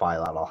put the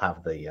file out, I'll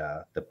have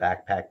the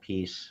backpack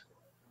piece,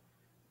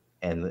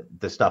 and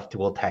the stuff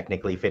will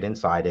technically fit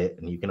inside it,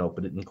 and you can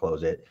open it and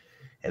close it,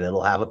 and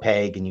it'll have a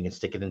peg, and you can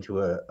stick it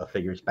into a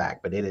figure's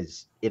back. But it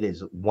is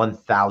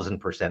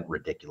 1000%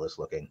 ridiculous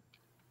looking.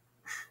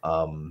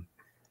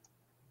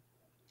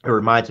 It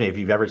reminds me, if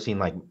you've ever seen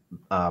like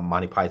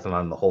Monty Python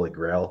on the Holy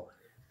Grail,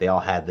 they all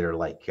had their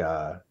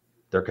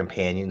their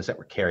companions that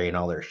were carrying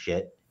all their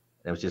shit.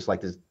 And it was just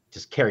like this,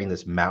 just carrying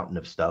this mountain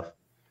of stuff.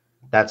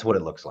 That's what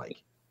it looks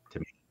like to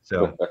me.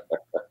 So,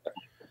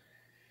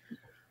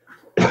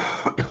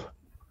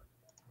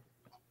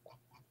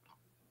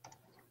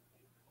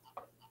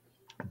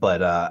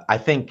 but I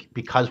think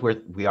because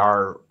we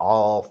are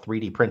all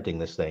 3D printing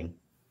this thing,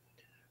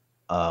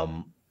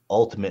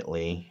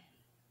 ultimately,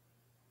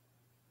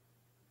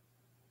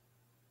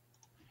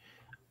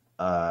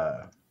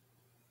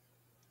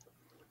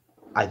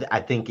 I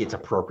think it's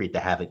appropriate to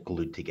have it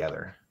glued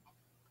together.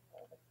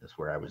 That's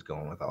where I was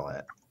going with all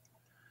that.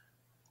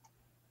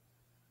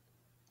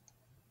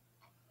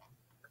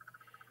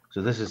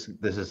 So this is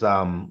there's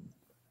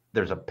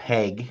a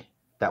peg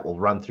that will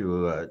run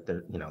through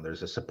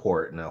there's a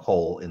support and a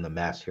hole in the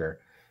mast here,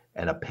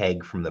 and a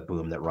peg from the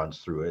boom that runs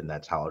through it, and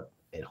that's how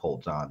it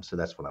holds on. So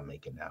that's what I'm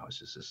making now. It's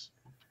just this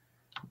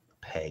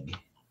peg.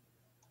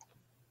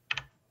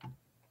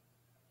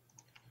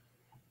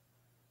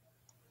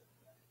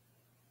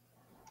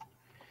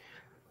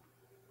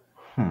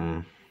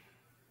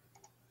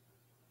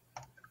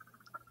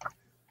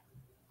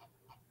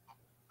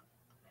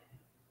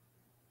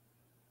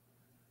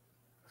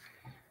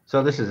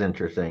 So this is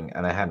interesting,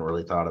 and I hadn't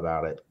really thought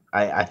about it.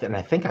 I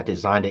think I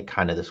designed it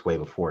kind of this way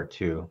before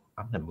too.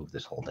 I'm gonna move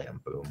this whole damn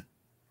boom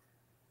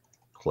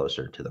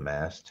closer to the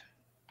mast.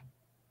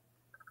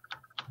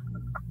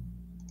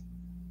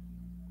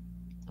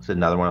 It's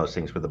another one of those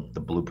things where the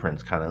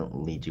blueprints kind of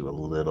lead you a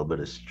little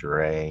bit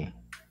astray,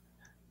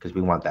 because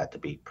we want that to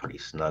be pretty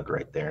snug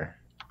right there,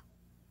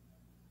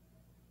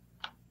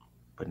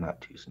 but not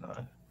too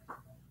snug.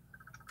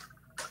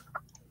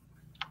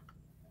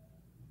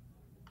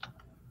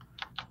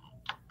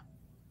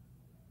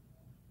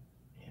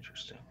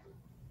 Interesting.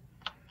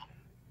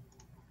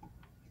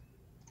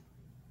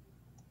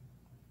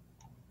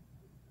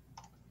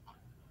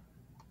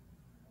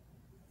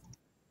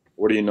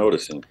 What are you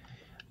noticing?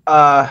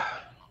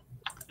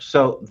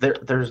 So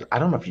there's, I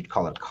don't know if you'd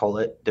call it a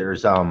cullet.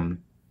 There's the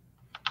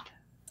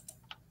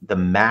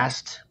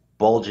mast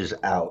bulges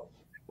out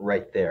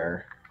right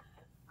there.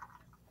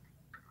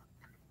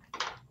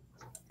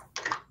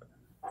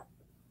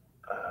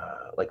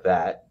 Like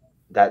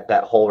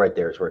that hole right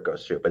there is where it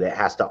goes through, but it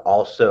has to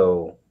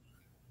also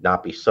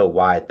not be so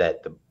wide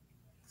that the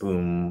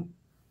boom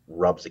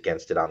rubs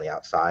against it on the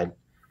outside.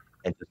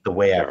 And the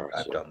way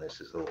I've done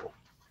this is a little,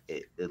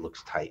 it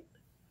looks tight.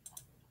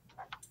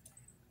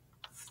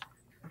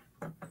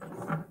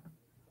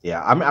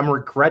 Yeah, I'm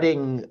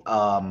regretting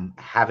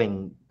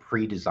having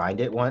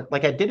pre-designed it once.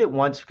 Like I did it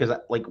once because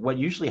like what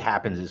usually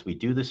happens is we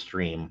do the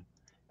stream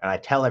and I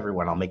tell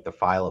everyone I'll make the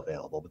file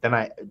available, but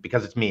then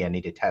because it's me, I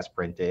need to test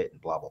print it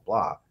and blah blah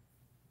blah.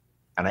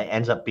 And it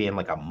ends up being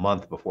like a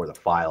month before the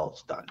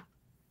file's done,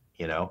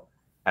 you know?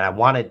 And I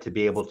wanted to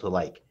be able to,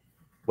 like,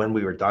 when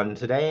we were done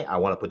today, I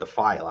want to put the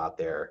file out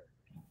there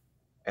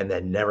and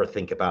then never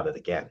think about it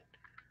again.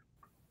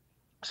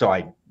 So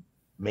I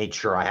made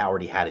sure I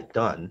already had it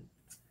done.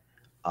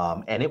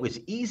 And it was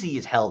easy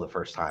as hell the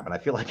first time. And I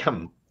feel like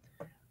I'm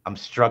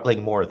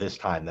struggling more this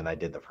time than I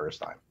did the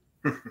first time.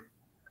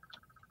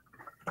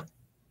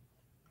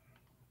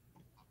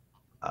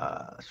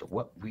 So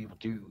what we will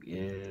do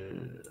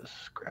is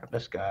grab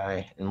this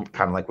guy, and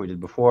kind of like we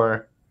did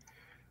before,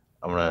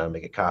 I'm going to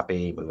make a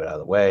copy, move it out of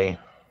the way.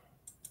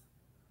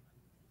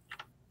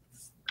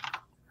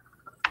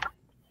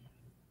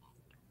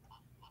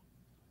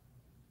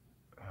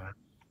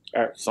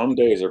 Some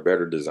days are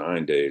better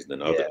design days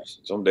than others.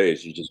 Yeah. Some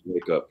days you just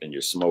wake up and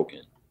you're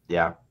smoking.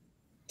 Yeah.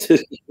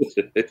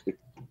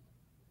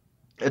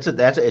 It's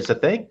a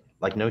thing.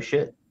 Like no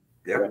shit.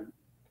 Yeah.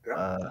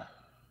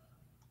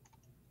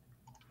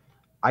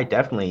 I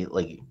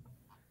definitely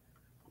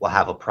will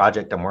have a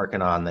project I'm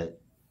working on that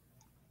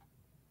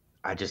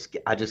I just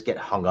get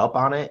hung up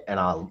on it, and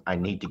I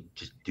need to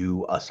just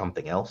do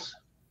something else.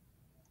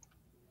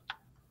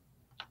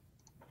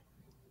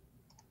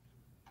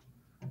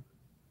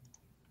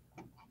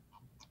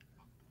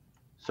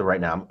 So right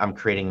now I'm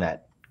creating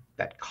that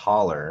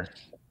collar.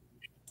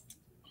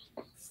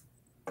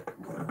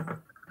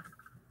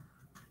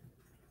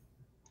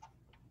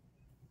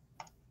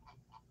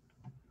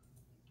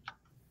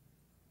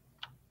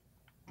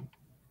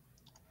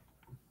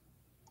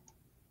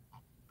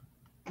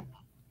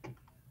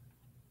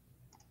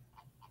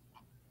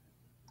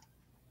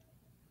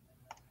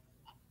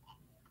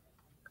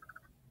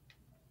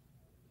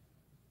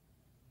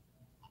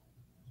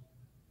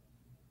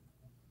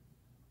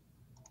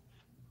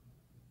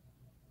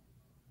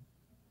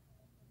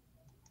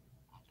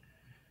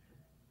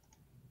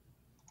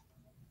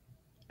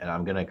 And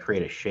I'm going to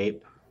create a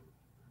shape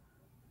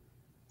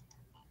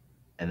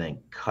and then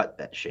cut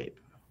that shape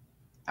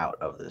out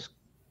of this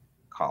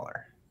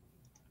collar.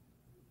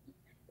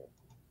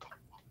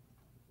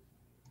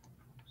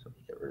 So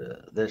get rid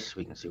of this.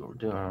 We can see what we're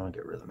doing.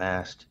 Get rid of the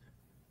mast.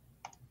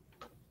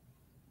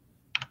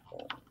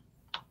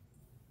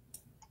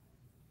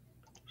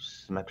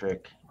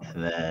 Symmetric.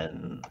 And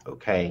then,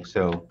 okay.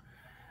 So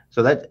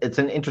that it's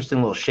an interesting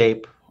little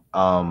shape.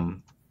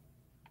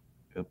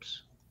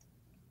 Oops.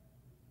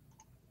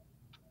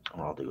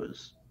 What I'll do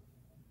is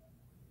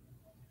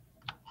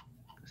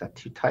that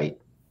too tight?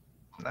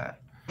 Nah.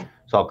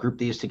 So I'll group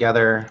these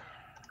together.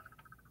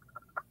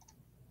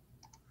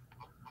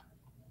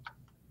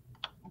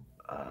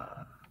 I'm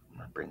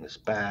gonna bring this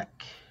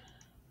back.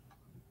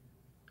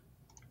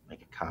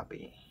 Make a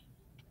copy.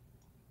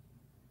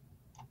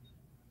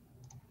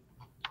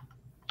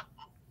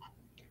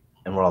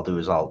 And what I'll do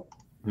is I'll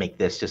make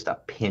this just a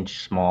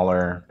pinch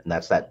smaller, and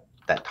that's that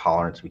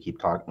tolerance we keep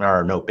talking.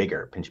 Or no,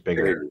 bigger, pinch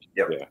bigger.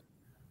 Yep. Yeah.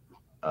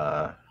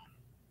 Let's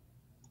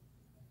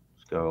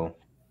go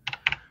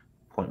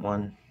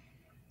 0.1.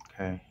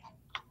 Okay.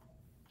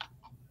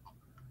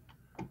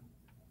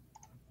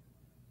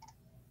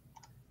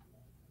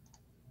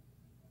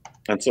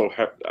 And so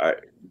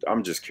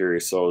I'm just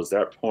curious. So is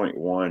that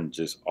 0.1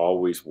 just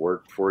always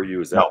worked for you?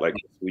 Is that like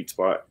a sweet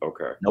spot?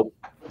 Okay.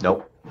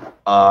 Nope.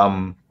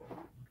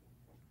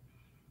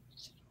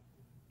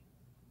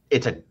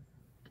 It's a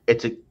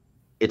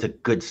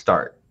good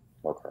start.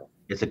 Okay.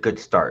 It's a good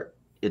start.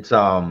 It's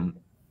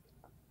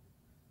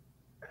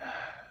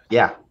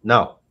yeah,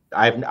 no.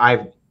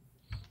 I've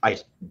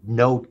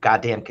no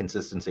goddamn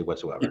consistency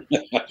whatsoever.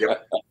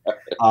 Yep.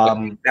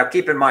 Now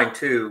keep in mind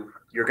too,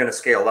 you're going to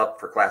scale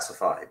up for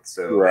classified,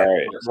 so Right.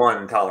 that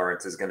one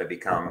tolerance is going to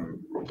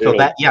become. So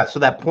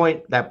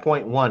that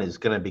point one is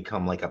going to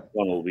become like a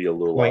one will be a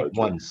little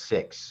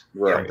 0.16,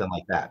 right. something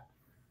like that.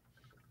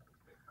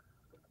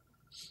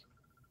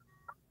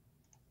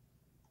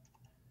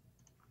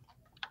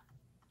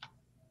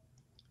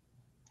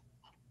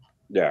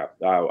 Yeah,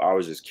 I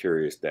was just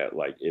curious that,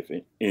 like, if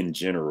in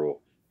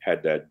general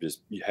had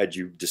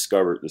you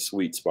discovered the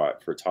sweet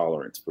spot for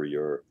tolerance for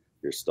your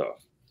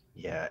stuff?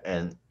 Yeah,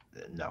 and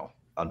no,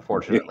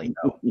 unfortunately,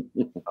 no.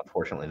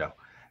 Unfortunately, no.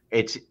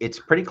 It's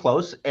pretty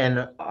close,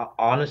 and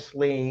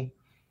honestly,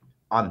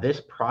 on this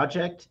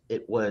project,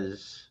 it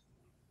was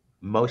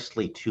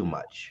mostly too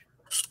much.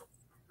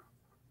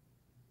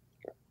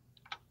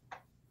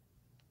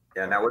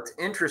 Yeah. Now, what's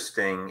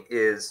interesting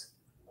is,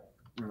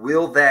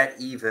 will that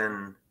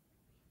even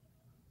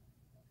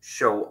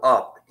show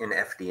up in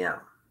FDM?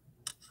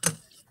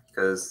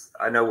 Because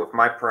I know with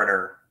my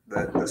printer,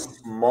 the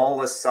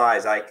smallest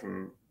size I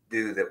can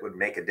do that would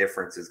make a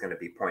difference is going to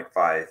be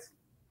 0.5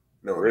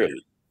 millimeters.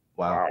 Really?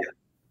 Wow.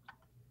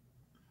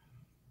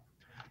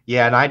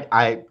 Yeah, and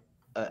I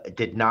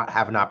did not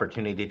have an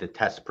opportunity to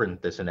test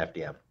print this in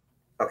FDM.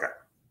 Okay.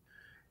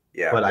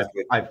 Yeah. But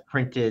I've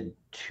printed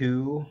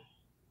two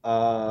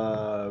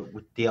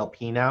with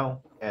DLP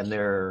now, and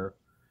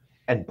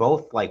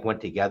both like went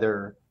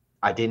together.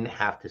 I didn't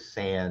have to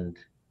sand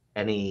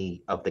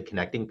any of the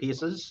connecting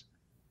pieces.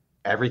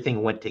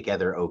 Everything went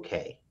together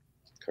okay.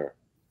 Okay.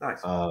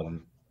 Nice.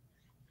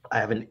 I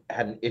haven't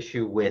had an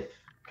issue with,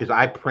 because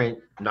I print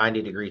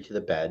 90 degree to the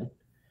bed,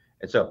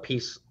 and so a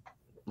piece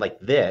like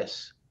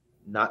this,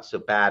 not so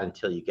bad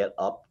until you get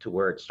up to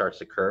where it starts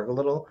to curve a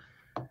little.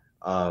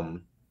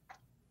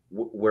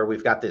 Where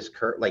we've got this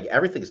curve, like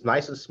everything's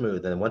nice and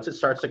smooth, and once it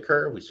starts to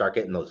curve, we start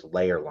getting those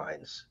layer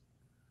lines.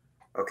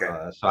 Okay.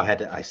 So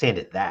I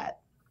sanded that.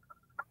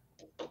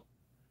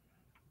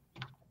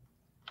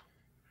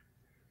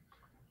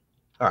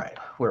 All right,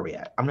 where are we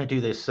at? I'm gonna do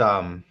this.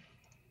 I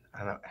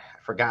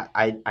forgot.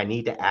 I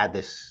need to add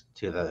this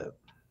to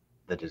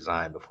the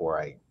design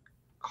before I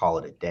call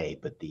it a day.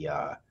 But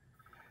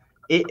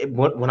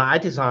when I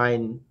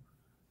design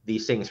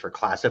these things for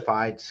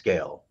classified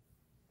scale,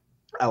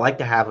 I like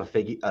to have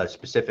a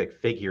specific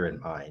figure in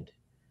mind.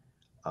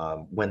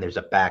 when there's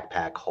a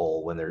backpack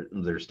hole, when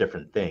there's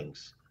different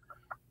things.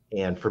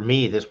 And for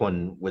me, this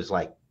one was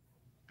like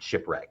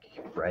shipwreck,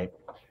 right?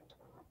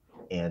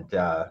 And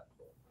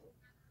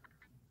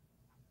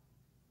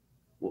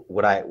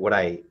what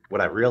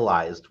I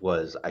realized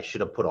was I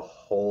should have put a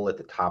hole at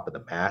the top of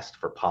the mast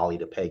for Polly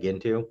to peg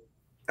into.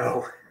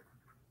 Oh,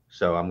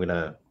 So I'm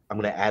gonna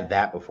add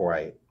that before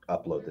I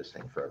upload this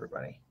thing for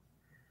everybody.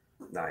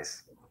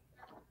 nice.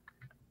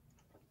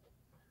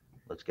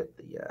 Let's get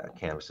the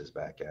canvases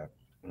back out,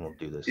 and we'll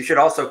do this. You should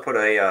also put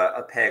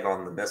a peg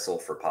on the missile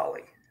for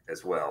Polly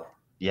as well.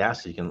 Yeah,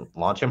 so you can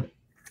launch him.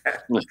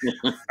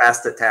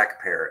 Fast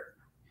attack parrot.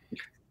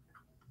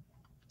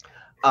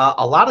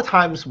 A lot of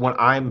times when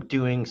I'm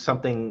doing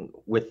something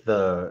with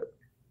the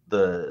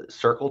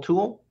circle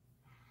tool,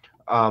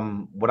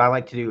 what I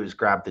like to do is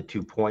grab the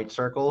 2-point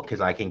circle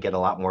because I can get a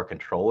lot more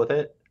control with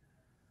it.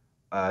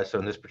 So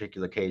in this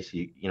particular case,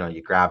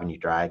 you grab and you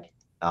drag.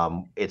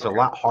 It's a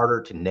lot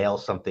harder to nail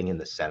something in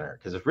the center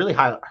because it's really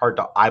hard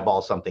to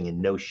eyeball something and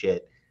no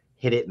shit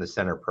hit it in the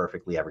center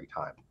perfectly every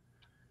time.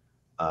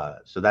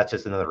 So that's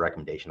just another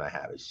recommendation I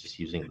have is just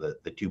using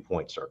the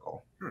 2-point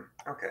circle.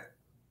 Okay.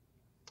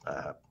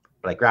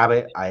 But I grab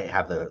it, I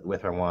have the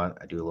width I want,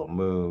 I do a little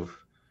move,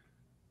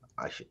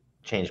 I should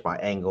change my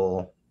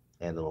angle,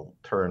 and it'll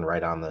turn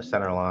right on the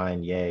center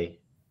line, yay.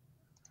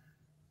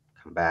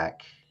 Come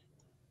back.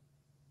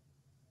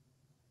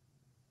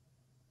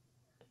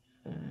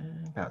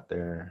 Out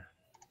there.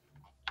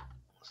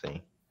 Let's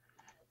see.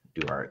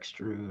 Do our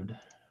extrude.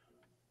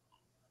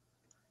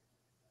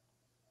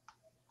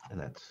 And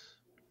that's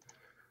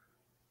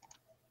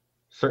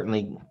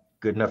certainly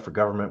good enough for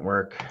government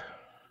work.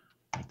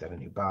 Make that a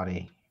new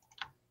body.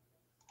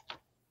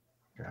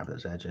 Grab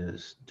those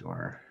edges, do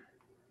our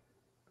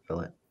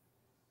fillet.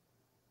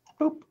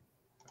 Boop.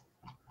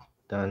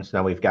 Done. So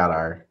now we've got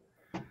our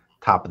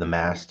top of the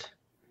mast.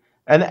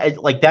 And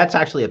like that's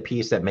actually a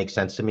piece that makes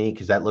sense to me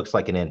because that looks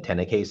like an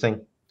antenna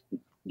casing.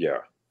 Yeah.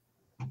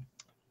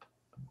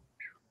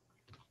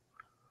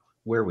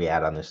 Where are we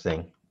at on this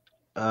thing?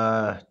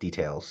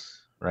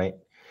 Details, right?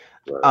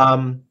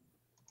 Right.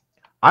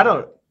 I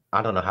don't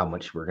know how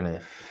much we're gonna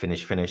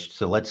finish.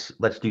 So let's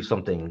do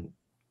something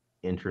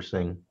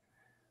interesting.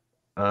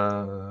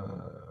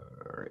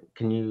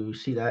 Can you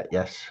see that?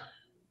 Yes.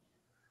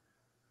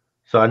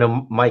 So I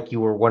know, Mike, you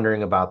were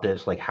wondering about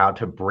this, like how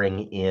to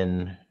bring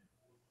in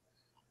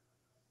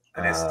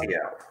An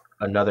STL.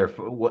 Another,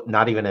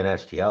 not even an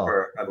STL.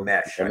 Or a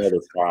mesh.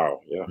 Another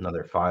file, yeah.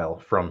 Another file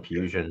from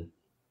Fusion.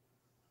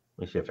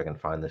 Let me see if I can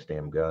find this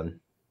damn gun.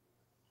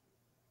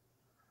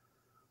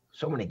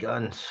 So many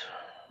guns.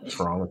 What's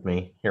wrong with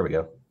me? Here we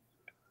go.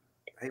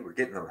 Hey, we're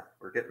getting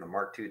the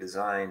Mark II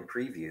design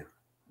preview.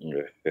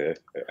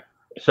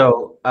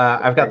 So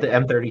I've got the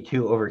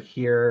M32 over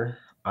here.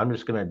 I'm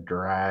just gonna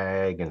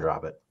drag and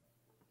drop it.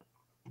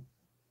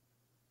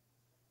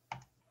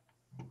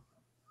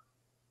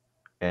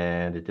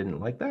 And it didn't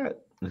like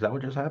that. Is that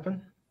what just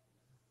happened?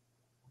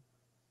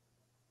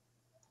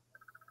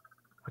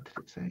 What did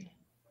it say?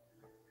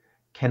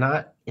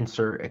 Cannot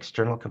insert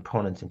external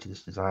components into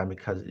this design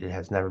because it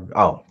has never.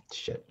 Oh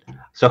shit!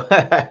 So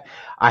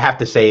I have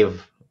to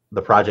save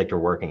the project we're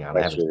working on.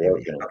 Okay.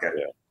 Okay.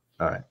 Yeah.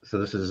 All right. So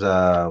this is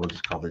we'll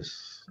just call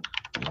this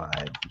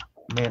my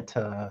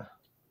Manta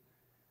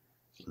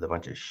with a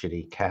bunch of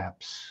shitty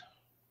caps.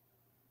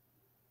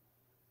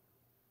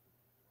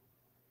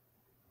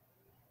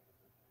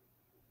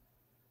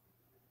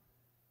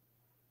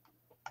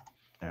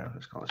 Now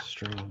let's call it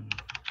stream.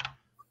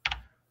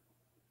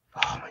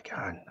 Oh my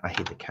god, I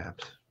hate the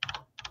caps.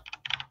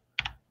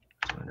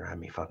 It's gonna drive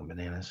me fucking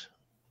bananas.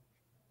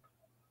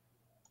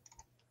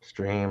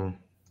 Stream.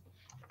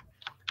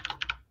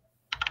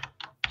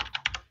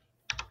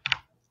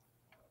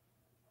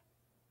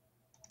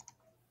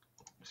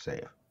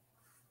 Save.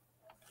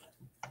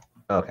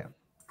 Okay.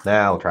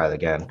 Now we'll try it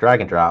again.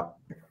 Drag and drop.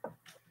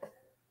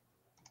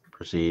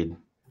 Proceed.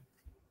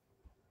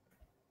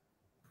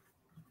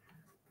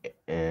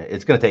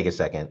 It's going to take a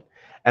second.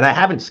 And I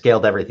haven't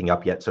scaled everything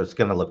up yet, so it's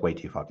going to look way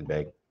too fucking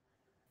big.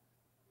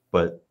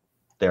 But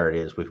there it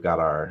is. We've got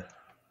our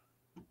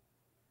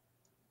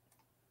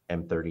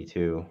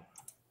M32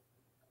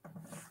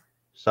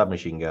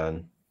 submachine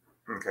gun.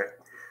 Okay.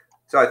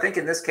 So I think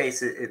in this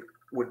case, it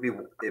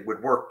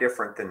would work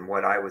different than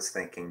what I was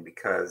thinking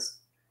because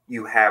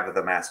you have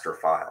the master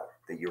file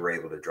that you were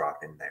able to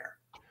drop in there.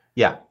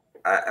 Yeah.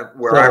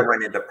 Where I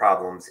run into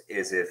problems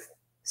is if,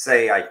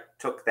 say, I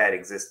took that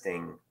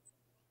existing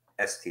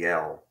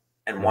STL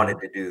and wanted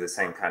to do the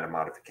same kind of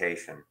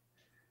modification,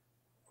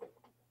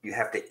 you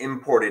have to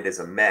import it as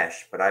a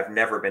mesh, but I've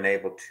never been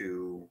able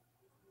to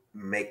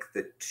make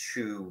the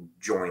two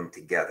join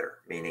together,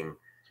 meaning.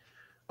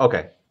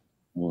 Okay.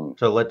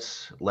 So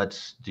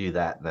let's do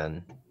that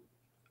then.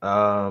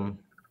 I'm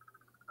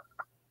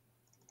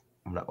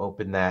gonna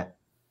open that.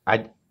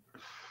 I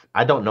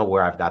don't know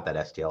where I've got that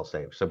STL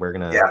saved, so we're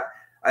gonna. Yeah,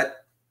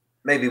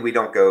 maybe we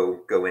don't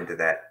go into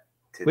that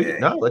today.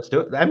 No, let's do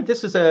it. I mean,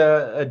 this is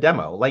a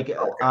demo. Like,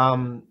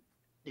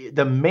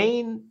 the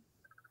main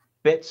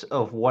bits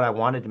of what I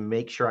wanted to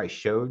make sure I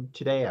showed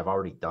today, I've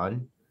already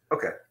done.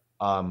 Okay.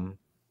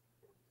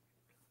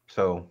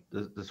 So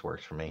this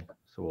works for me.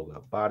 So we'll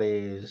go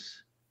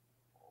bodies,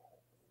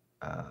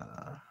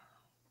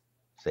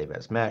 save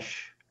as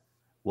mesh.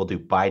 We'll do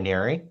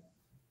binary,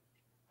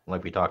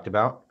 like we talked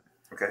about.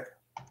 Okay.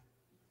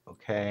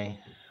 Okay.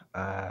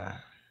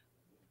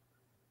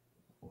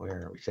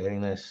 Where are we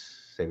saving this?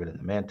 Save it in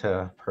the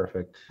Manta.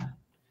 Perfect.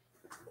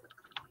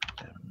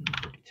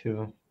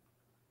 32.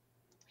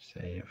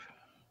 Save.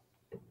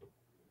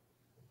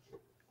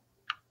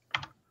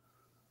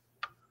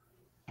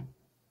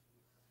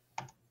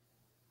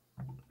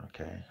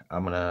 Okay,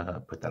 I'm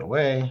gonna put that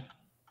away.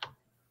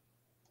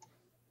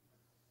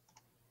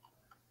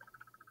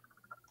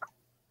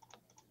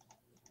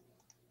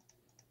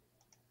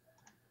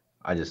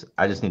 I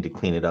just need to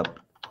clean it up.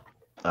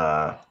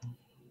 So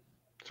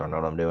I know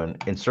what I'm doing.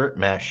 Insert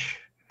mesh.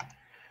 I'm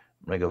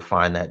gonna go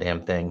find that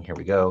damn thing. Here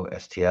we go.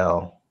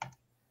 STL.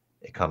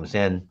 It comes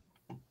in.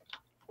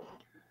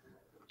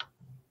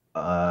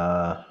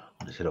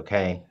 Just hit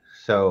OK.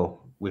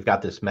 So we've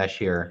got this mesh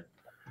here.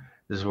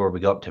 This is where we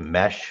go up to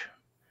mesh.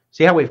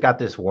 See how we've got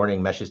this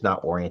warning? Mesh is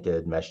not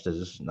oriented. Mesh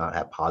does not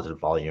have positive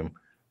volume.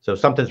 So if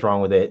something's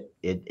wrong with it,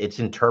 it's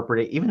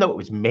interpreted, even though it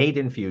was made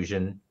in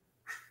Fusion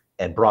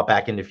and brought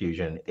back into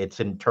Fusion, it's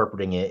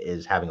interpreting it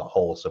as having a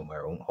hole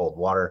somewhere. It won't hold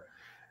water.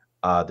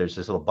 There's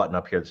this little button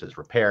up here that says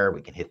repair.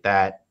 We can hit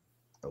that.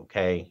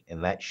 Okay.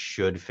 And that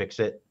should fix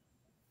it.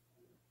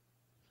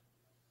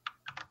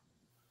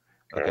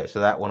 Okay.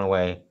 So that went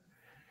away.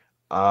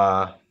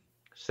 But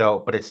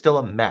it's still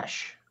a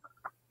mesh.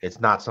 It's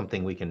not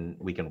something we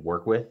can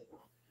work with.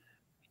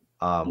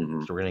 So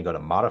we're going to go to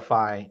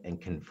modify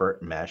and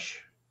convert mesh.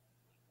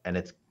 And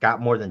it's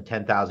got more than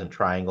 10,000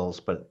 triangles,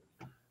 but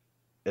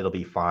it'll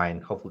be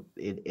fine. Hopefully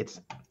this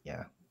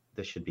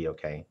should be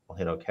okay. We'll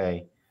hit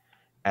okay.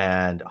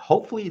 And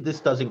hopefully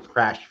this doesn't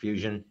crash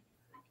Fusion.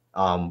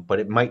 But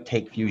it might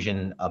take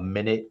Fusion a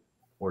minute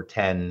or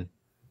 10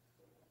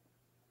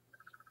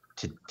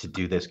 to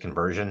do this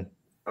conversion.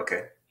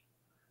 Okay.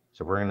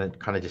 So we're going to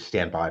kind of just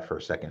stand by for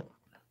a second.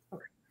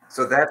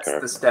 So that's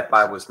the step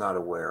I was not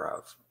aware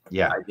of.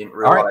 Yeah. I didn't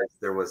realize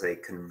there was a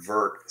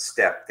convert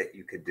step that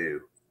you could do.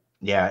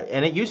 Yeah,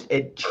 and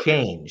it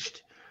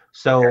changed.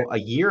 So a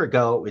year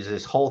ago, it was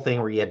this whole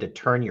thing where you had to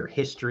turn your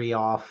history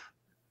off,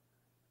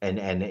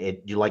 and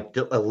you like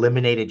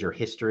eliminated your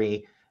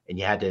history, and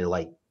you had to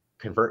like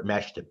convert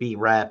mesh to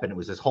brep, and it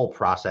was this whole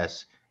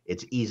process.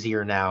 It's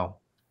easier now.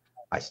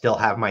 I still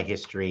have my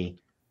history,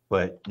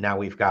 but now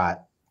we've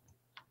got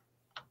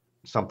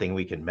something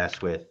we can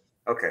mess with.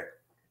 Okay,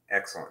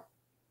 excellent.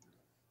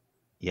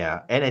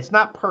 Yeah, and it's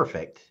not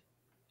perfect.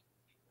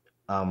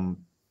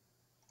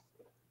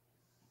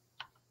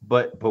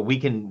 But we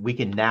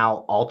can now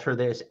alter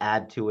this,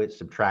 add to it,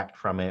 subtract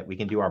from it. We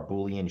can do our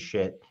Boolean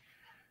shit.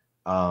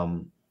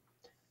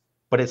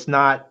 But it's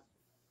not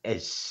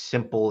as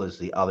simple as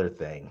the other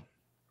thing,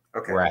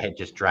 where I had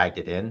just dragged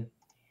it in.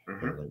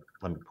 Mm-hmm.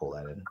 Let me pull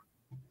that in.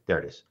 There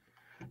it is.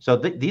 So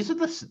these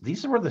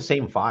were the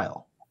same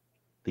file,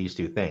 these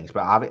two things,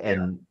 but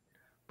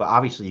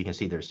obviously you can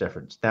see there's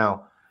difference.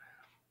 Now,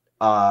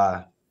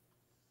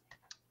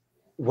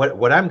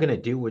 what I'm going to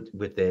do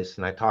with this,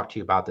 and I talked to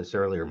you about this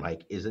earlier,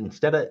 Mike, is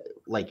instead of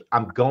like,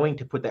 I'm going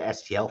to put the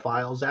STL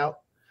files out,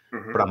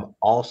 but I'm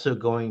also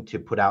going to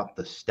put out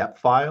the step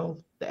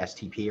file, the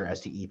STP or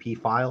STEP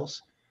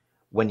files.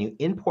 When you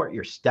import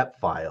your step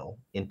file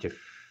into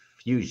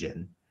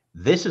Fusion,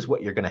 this is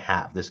what you're going to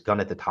have, this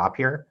gun at the top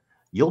here.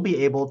 You'll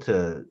be able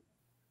to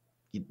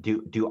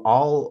do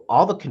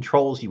all the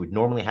controls you would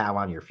normally have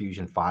on your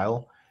Fusion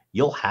file.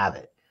 You'll have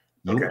it.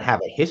 You won't have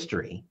a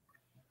history,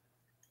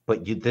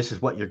 but this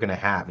is what you're going to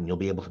have, and you'll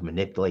be able to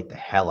manipulate the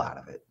hell out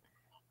of it,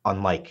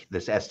 unlike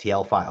this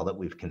STL file that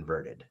we've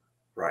converted.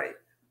 Right.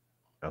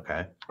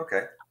 Okay.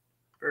 Okay.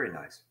 Very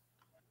nice.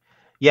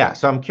 Yeah.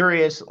 So I'm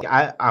curious.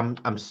 I'm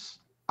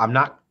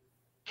not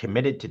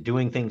committed to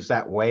doing things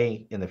that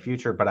way in the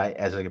future, but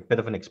as a bit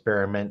of an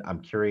experiment, I'm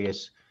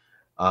curious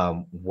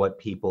what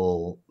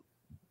people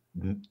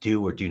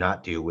do or do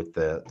not do with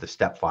the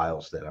step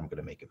files that I'm going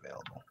to make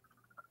available.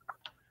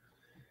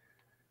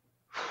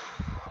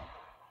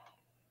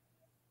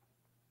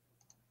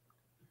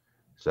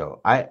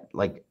 So I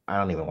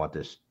don't even want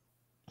this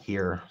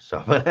here, so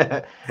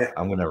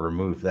I'm going to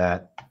remove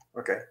that.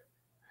 Okay.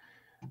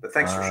 But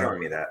thanks for showing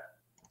me that.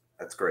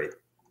 That's great.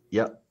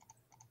 Yep.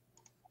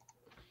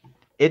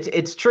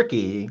 It's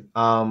tricky.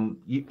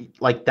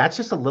 That's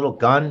just a little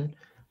gun.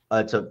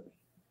 It's a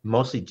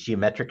mostly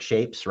geometric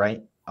shapes,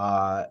 right?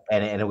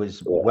 And it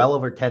was well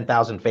over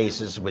 10,000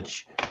 faces,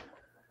 which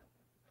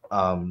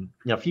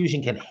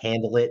Fusion can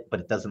handle it, but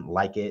it doesn't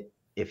like it.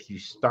 If you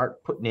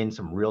start putting in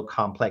some real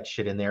complex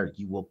shit in there,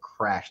 you will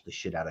crash the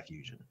shit out of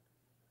Fusion.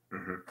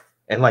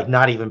 And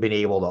not even being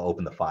able to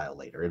open the file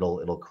later.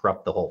 It'll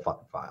corrupt the whole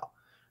fucking file.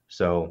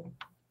 So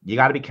you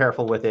got to be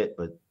careful with it,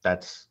 but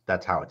that's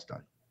how it's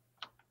done.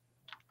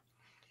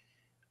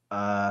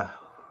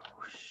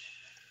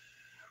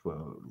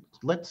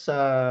 Let's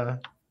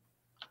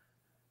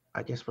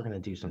I guess we're going to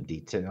do some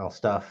detail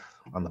stuff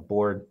on the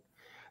board.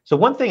 So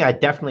one thing I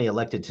definitely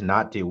elected to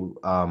not do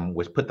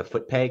was put the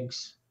foot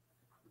pegs.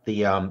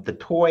 The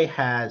toy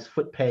has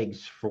foot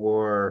pegs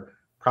for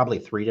probably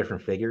 3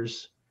 different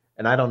figures,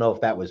 and I don't know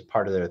if that was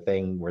part of their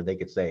thing where they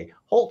could say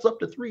holds up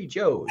to 3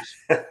 Joes.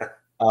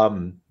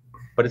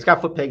 But it's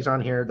got foot pegs on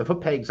here. The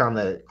foot pegs on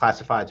the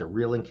classifieds are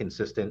real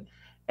inconsistent,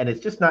 and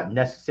it's just not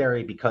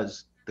necessary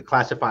because the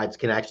classifieds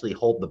can actually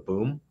hold the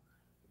boom,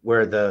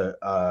 where the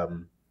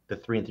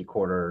 3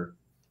 3/4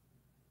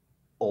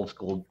 old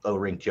school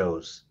O-ring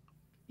Joes,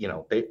 you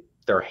know,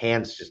 their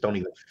hands just don't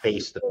even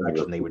face the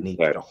direction they would need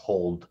to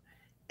hold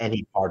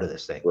any part of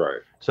this thing. Right.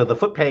 So the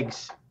foot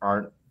pegs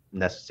aren't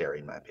necessary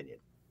in my opinion.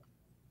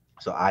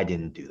 So I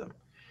didn't do them.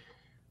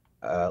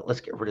 Let's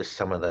get rid of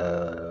some of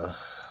the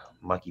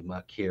mucky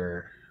muck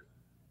here.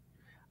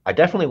 I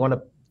definitely want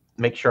to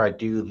make sure I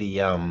do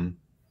the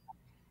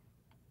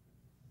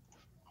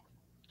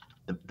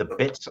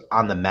bits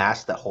on the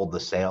mast that hold the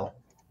sail.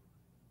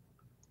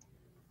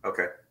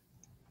 Okay.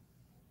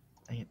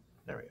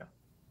 There we go.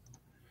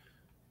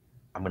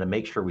 I'm going to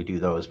make sure we do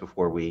those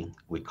before we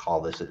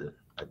call this a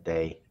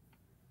day.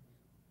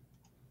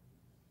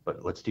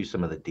 But let's do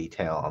some of the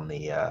detail on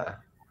the. I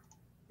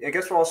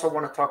guess we'll also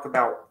want to talk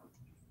about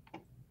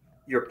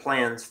your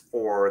plans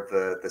for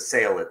the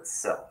sail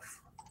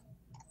itself,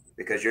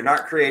 because you're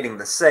not creating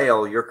the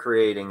sail, you're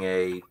creating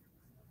a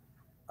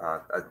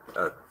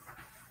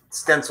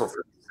stencil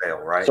for the sail,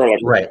 right? So like,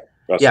 right.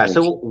 Yeah.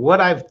 So what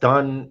I've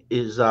done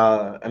is,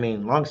 I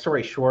mean, long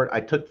story short,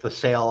 I took the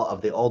sail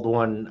of the old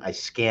one, I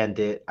scanned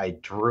it, I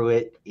drew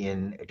it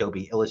in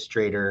Adobe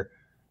Illustrator,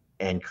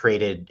 and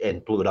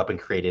blew it up and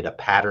created a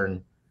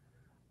pattern.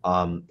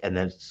 And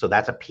then, so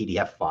that's a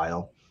PDF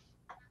file.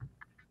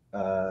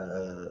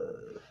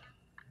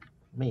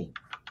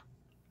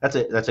 That's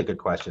a good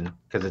question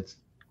because it's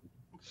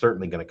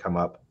certainly going to come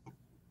up.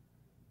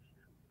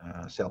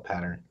 Sail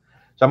pattern.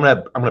 So I'm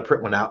gonna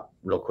print one out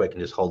real quick and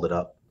just hold it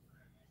up,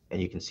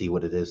 and you can see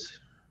what it is.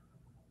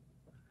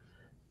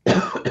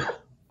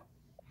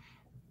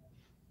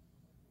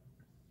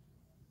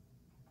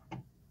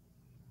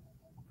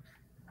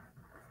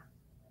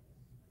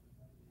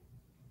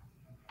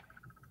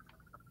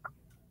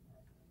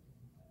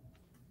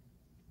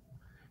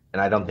 And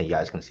I don't think you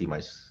guys can see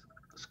my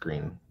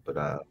screen, but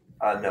no,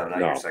 not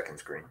your second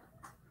screen.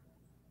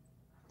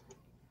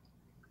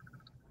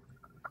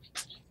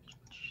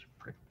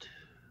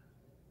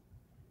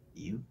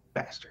 You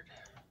bastard.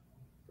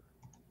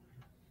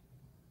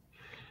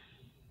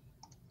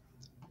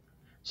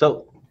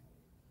 So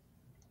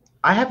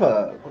I have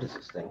what is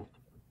this thing?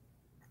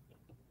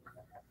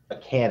 A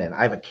Canon.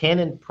 I have a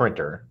Canon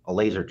printer, a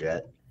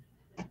LaserJet,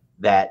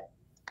 that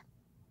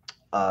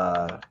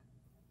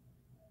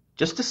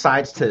just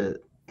decides to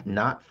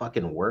not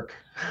fucking work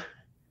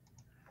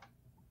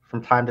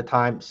from time to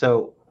time.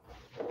 So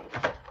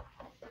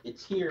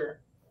it's here,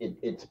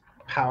 it's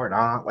powered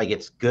on, like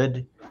it's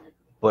good.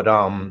 But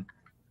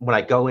when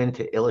I go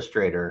into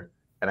Illustrator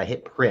and I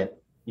hit print,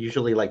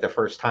 usually like the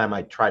first time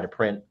I try to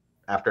print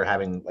after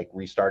having like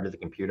restarted the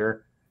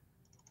computer,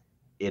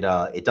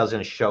 it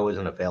doesn't show as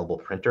an available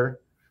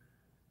printer.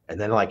 And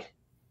then like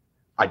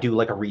I do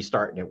like a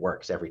restart and it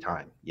works every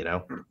time, you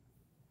know?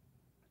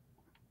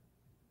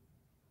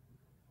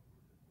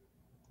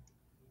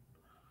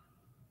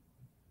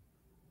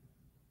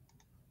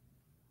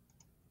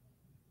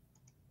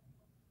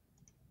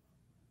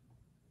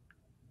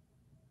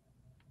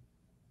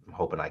 I'm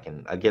hoping I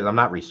can, again, I'm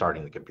not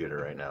restarting the computer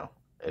right now.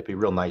 It'd be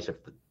real nice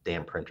if the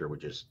damn printer would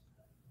just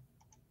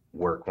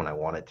work when I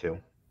want it to.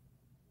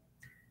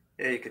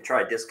 Yeah, you could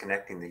try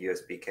disconnecting the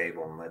USB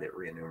cable and let it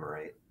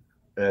re-enumerate.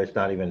 It's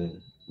not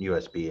even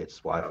USB, it's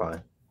Wi-Fi.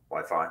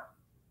 Wi-Fi.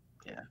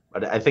 Yeah,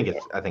 but I think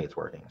it's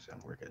working, so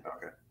we're good.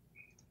 Okay.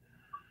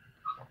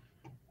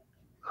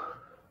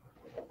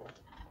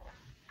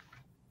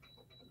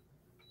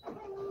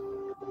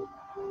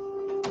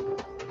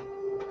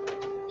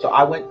 So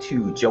I went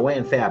to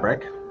Joann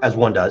Fabric, as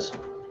one does,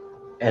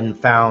 and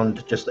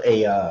found just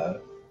a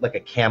like a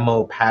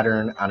camo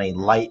pattern on a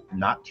light,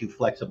 not too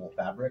flexible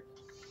fabric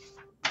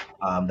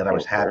that I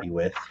was happy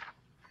with.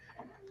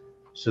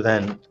 So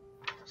then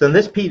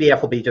this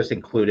PDF will be just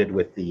included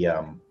with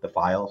the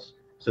files.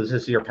 So this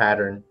is your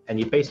pattern, and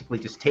you basically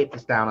just tape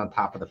this down on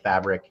top of the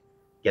fabric,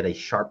 get a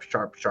sharp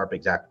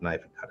X-Acto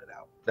knife, and cut it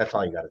out. That's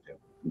all you got to do.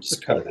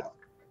 Just cut it out.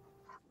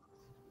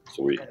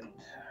 Sweet. And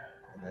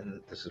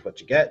then this is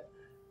what you get.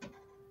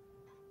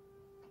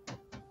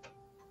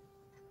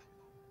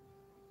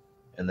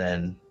 And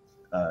then,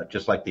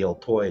 just like the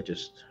old toy, it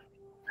just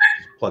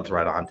plugs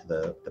right onto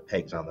the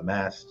pegs on the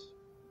mast.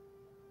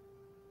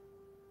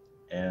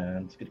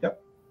 And it's good to go.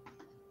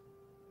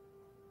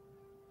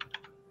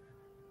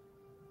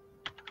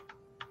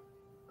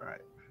 All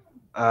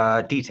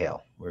right.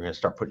 Detail. We're going to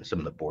start putting some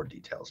of the board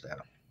details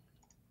down.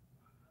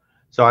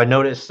 So I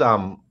noticed,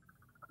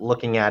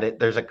 looking at it,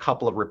 there's a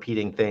couple of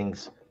repeating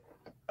things.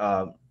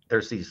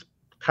 There's these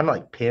kind of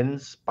like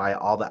pins by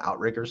all the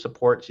outrigger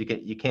supports.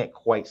 You can't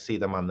quite see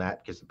them on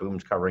that because the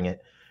boom's covering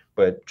it,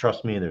 but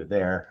trust me, they're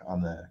there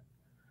on the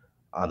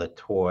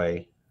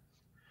toy.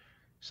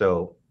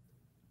 So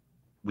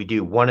we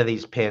do one of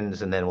these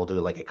pins, and then we'll do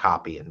like a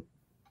copy and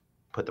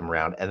put them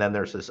around. And then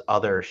there's this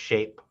other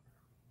shape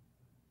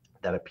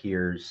that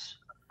appears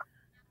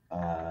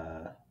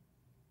 1,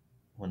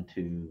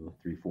 2,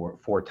 3,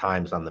 4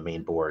 times on the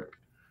main board.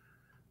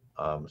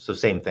 So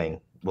same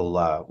thing.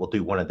 We'll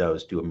do one of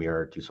those, do a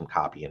mirror, do some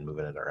copy, and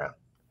moving it around.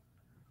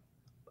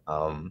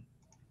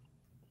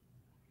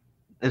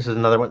 This is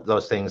another one of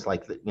those things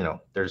like, you know,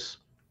 there's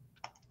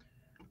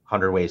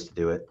 100 ways to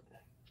do it.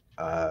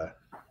 I'll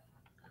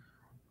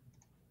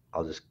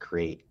just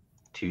create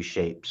 2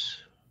 shapes.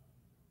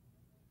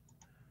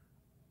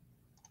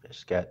 A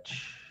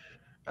sketch.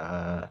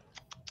 How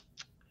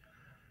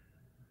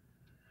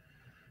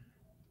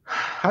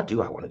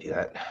do I want to do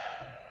that?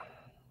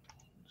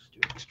 Let's do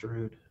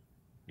extrude.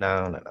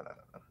 No.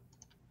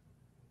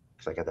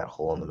 Because I got that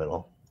hole in the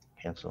middle.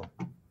 Cancel.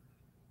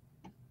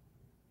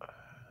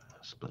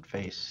 Split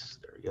face.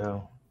 There we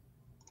go.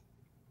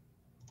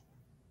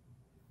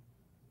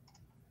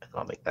 And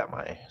I'll make that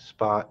my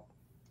spot.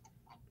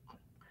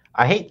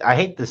 I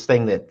hate this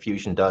thing that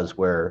Fusion does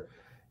where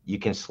you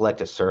can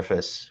select a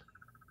surface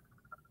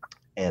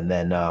and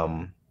then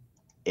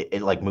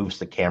it like moves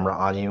the camera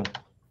on you,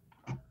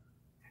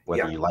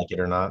 whether you like it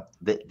or not.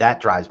 That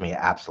drives me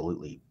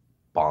absolutely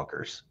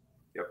bonkers.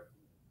 Yep.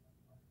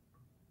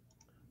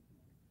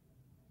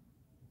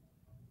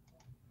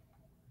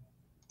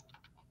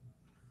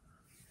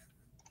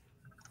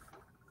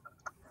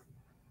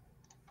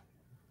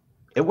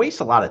 It wastes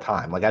a lot of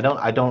time. Like I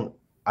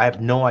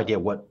have no idea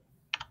what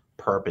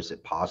purpose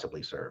it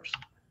possibly serves.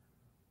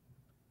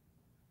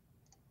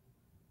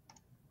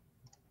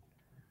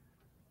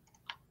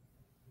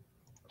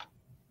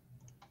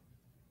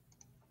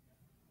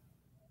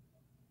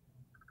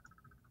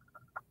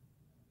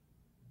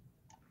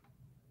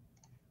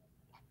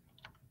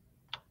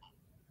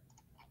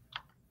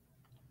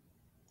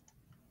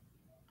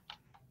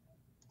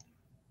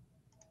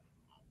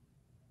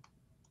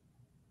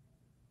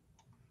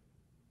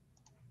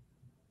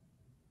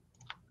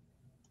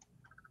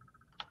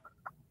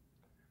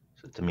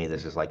 So to me,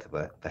 this is like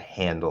the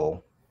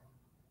handle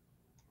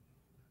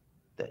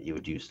that you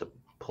would use to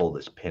pull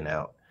this pin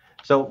out.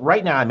 So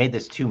right now I made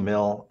this 2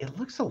 mil. It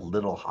looks a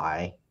little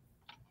high.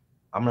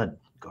 I'm gonna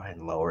go ahead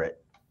and lower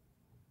it.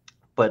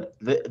 But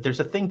there's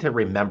a thing to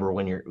remember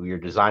when you're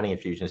designing a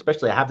Fusion,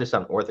 especially I have this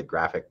on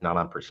orthographic, not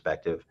on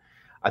perspective.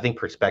 I think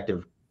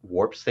perspective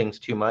warps things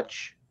too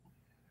much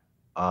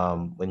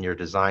when you're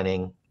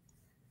designing.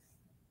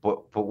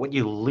 But what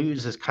you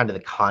lose is kind of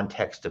the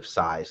context of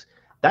size.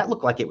 That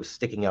looked like it was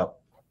sticking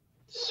up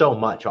so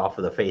much off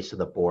of the face of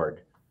the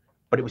board,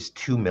 but it was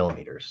 2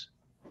 millimeters.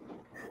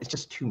 It's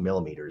just 2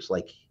 millimeters.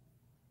 Like,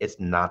 it's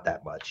not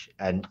that much.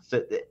 And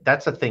so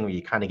that's a thing where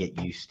you kind of get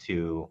used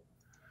to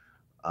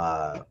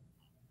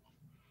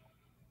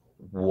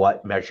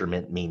what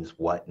measurement means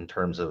what in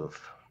terms of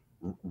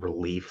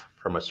relief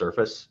from a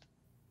surface.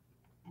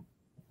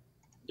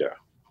 Yeah.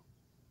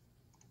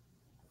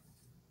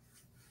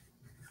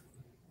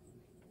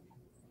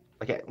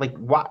 Like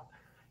what?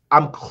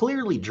 I'm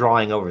clearly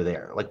drawing over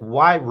there. Like,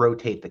 why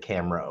rotate the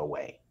camera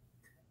away?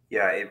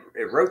 Yeah, it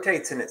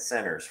rotates in its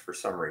centers for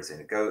some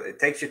reason. It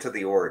takes you to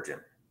the origin.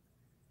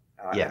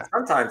 Yeah.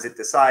 Sometimes it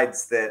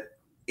decides that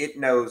it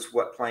knows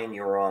what plane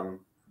you're on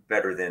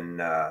better than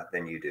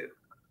you do.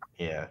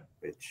 Yeah.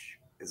 Which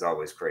is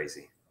always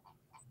crazy.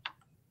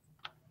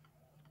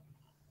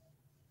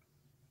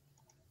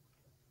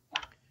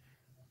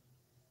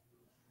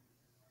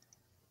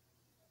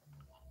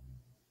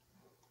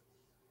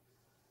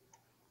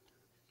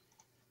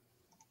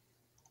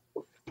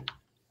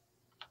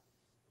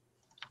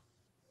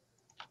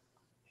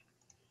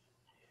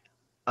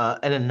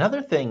 And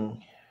another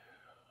thing,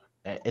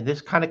 and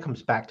this kind of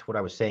comes back to what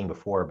I was saying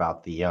before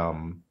about the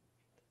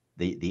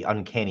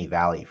uncanny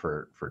valley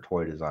for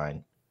toy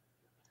design.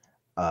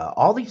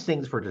 All these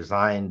things were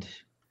designed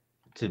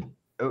to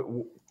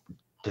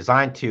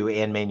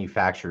and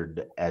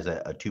manufactured as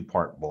a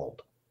 2-part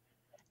mold,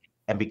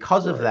 and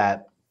because of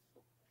that,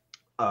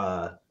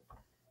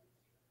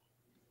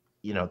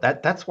 you know,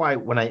 that's why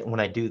when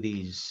I do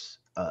these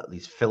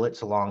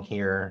fillets along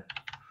here,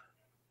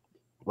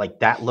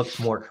 like that looks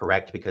more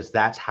correct because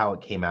that's how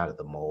it came out of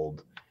the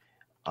mold.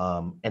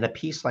 And a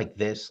piece like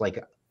this, like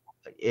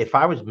if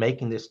I was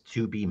making this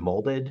to be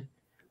molded,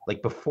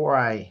 like before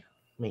let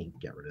me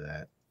get rid of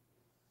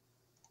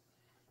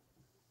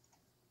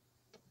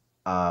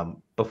that.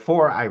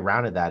 Before I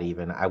rounded that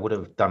even, I would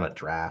have done a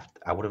draft.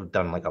 I would have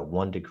done like a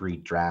 1-degree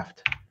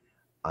draft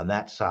on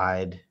that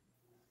side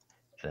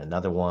and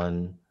another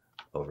one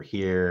over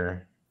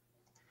here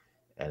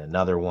and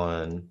another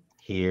one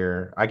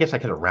here. I guess I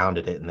could have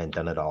rounded it and then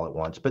done it all at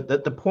once. But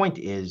the point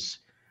is,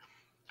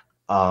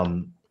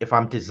 if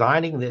I'm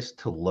designing this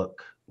to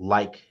look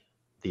like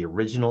the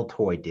original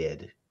toy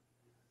did,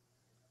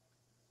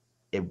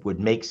 it would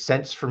make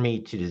sense for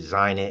me to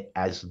design it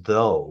as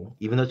though,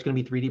 even though it's going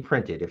to be 3D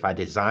printed, if I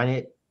design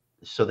it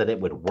so that it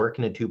would work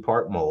in a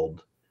 2-part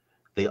mold,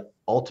 the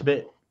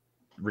ultimate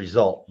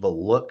result, the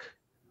look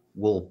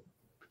will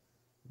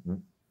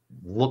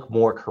look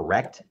more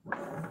correct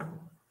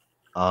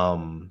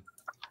when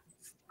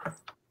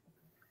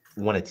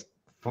it's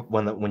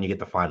when you get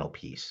the final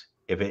piece.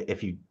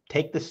 If you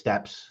take the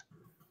steps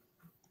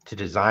to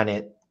design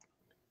it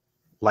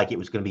like it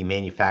was going to be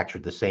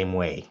manufactured the same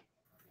way.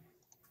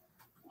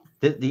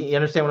 Do you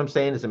understand what I'm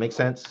saying? Does it make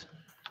sense?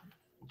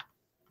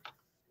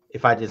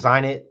 If I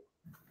design it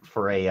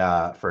for a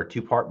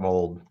 2-part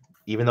mold,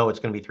 even though it's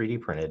going to be 3D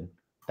printed,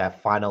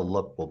 that final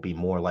look will be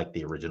more like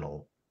the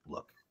original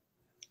look.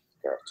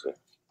 Gotcha.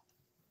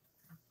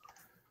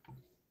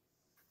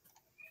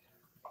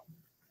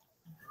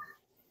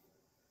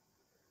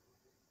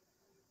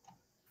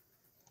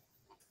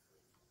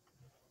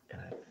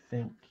 And I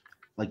think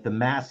like the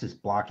mass is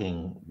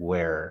blocking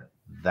where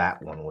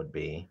that one would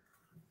be,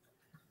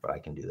 but I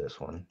can do this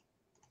one.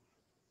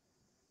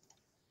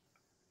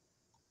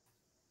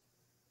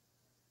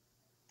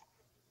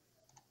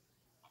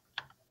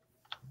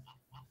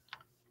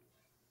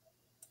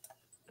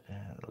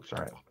 Yeah, it looks all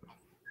right.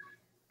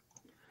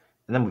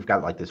 And then we've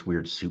got like this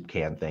weird soup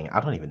can thing.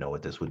 I don't even know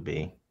what this would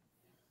be.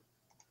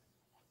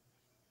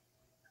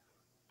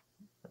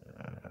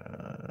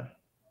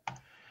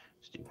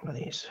 Let's do one of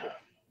these.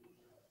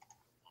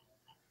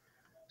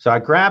 So I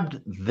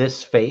grabbed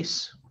this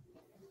face.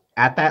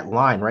 At that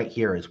line right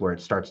here is where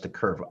it starts to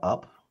curve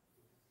up.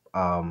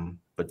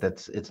 But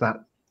it's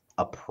not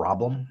a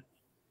problem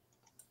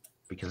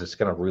because it's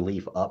going to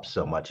relieve up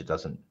so much it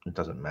doesn't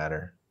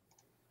matter.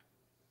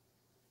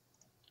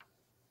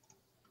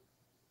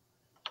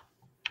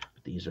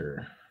 These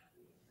are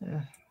do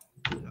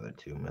another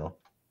 2 mil.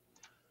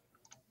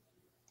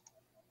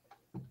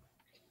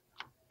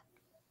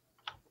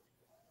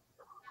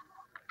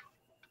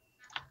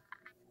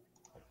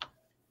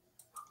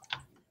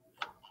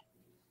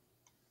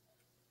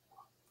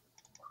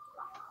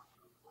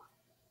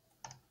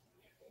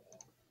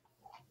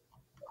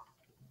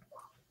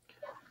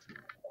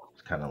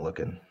 It's kind of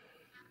looking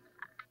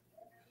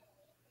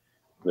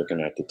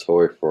at the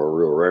toy for a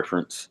real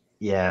reference.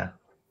 Yeah.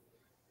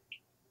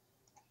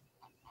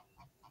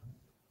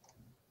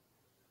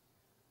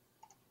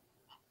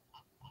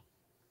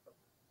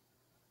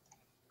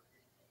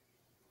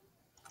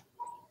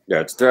 Yeah,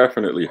 it's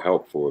definitely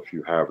helpful if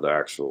you have the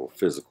actual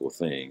physical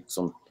thing.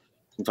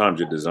 Sometimes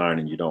you're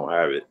designing, you don't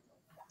have it.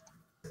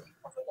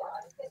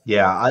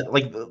 Yeah, I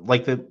like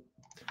the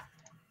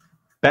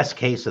best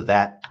case of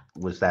that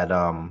was that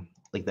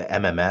like the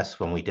MMS,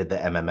 when we did the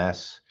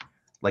MMS,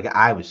 like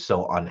I was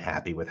so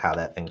unhappy with how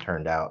that thing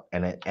turned out.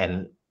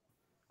 And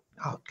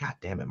oh god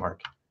damn it,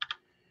 Mark.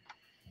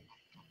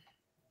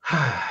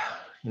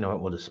 You know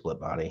what, we'll just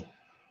split body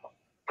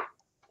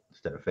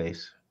instead of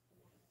face.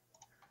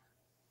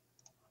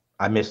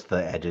 I missed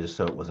the edges,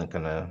 so I wasn't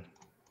gonna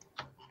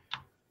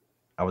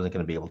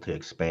be able to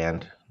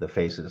expand the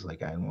faces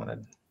like I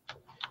wanted.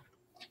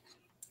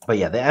 But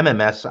yeah, the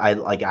MMS,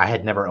 I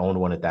had never owned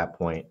one at that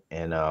point,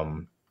 and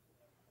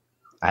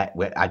I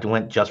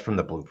went just from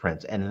the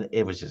blueprints, and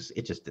it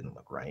just didn't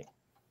look right.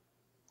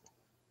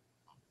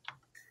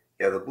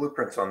 Yeah, the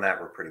blueprints on that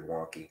were pretty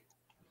wonky.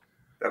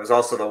 That was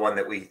also the one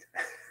that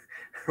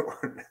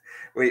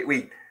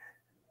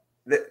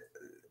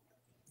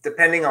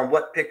depending on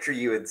what picture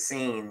you had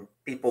seen,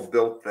 people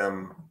built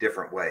them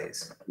different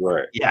ways.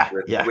 Right. Yeah.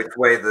 Which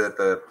way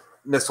the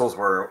missiles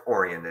were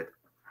oriented.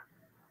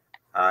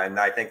 And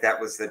I think that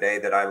was the day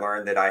that I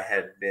learned that I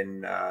had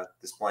been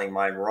displaying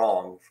mine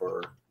wrong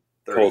for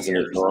 30 Posing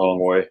years. it the wrong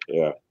way.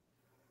 Yeah.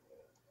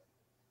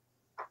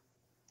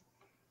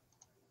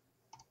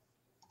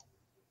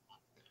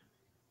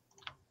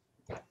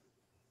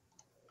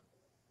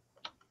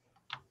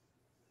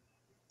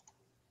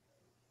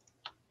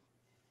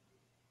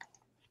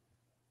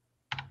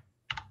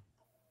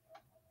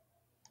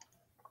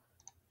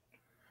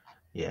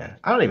 Yeah,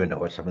 I don't even know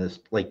what some of this,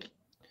 like,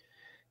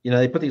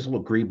 they put these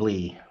little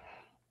greebly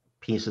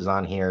pieces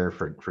on here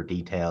for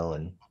detail,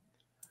 and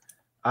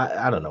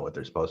I don't know what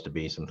they're supposed to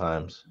be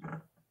sometimes.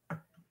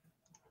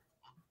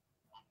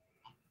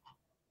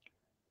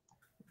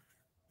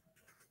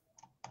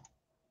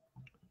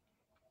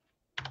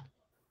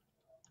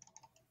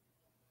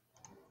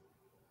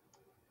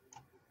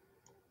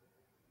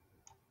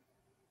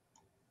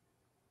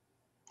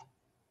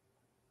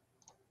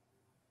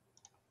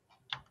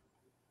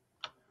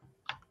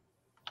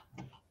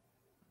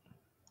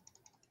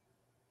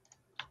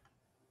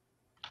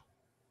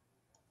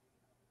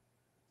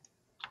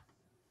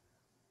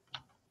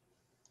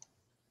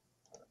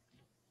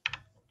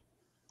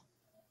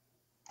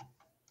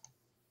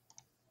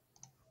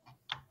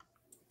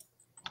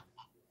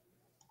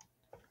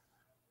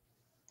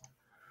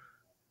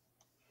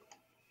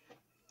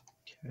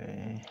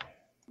 Okay.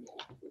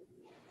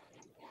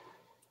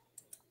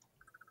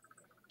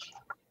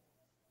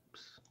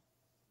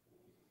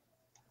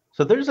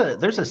 So there's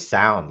a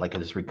sound, like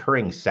this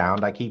recurring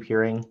sound I keep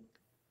hearing,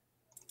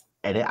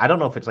 and I don't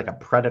know if it's like a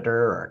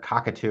predator or a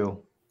cockatoo.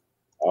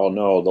 Oh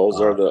no,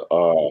 those are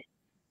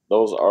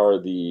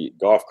the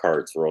golf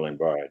carts rolling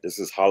by. This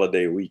is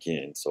holiday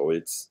weekend, so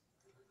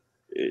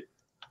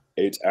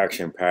it's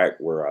action packed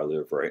where I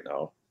live right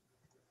now.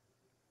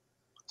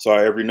 So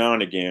every now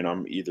and again,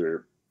 I'm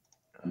either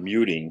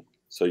muting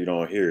so you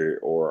don't hear it,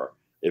 or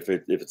if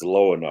it's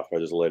low enough, I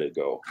just let it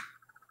go.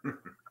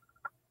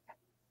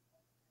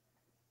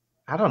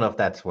 I don't know if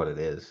that's what it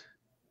is,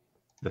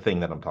 the thing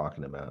that I'm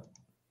talking about,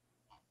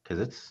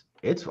 because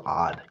it's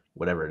odd,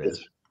 whatever it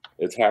is.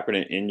 It's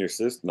happening in your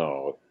system.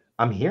 No,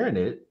 I'm hearing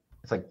it.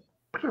 It's like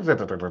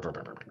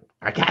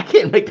I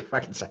can't make the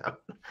fucking sound.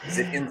 Is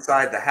it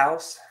inside the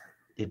house?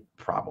 It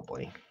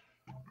probably.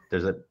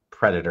 There's a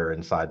predator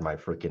inside my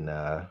freaking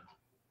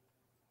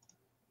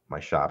my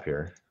shop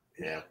here.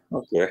 Yeah.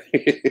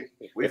 okay.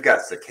 We've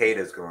got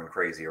cicadas going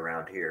crazy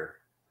around here.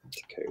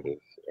 Cicadas.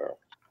 Yeah.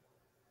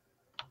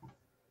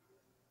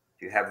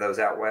 Do you have those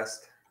out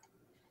west?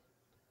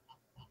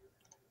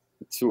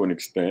 To an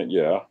extent,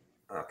 yeah.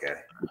 Okay.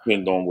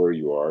 Depends on where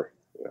you are.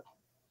 Yeah.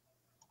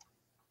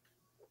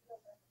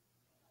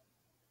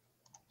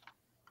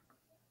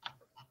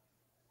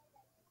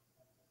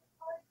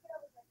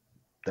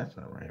 That's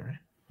not right?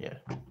 Yeah.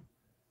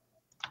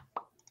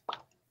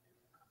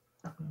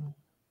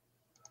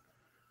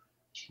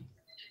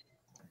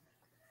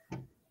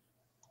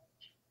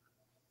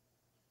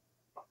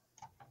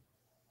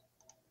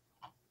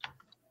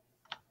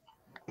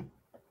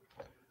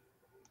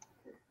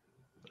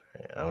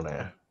 I want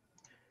to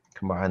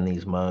combine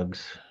these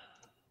mugs.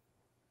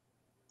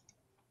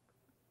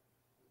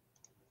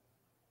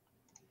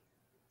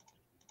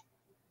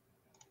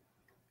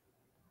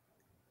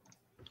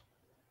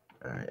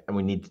 All right, and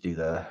we need to do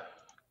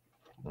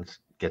let's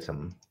get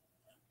some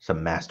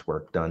mast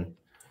work done.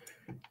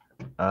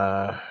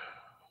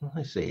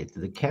 Let's see,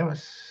 the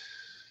canvas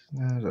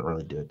doesn't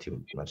really do it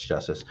too much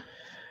justice.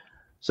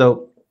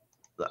 So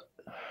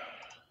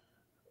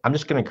I'm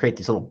just going to create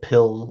these little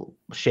pill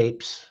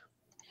shapes.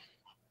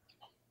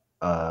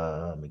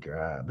 Let me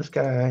grab this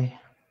guy.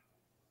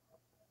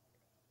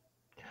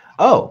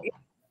 Oh,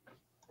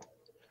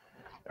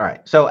 all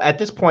right. So at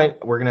this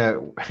point, we're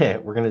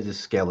gonna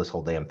just scale this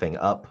whole damn thing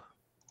up.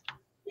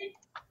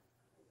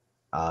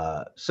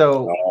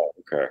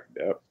 Okay.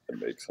 Yep, that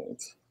makes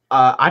sense.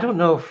 I don't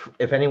know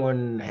if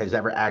anyone has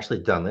ever actually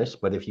done this,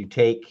 but if you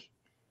take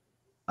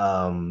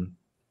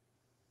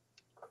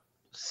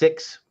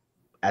 6,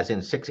 as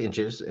in 6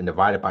 inches, and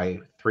divide it by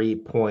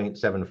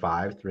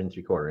 3.75,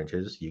 3¾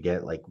 inches, you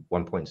get like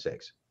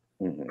 1.6.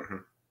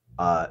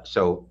 Mm-hmm.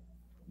 So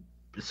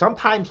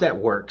sometimes that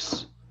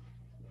works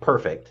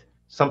perfect.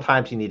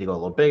 Sometimes you need to go a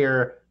little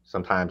bigger,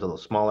 sometimes a little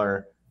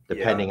smaller,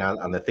 depending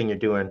on the thing you're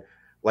doing.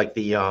 Like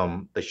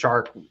the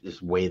shark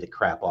is way the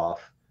crap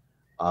off,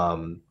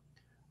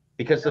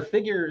 because the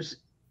figures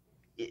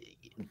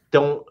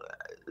don't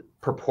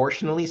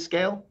proportionally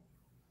scale.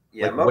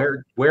 Yeah,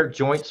 like where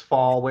joints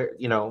fall, where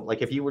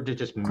like if you were to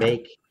just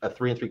make a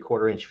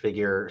 3¾ inch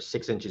figure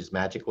 6 inches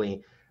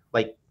magically,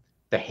 like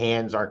the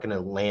hands aren't going to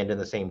land in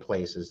the same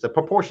places. The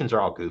proportions are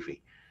all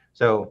goofy.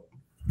 So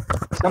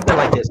something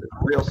like this is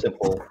real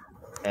simple,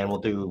 and we'll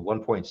do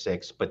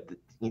 1.6, but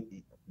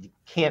you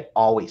can't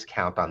always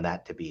count on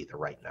that to be the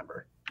right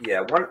number.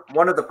 Yeah,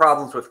 one of the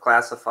problems with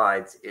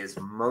classifieds is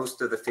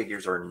most of the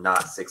figures are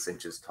not 6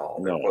 inches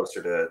tall. They're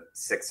closer to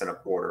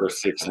 6¼ or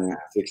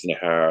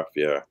 6.5.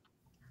 Yeah.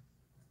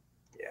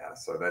 Yeah,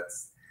 so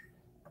that's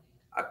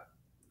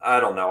I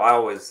don't know. I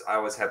always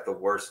have the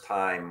worst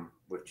time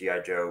with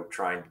G.I. Joe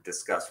trying to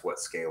discuss what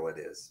scale it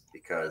is,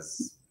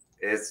 because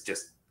it's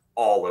just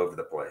all over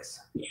the place.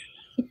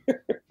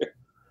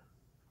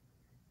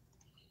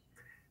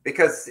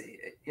 Because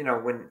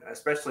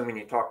especially when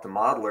you talk to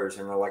modelers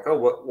and they're like, oh,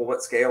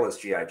 what scale is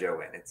G.I.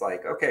 Joe in? It's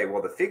like, okay,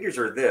 well, the figures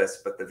are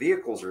this, but the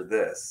vehicles are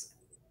this.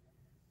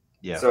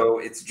 Yeah. So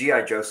it's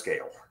G.I. Joe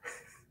scale.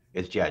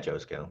 It's G.I. Joe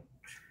scale.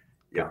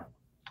 Yeah.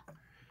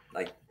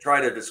 Like, try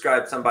to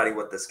describe somebody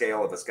what the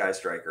scale of a Sky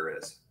Striker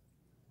is.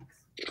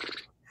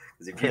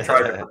 Because if you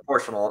try to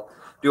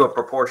do a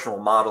proportional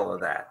model of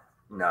that,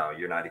 no,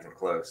 you're not even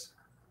close.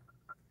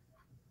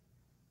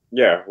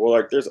 Yeah, well,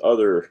 like there's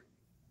other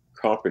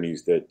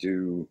companies that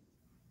do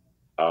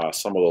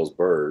some of those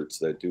birds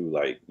that do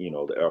like the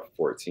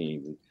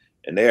F-14,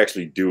 and they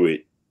actually do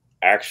it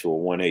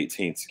actual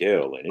 1/18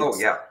 scale, and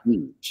it's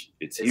huge.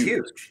 It's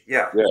huge.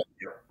 Yeah.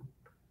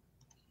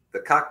 The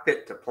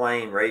cockpit to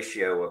plane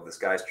ratio of the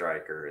Sky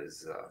Striker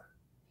is a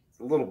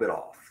little bit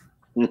off,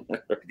 to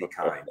be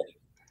kind.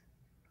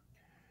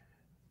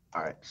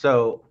 All right.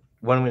 So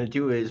what I'm going to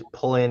do is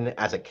pull in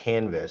as a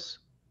canvas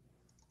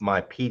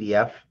my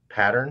PDF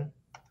pattern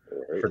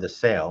for the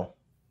sail.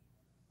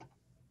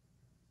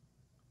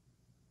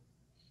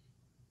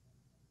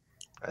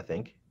 I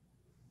think.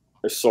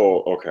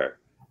 So, okay.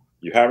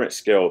 You haven't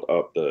scaled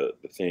up the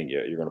thing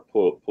yet. You're going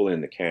to pull in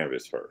the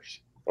canvas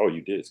first. Oh, you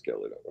did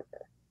scale it up. Okay.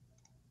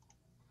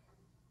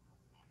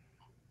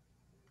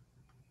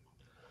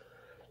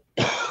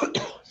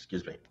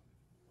 Excuse me.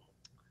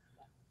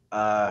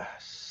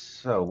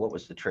 So what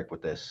was the trick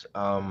with this?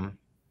 So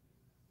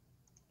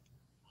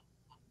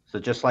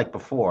just like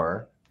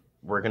before,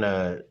 we're going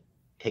to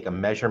take a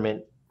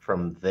measurement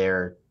from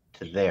there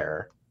to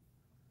there,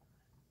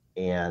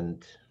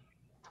 and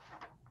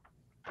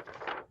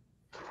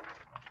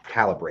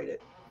calibrate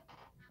it.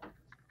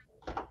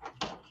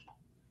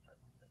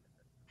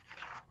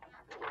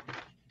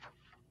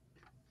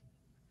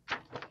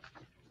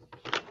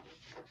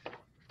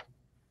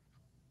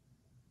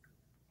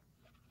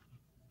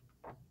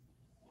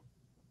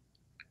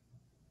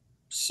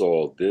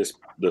 So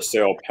the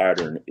sail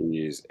pattern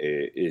is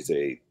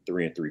a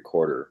 3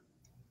 3/4.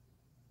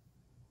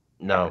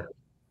 No,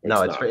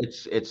 no, It's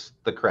not. it's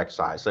the correct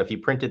size. So if you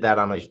printed that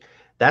on a,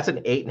 that's an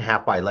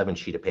 8.5 by 11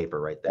 sheet of paper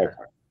right there.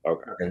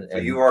 Okay. So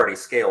you already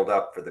scaled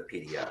up for the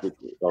PDF.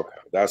 Okay.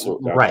 That's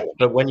right. what.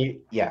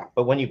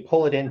 But when you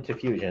pull it into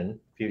Fusion,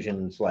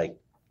 Fusion's like,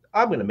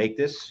 I'm gonna make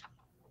this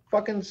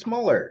fucking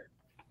smaller,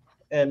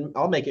 and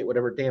I'll make it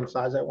whatever damn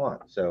size I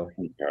want. So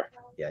Okay.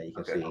 yeah, you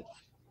can Okay. see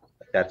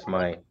that's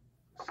my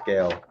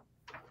scale.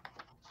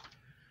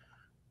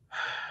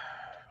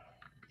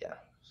 Yeah.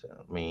 So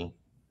let me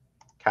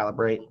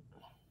calibrate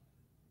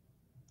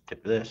to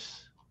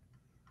this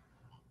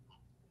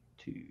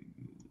to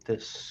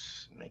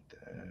this, make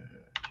that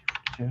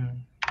 2.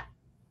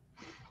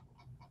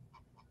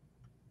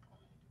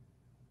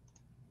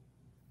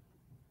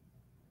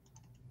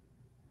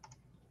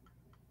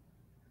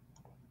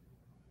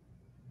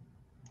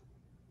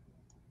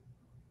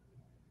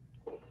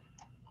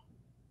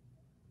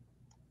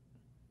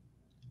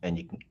 And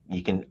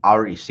you can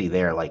already see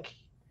there, like,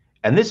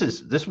 and this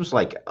was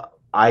like,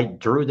 I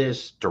drew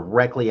this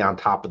directly on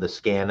top of the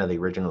scan of the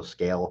original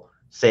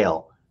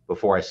sail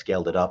before I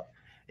scaled it up,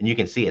 and you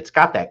can see it's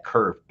got that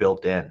curve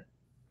built in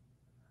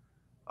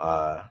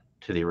to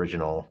the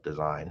original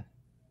design.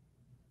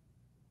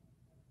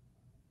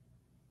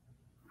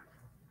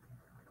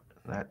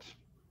 That's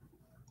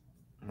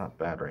not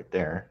bad right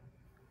there.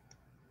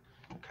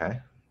 Okay.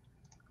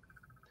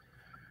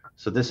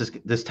 So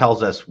this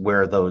tells us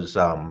where those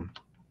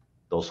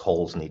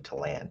holes need to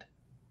land.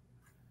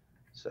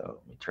 So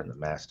let me turn the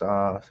mast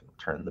off,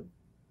 turn the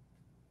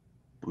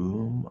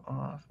boom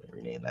off. Let me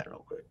rename that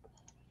real quick.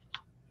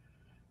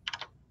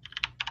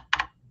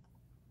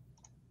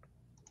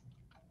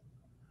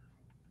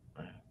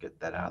 Get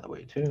that out of the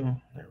way too.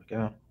 There we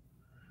go.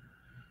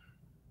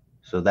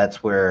 So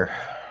that's where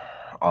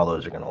all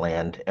those are going to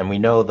land. And we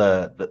know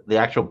the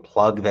actual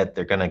plug that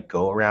they're going to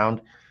go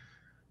around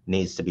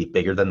needs to be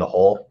bigger than the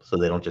hole so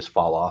they don't just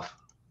fall off.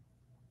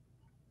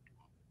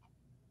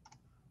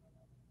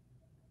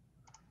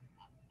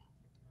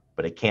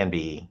 But it can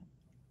be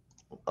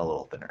a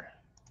little thinner.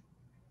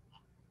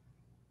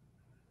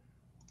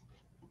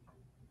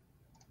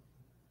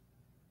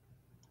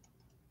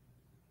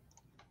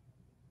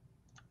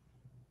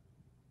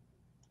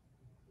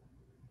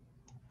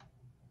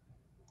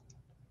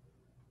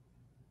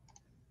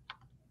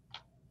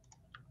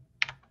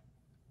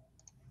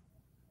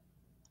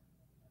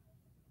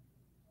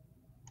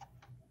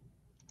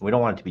 We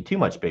don't want it to be too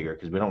much bigger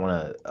because we don't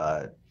want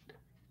to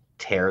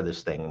tear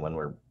this thing when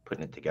we're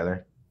putting it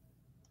together.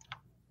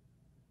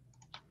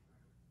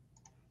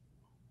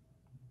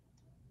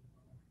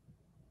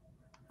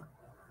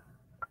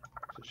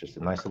 So it's just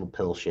a nice little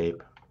pill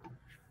shape,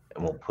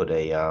 and we'll put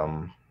a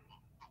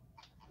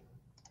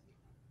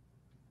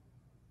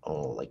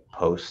little like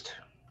post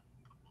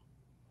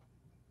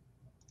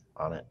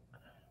on it.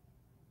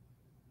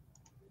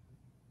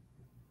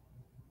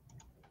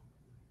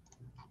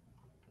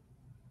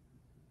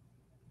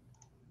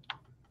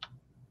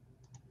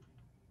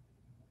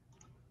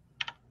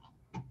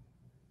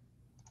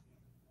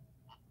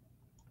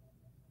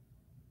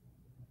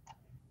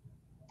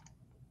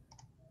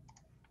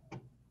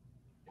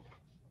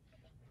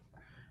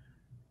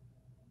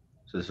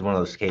 So this is one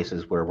of those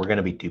cases where we're going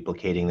to be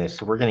duplicating this.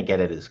 So we're going to get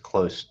it as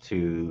close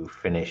to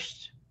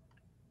finished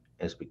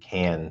as we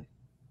can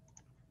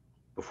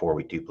before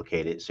we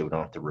duplicate it, so we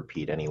don't have to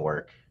repeat any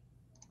work.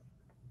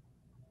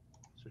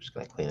 So we're just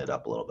going to clean it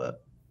up a little bit.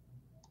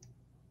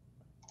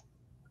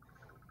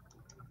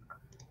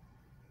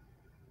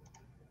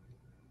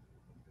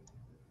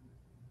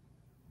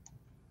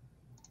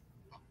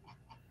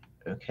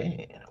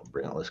 Okay, and we'll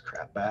bring all this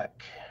crap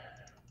back.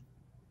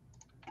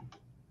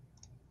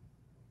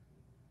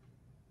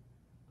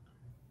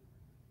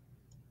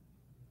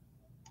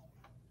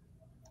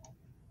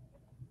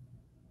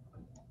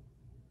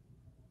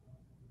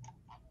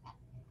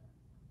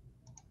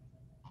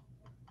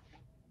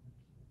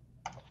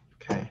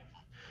 Okay,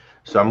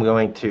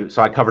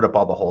 so I covered up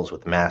all the holes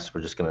with mask.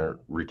 We're just going to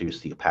reduce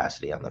the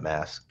opacity on the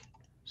mask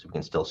so we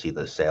can still see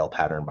the sail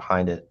pattern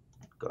behind it.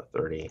 Go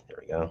 30, there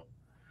we go.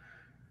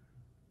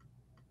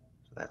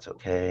 So that's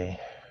okay.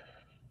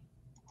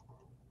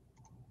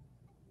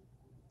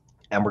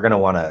 And we're going to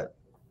want to,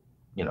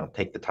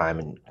 take the time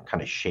and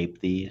kind of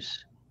shape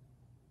these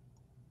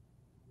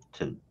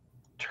to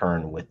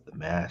turn with the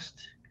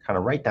mast, kind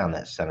of right down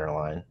that center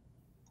line.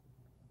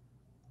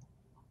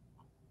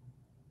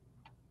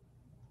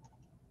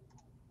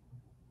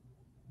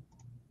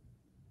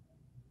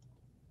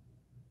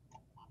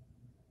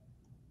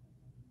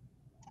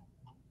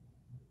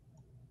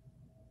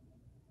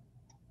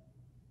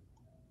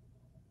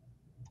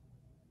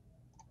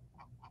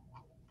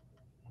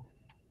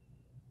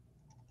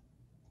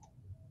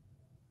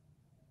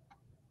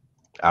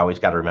 I always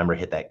got to remember to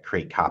hit that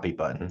create copy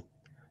button.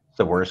 It's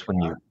the worst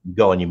when you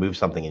go and you move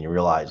something and you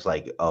realize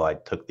like, oh, I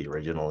took the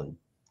original and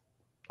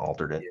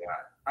altered it. Yeah,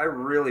 I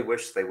really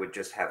wish they would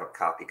just have a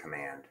copy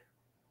command.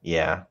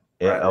 Yeah.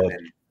 Rather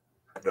than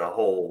the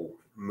whole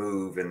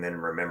move and then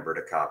remember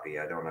to copy.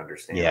 I don't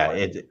understand. Yeah, why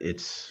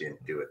it's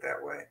didn't do it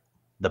that way.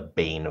 The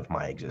bane of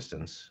my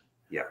existence.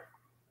 Yeah.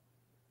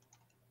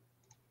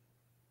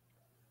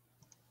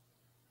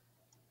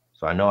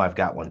 So I know I've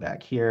got one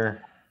back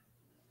here.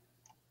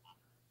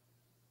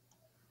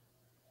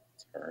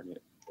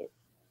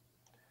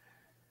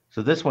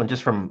 So this one,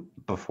 just from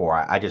before,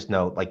 I just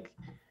know like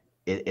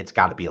it's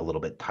got to be a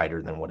little bit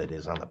tighter than what it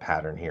is on the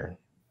pattern here.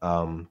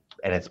 And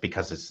it's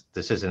because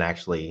this isn't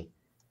actually,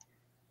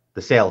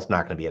 the sail's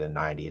not going to be at a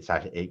 90. It's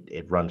actually,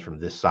 it runs from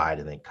this side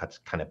and then cuts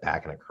kind of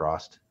back and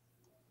across.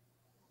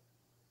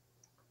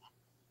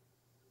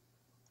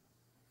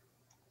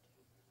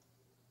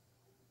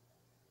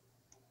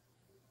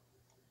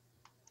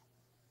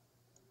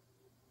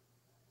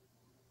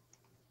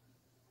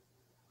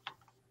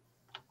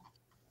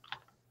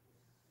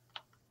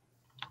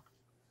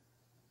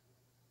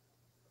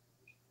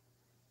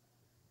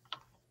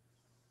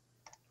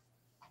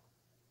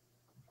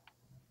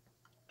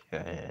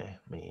 Okay,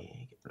 let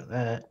me get rid of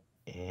that.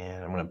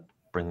 And I'm going to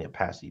bring the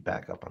opacity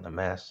back up on the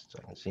mast so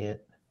I can see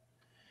it.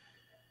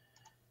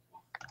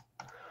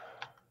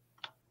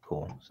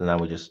 Cool. So now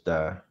we just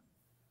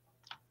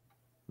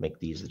make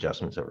these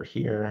adjustments over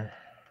here.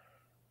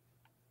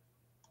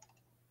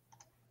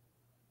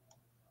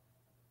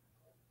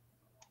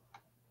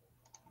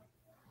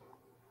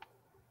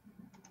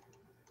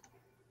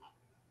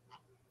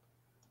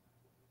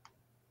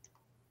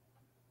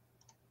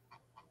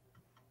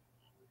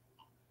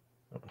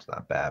 It's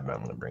not bad, but I'm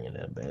going to bring it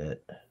in a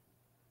bit.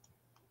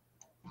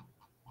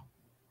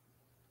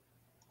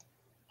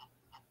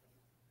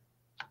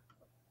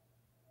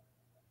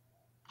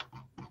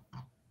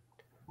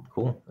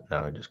 Cool.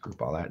 Now I just group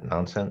all that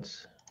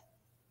nonsense.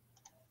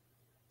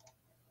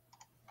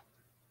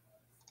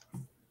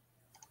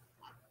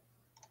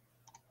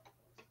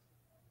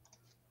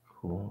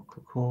 Cool,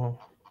 cool, cool.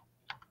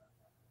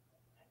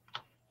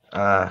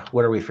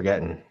 What are we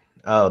forgetting?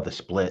 Oh, the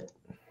split.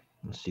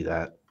 Let's see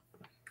that.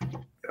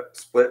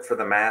 Split for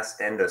the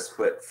mast and a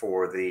split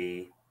for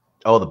the...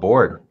 Oh, the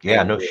board.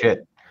 Yeah, no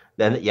shit.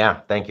 Then,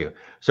 yeah, thank you.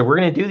 So we're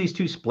going to do these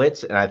two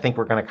splits, and I think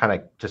we're going to kind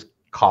of just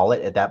call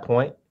it at that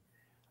point.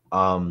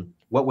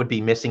 What would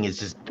be missing is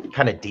just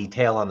kind of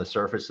detail on the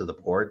surface of the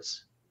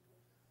boards.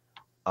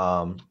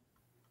 And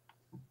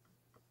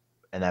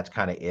that's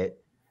kind of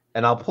it.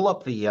 And I'll pull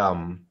up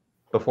the,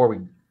 before we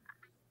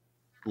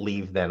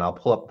leave, then I'll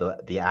pull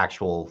up the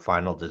actual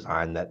final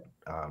design that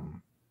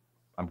I'm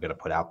going to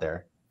put out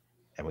there,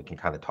 and we can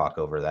kind of talk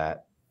over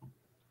that.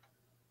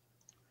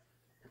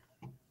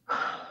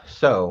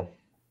 So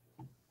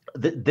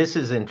this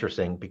is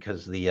interesting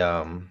because the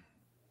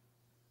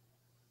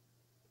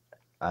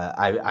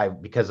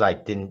because I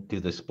didn't do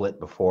the split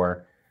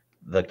before,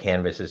 the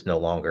canvas is no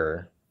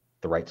longer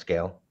the right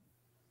scale.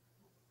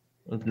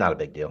 It's not a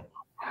big deal.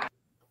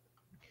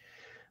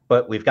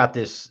 But we've got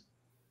this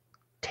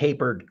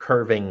tapered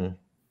curving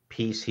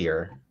piece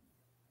here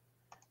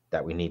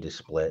that we need to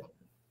split,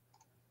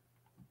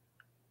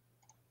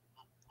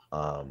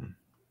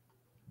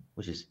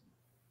 which is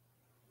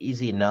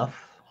easy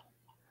enough,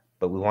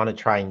 but we want to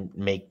try and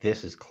make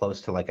this as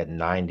close to like a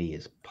 90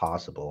 as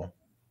possible,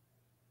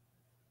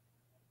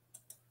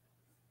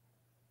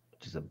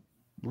 which is a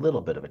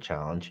little bit of a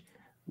challenge.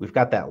 We've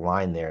got that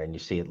line there, and you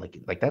see it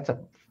like that's a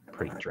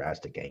pretty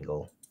drastic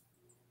angle.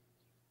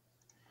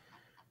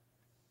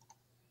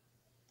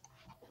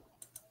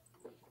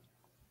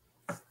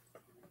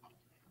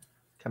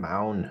 Come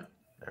on.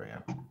 There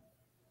we go.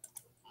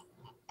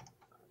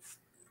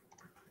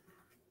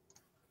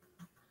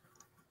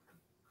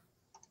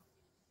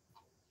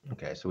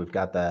 Okay, so we've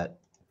got that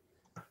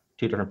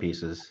two different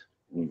pieces.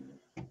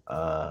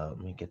 Let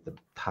me get the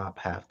top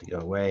half to go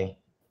away.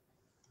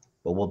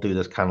 But we'll do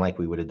this kind of like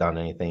we would have done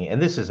anything.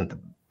 And this isn't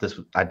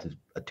I did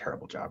a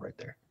terrible job right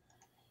there.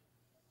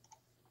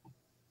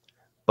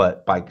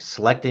 But by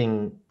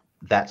selecting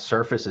that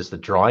surface as the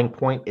drawing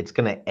point, it's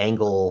going to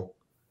angle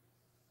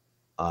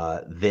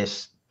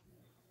this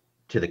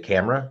to the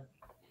camera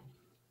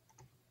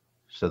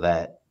so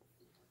that,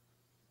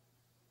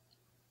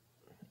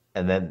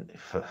 and then,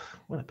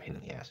 what a pain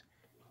in the ass.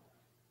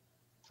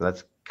 So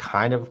that's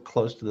kind of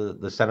close to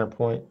the center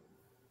point.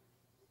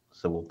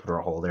 So we'll put our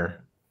hole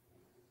there.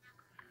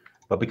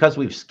 But because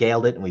we've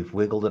scaled it and we've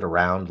wiggled it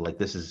around, like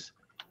this is,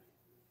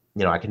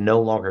 you know, I can no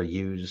longer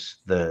use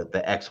the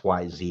X,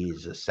 Y, Z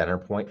as a center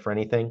point for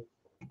anything.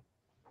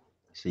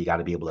 So you got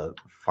to be able to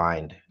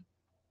find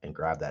and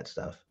grab that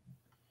stuff.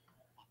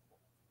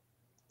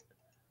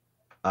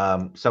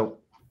 So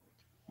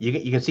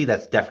you can see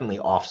that's definitely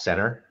off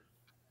center.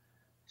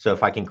 So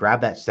if I can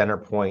grab that center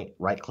point,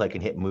 right click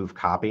and hit move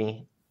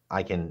copy,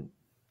 I can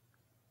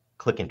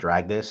click and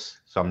drag this.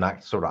 So I'm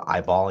not sort of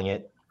eyeballing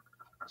it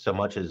so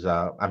much as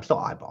I'm still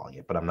eyeballing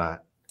it, but I'm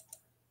not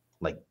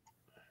like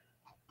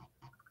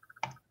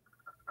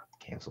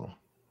cancel.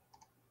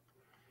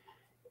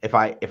 if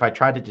I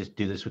try to just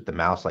do this with the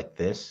mouse like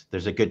this,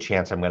 there's a good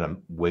chance I'm gonna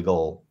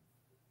wiggle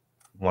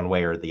one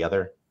way or the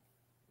other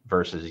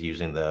versus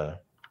using the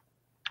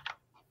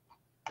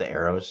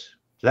arrows.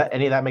 Does that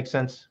any of that make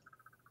sense?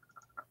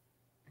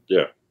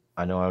 Yeah.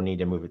 I know I need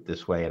to move it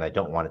this way, and I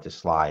don't want it to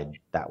slide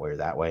that way or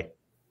that way.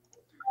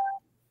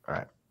 All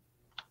right.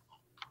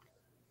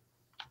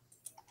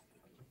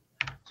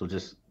 So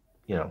just,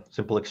 you know,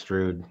 simple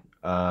extrude.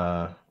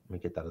 Let me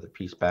get that other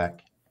piece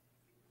back.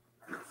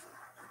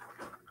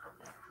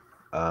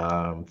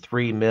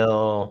 3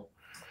 mil.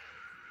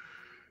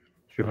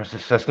 3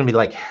 plus. That's gonna be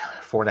like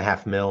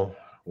 4.5 mil.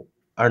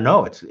 Or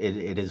no, it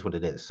is what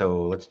it is.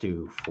 So let's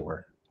do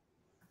 4.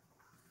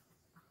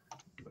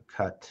 Do a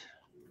cut.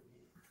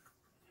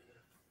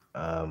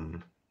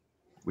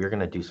 We're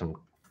gonna do some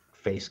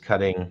face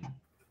cutting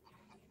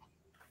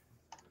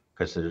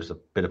because there's a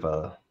bit of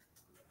a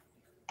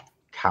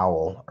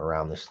cowl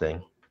around this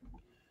thing.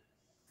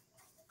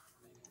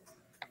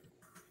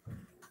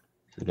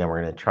 So again,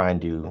 we're gonna try and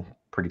do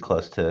pretty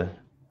close to.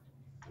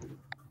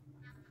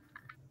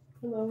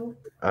 Hello.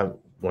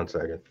 1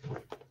 second.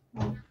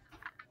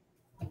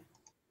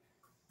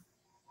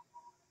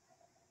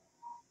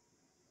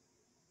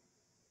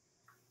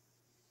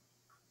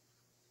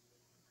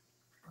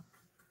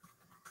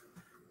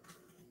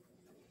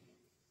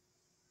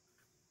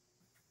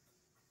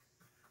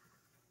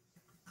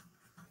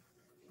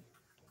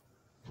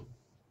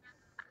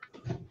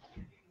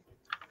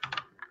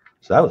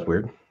 So that was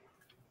weird.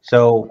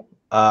 So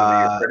was it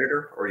your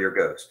predator or your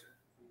ghost?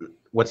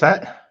 What's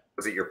that?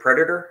 Was it your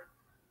predator?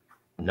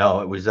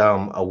 No, it was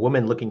a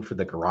woman looking for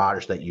the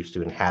garage that used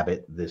to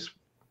inhabit this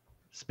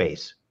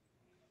space.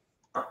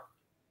 Huh.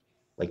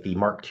 Like the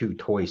Mark II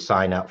toy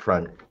sign out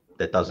front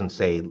that doesn't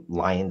say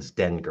Lion's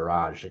Den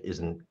Garage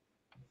isn't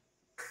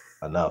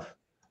enough.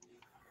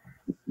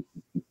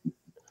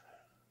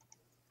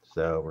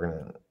 So we're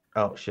gonna,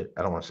 oh shit,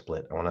 I don't want to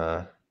split. I want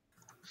to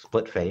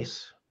split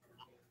face.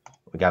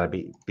 We gotta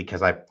be,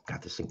 because I've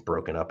got this thing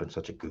broken up in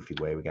such a goofy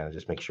way, we gotta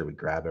just make sure we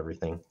grab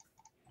everything.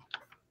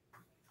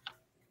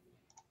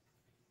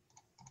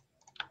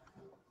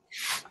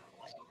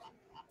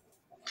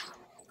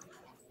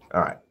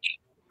 All right.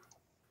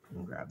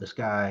 Grab this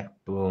guy.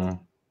 Boom.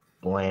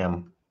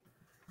 Blam.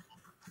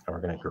 And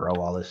we're going to grow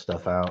all this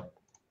stuff out.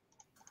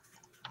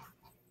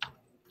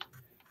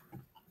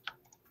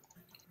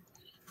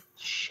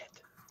 Shit.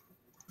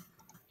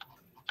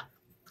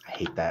 I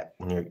hate that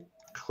when you're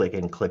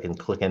clicking, clicking,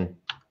 clicking.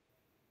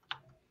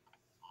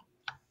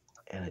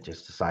 And it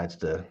just decides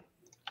to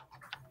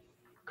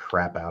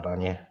crap out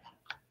on you.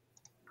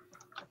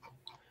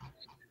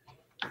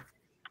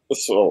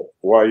 So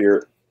while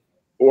you're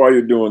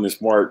doing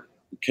this, Mark,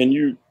 can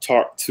you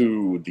talk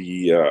to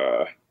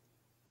the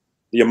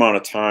amount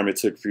of time it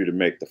took for you to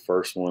make the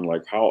first one?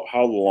 Like how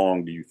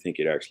long do you think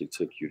it actually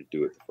took you to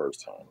do it the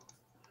first time?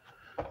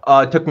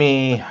 It took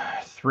me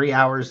 3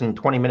 hours and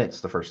 20 minutes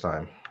the first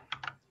time.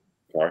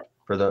 Okay.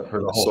 For the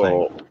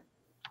whole thing.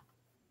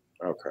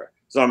 Okay.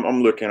 So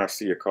I'm looking, I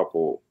see a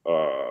couple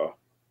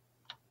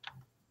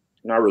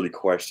not really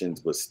questions,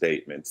 but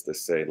statements that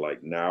say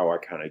like, now I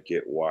kind of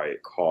get why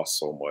it costs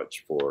so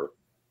much for,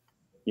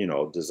 you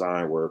know,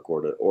 design work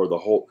or the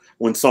whole,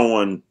 when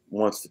someone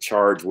wants to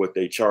charge what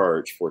they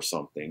charge for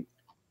something,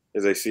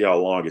 is they see how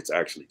long it's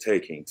actually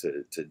taking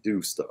to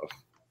do stuff.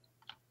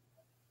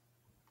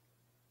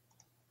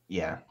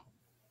 Yeah.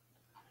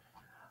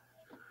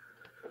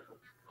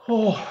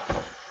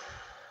 Oh.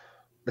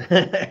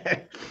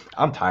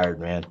 I'm tired,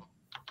 man.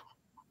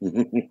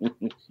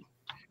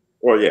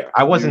 Well, yeah.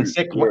 I wasn't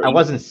sick. I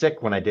wasn't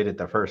sick when I did it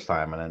the first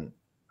time, and then.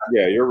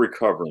 Yeah, you're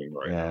recovering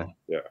right now.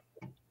 Yeah.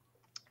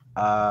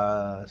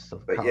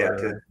 But yeah,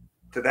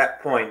 to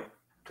that point,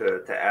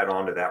 to add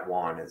on to that,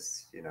 Juan,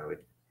 is, you know,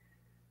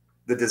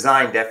 the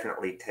design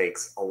definitely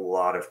takes a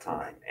lot of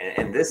time,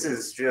 and this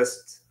is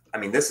just, I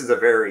mean, this is a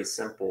very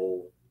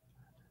simple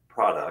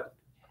product,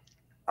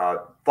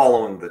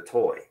 following the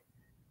toy.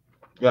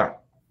 Yeah.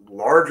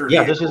 Larger.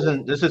 Yeah,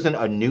 vehicles, this isn't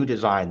a new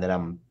design that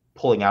I'm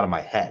pulling out of my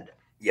head.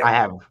 Yeah.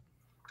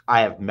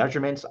 I have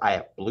measurements, I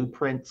have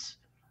blueprints,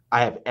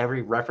 I have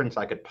every reference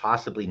I could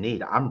possibly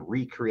need. I'm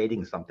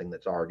recreating something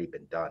that's already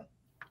been done.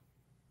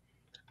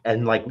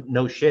 And like,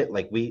 no shit,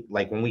 like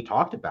when we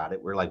talked about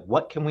it, we're like,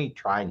 what can we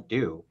try and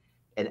do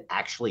and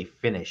actually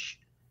finish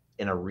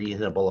in a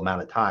reasonable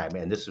amount of time?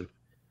 And this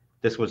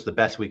was the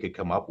best we could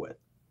come up with.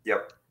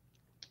 Yep.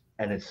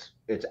 And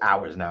it's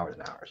hours and hours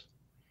and hours.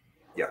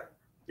 Yep.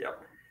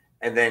 Yep.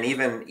 And then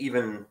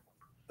even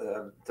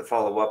to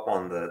follow up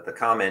on the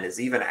comment is,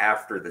 even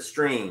after the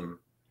stream,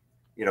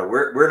 you know,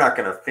 we're not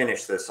going to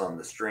finish this on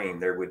the stream.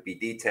 There would be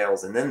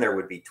details, and then there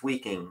would be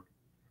tweaking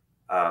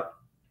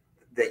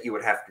that you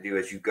would have to do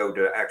as you go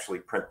to actually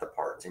print the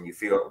parts, and you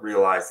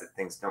realize that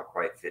things don't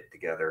quite fit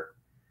together,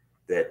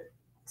 that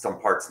some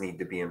parts need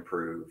to be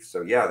improved.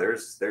 So yeah,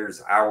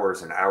 there's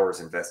hours and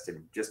hours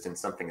invested just in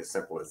something as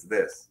simple as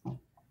this.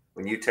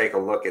 When you take a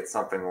look at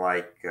something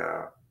like,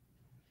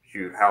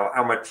 shoot,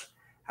 how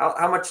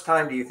much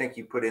time do you think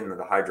you put into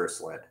the hydro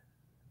sled?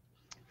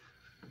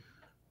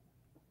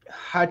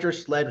 Hydro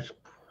sled was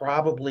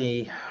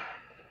probably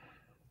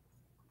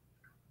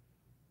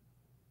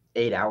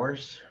 8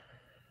 hours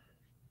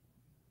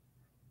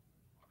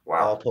all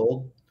Wow.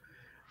 told.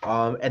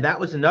 And that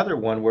was another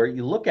one where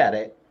you look at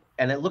it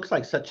and it looks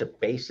like such a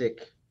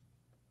basic,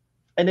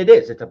 and it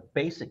is, it's a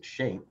basic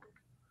shape.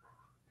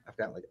 I've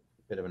got like a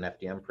bit of an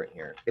FDM print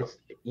here. It's,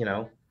 you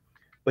know,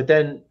 but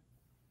then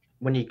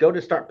when you go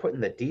to start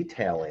putting the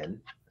detail in,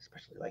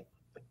 especially like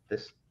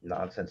this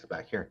nonsense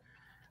back here,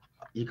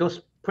 you go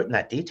putting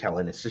that detail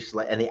in, it's just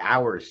like, and the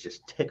hours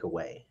just tick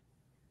away.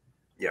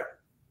 Yeah.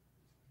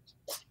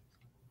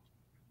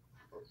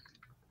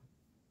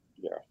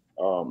 Yeah.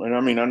 And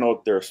I mean, I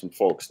know there are some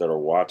folks that are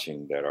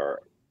watching that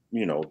are,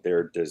 you know,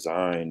 they're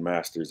design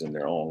masters in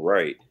their own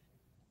right.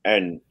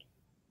 And,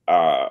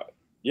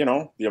 you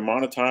know, the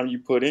amount of time you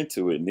put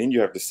into it, and then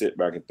you have to sit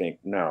back and think,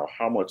 now,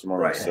 how much am I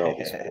going to sell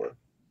this for?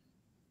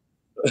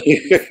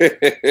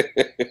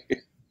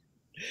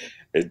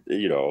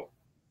 You know,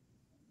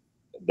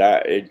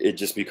 that it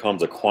just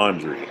becomes a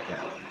quandary.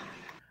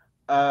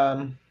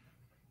 Yeah.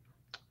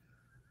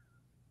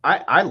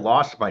 I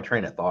lost my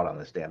train of thought on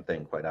this damn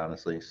thing, quite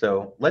honestly.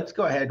 So let's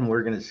go ahead and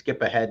we're going to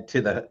skip ahead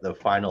to the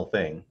final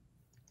thing.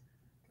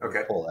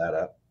 Okay. Pull that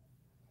up.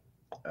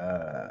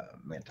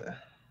 Manta.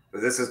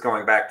 This is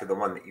going back to the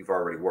one that you've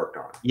already worked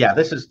on. Yeah,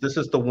 this is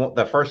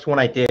the first one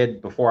I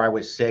did before I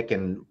was sick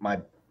and my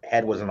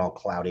head wasn't all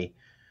cloudy.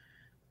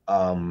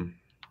 So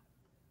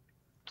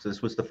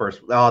this was the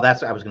first. Oh,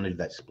 I was going to do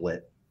that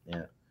split.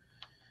 Yeah.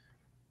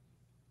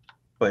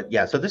 But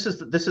yeah, so this is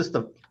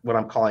the what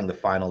I'm calling the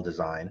final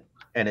design,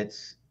 and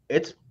it's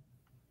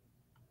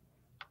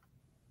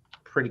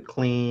pretty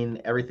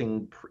clean.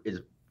 Everything is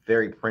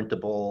very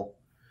printable.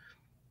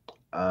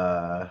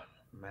 You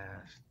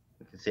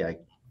can see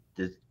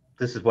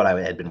this is what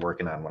I had been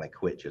working on when I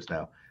quit just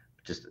now.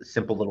 Just a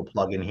simple little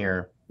plug-in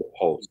here.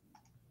 Post.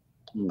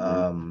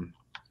 Mm-hmm.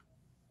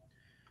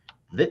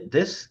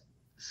 This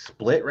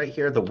split right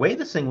here, the way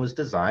this thing was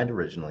designed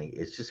originally,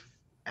 is just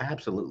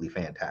absolutely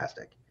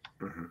fantastic.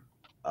 Mm-hmm.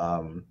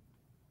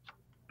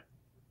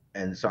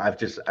 And so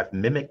I've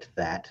mimicked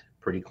that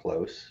pretty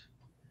close.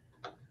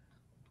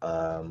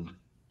 And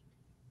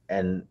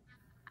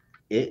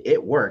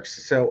it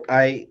works. So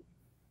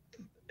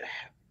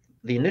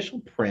the initial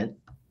print,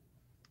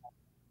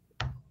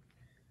 you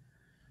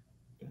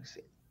can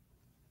see,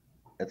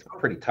 that's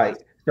pretty tight.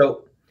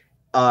 So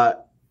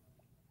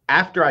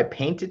after I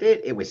painted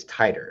it, it was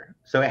tighter.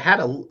 So it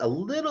had a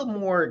little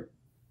more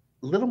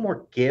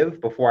give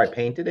before I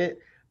painted it,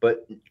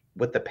 but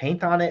with the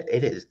paint on it,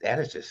 that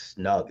is just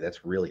snug.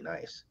 That's really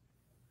nice.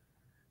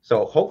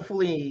 So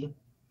hopefully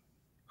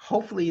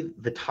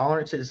the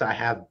tolerances I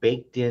have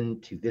baked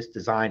into this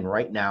design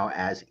right now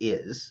as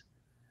is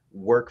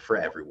work for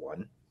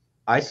everyone.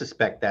 I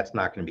suspect that's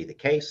not going to be the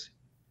case.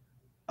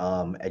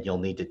 And you'll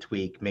need to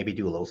tweak, maybe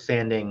do a little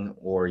sanding,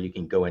 or you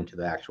can go into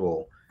the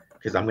actual,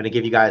 because I'm going to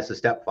give you guys the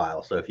step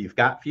file. So if you've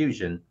got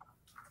Fusion,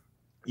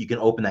 you can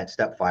open that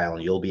step file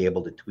and you'll be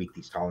able to tweak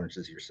these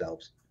tolerances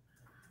yourselves.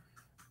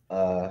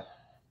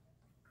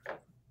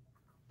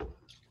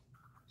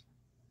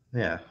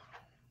 Yeah.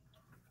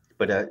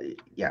 But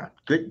yeah,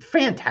 good,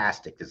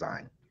 fantastic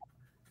design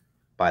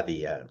by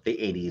the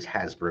 80s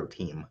Hasbro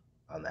team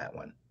on that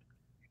one.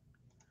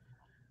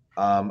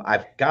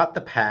 I've got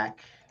the pack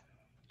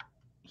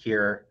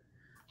here.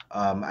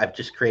 I've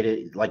just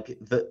created like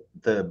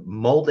the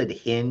molded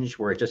hinge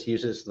where it just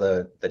uses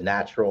the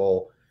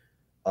natural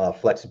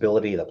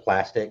flexibility of the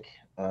plastic.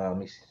 I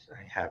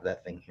have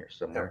that thing here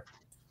somewhere.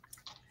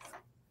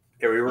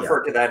 Yeah, we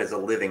refer to that as a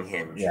living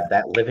hinge. Yeah,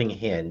 that living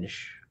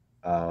hinge.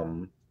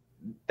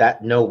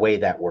 That no way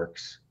that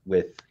works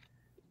with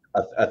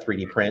a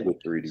 3D print.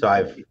 With 3D so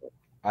print.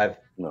 I've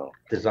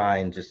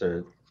designed just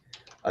a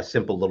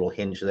simple little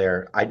hinge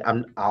there.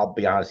 I'll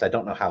be honest, I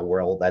don't know how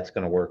well that's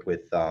going to work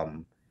with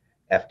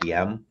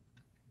FDM,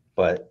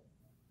 but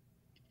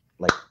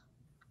like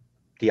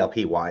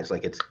DLP wise,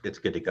 like it's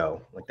good to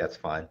go. Like that's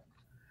fine.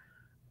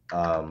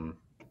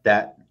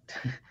 That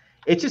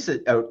it's just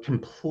a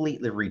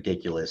completely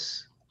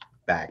ridiculous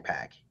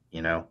backpack,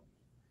 you know.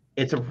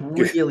 It's a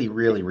really,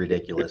 really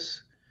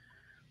ridiculous.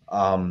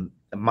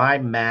 My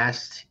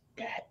mast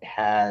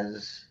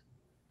has,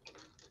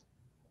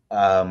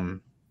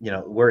 you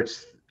know, where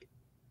it's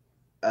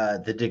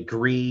the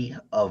degree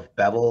of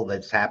bevel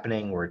that's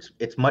happening, where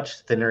it's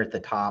much thinner at the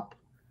top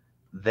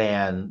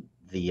than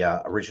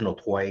the original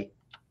toy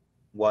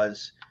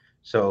was.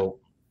 So,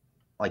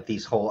 like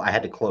I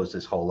had to close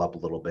this hole up a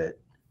little bit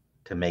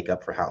to make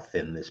up for how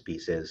thin this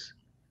piece is.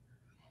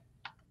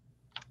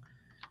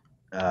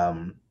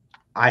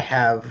 I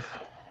have.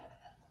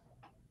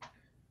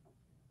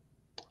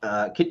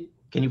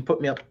 Can you put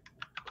me up?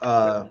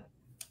 There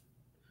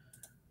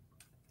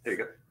you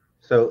go.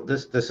 So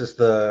this is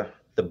the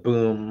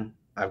boom.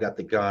 I've got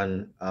the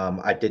gun.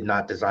 I did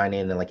not design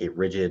in like a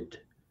rigid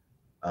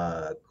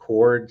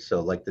cord, so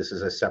like this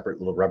is a separate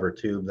little rubber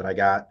tube that I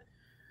got.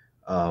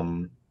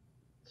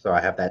 So I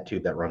have that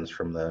tube that runs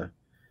from the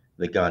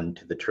gun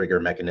to the trigger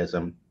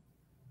mechanism.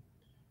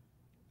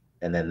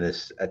 and then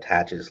this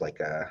attaches like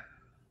a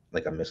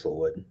missile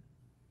would.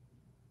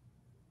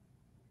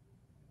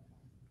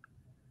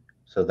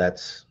 So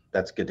that's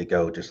good to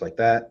go, just like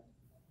that.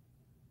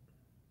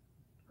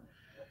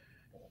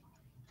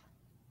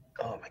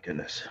 Oh my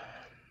goodness.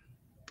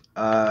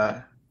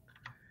 So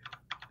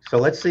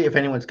let's see if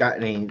anyone's got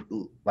any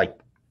like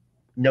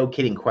no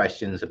kidding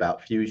questions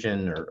about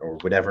fusion or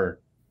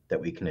whatever that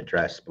we can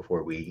address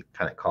before we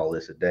kind of call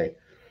this a day.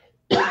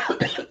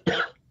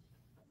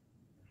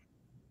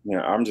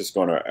 Yeah, I'm just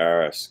going to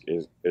ask,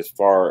 as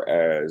far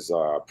as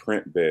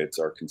print beds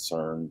are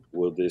concerned,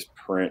 will this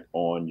print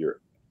on your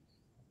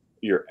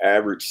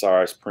average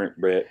size print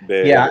bed?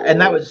 Yeah, and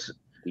that was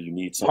do you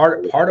need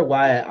part of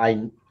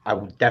why I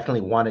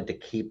definitely wanted to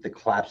keep the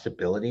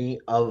collapsibility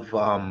of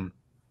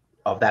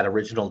that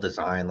original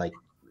design. Like,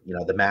 you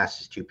know, the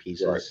mast is 2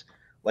 pieces. Right.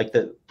 Like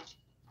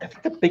I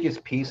think the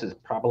biggest piece is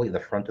probably the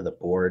front of the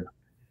board,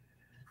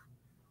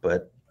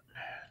 but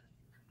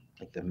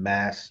like the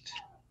mast,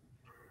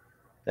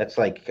 that's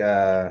like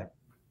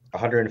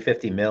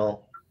 150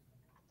 mil.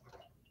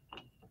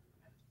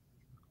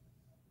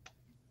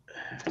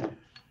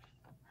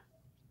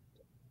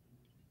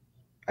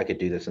 I could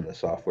do this in the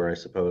software, I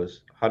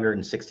suppose.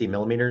 160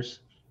 millimeters.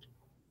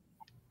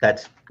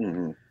 That's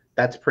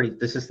pretty.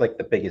 This is like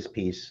the biggest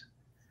piece.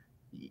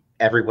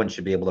 Everyone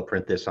should be able to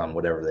print this on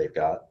whatever they've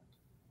got.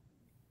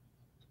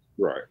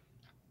 Right.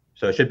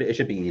 So it should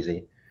be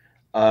easy.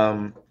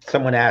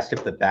 Someone asked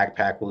if the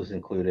backpack was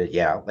included.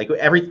 Yeah, like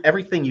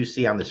everything you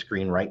see on the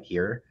screen right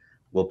here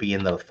will be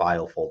in the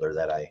file folder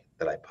that I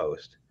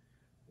post.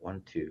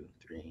 1, 2,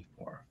 3,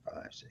 4,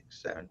 5, 6,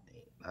 7,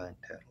 8, 9,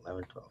 10,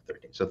 11, 12,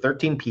 13. So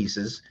 13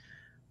 pieces,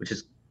 which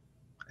is,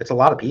 it's a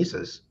lot of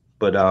pieces,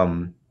 but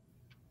none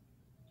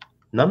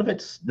of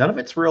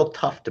it's real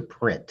tough to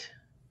print.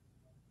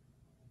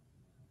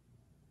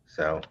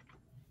 So.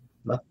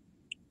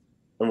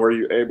 And were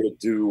you able to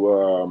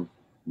do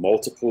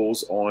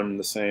multiples on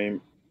the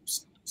same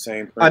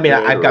print? I mean,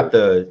 I've got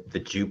the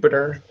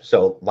Jupiter,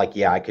 so like,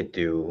 yeah, I could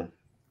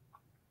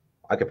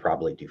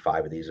probably do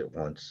 5 of these at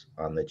once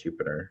on the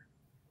Jupiter.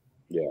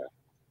 Yeah.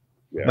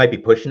 Might be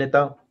pushing it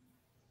though.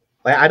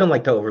 Like, I don't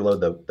like to overload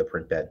the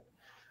print bed.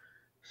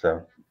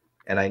 So,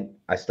 and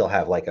I still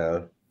have like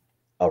a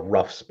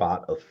rough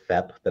spot of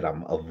FEP that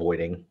I'm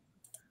avoiding.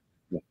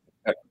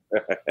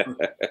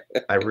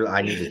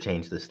 I need to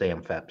change this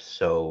damn FEP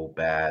so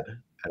bad,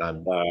 and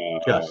I'm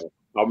just.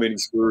 How many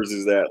screws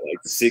is that? Like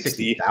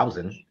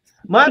 60,000.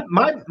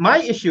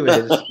 My issue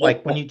is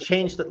like when you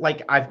change the,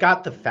 like, I've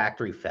got the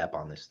factory FEP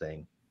on this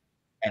thing,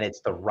 and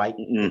it's the right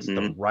it's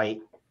the right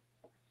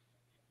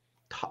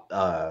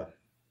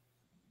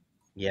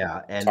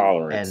yeah, and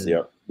tolerance. And,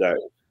 yep.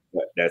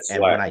 That's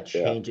and when I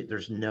change it,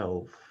 there's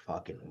no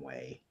fucking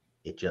way.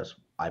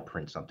 I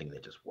print something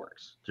that just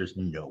works. There's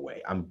no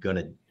way. I'm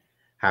gonna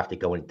have to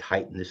go and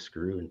tighten this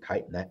screw and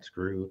tighten that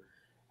screw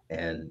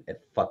and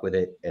fuck with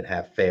it and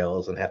have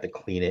fails and have to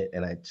clean it.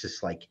 And it's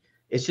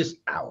just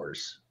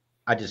hours.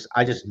 I just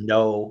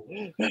know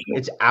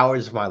it's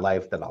hours of my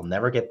life that I'll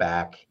never get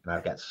back. And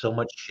I've got so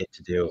much shit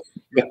to do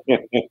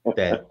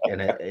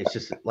it's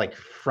just like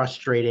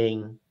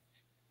frustrating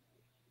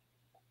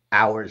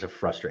hours of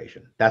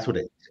frustration. That's what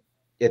it is.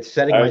 It's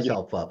setting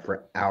myself up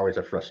for hours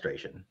of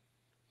frustration.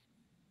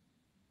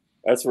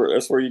 That's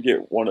where you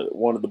get one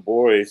of the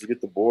boys. You get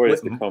the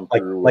boys to come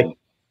through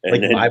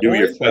and then my do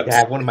boys, your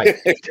have one of my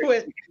kids do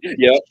it.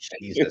 Yep.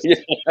 Jesus.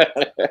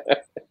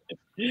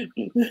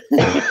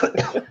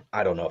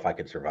 I don't know if I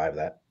could survive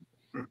that.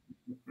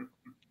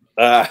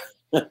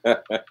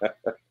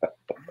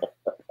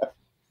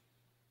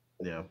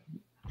 Yeah.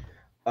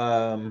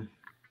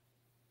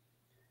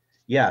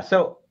 Yeah.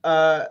 So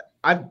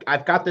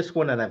I've got this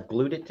one and I've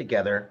glued it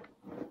together.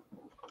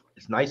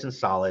 It's nice and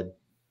solid.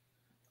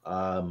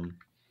 I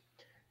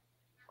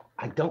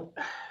don't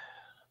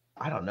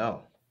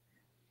know.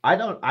 I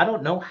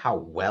don't know how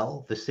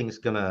well this thing's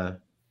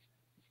gonna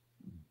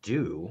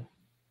do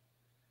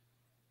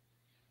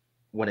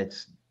when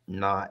it's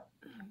not.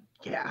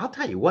 Yeah, I'll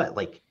tell you what,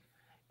 like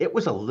it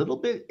was a little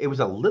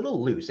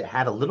loose. It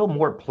had a little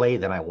more play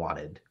than I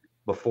wanted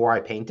before I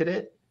painted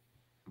it.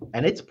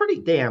 And it's pretty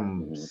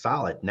damn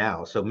solid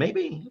now. So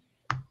maybe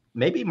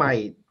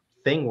my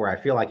thing where I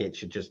feel like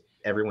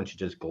everyone should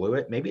just glue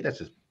it, maybe that's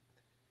just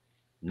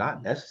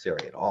not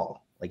necessary at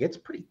all. Like it's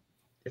pretty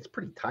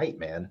tight,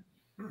 man.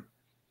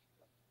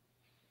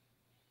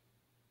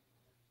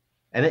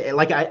 And I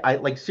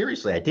like,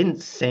 seriously, I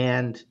didn't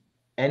sand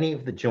any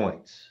of the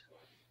joints.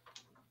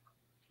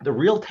 The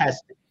real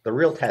test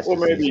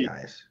is these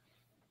guys.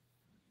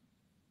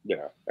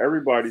 Yeah,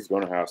 everybody's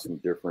going to have some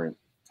different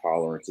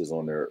tolerances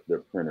on their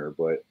printer,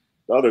 but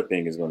the other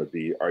thing is going to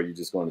be, are you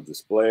just going to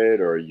display it,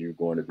 or are you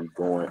going to be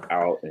going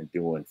out and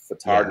doing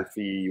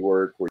photography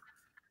work with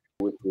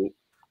it,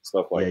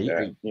 stuff like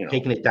that? You know,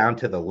 taking it down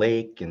to the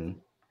lake and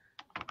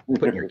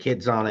putting your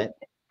kids on it.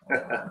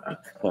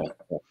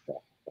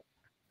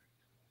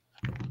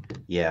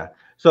 Yeah.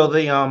 So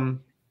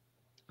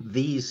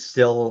these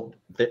still,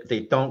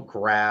 they don't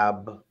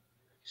grab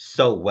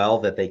so well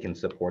that they can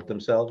support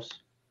themselves.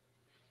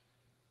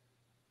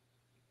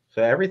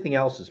 So everything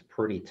else is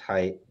pretty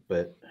tight,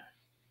 but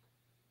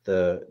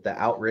the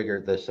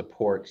outrigger, the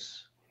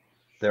supports,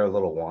 they're a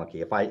little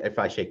wonky. If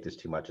I shake this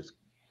too much, it's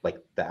like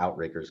the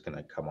outrigger is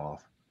gonna come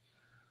off.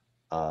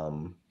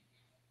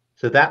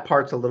 So that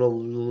part's a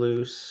little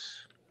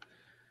loose,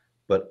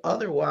 but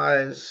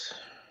otherwise,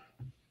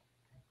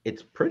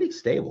 it's pretty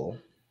stable.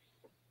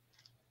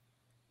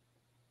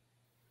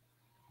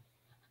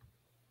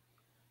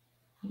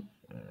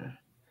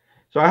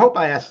 So I hope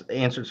I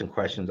answered some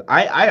questions.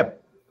 I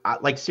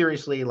like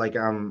seriously, like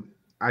I'm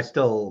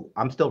still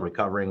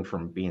recovering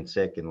from being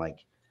sick, and like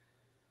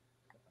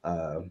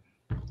I'm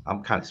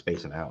kind of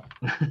spacing out,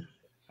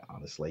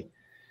 honestly.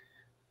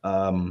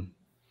 But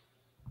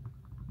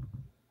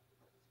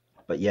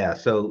yeah,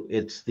 so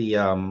it's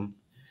the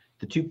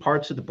two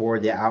parts of the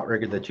board, the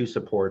outrigger, the two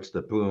supports,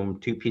 the boom,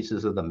 two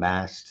pieces of the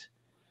mast,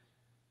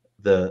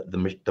 the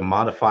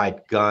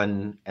modified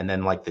gun, and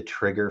then like the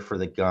trigger for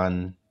the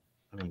gun.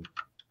 I mean,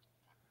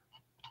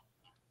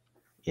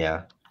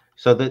 yeah.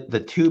 So the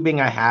tubing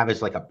I have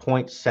is like a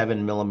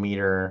 0.7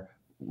 millimeter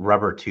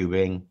rubber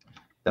tubing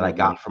that I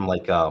got from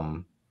like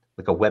a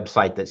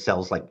website that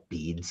sells like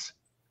beads.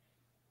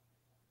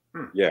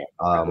 Yeah.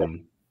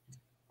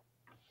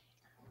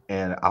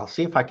 And I'll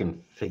see if I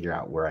can figure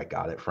out where I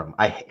got it from.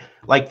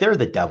 They're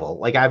the devil.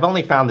 Like I've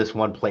only found this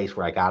one place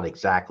where I got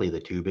exactly the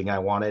tubing I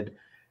wanted,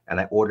 and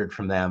I ordered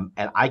from them,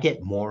 and I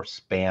get more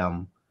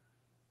spam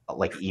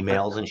like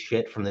emails and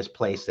shit from this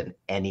place than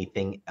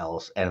anything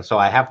else. And so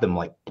I have them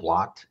like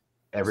blocked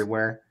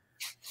everywhere.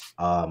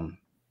 And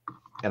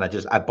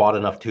I bought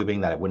enough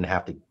tubing that I wouldn't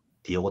have to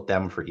deal with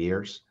them for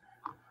years.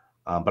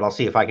 But I'll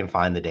see if I can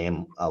find the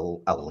damn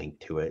a link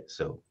to it.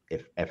 So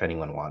if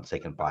anyone wants, they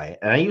can buy it.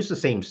 And I use the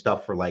same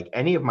stuff for like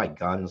any of my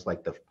guns,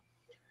 like the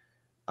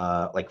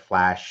like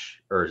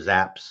Flash or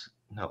Zaps.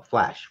 No,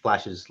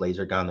 Flash's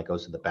laser gun that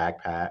goes to the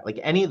backpack. Like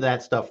any of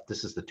that stuff,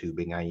 this is the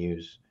tubing I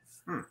use.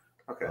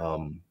 Okay.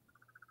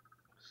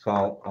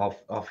 So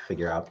I'll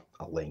figure out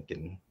a link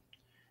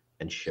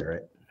and share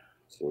it.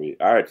 Sweet.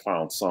 I had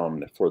found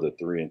some for the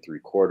 3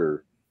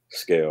 3/4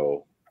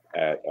 scale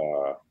at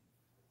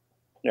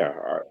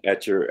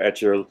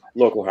your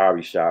local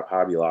hobby shop,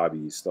 Hobby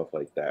Lobby, stuff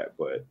like that.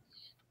 But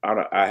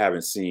I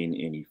haven't seen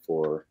any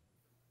for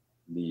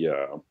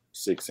the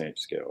 6-inch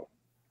scale.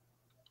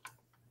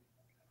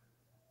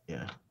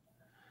 Yeah.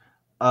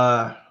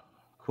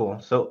 Cool.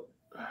 So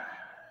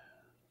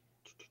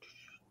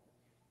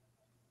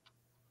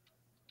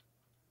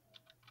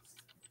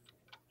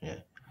yeah.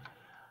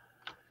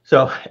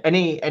 So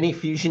any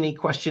Fusion-y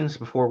questions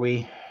before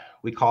we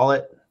call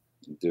it?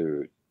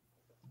 Dude,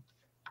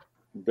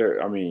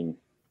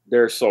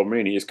 there's so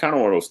many. It's kind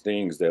of one of those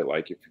things that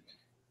like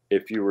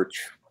if you were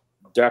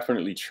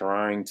definitely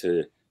trying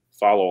to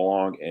follow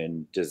along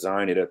and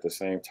design it at the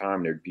same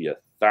time, thered be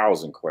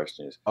 1,000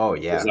 questions. Oh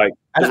yeah. It's like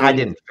I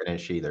didn't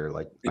finish either.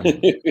 Like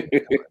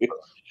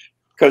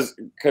because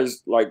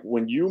like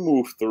when you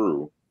move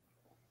through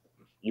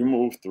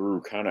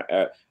kind of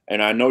at,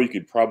 and I know you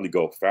could probably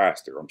go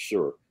faster, I'm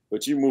sure,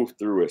 but you move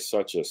through at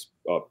such a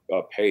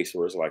pace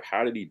where it's like,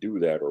 how did he do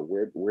that, or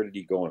where did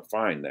he go and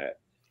find that?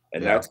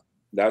 And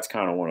that's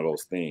kind of one of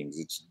those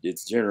things.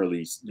 It's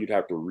generally you'd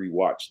have to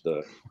rewatch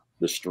the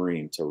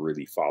stream to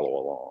really follow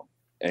along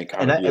and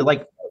kind of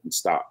like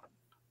stop.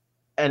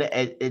 And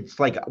it's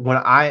like when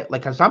I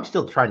like, cause I'm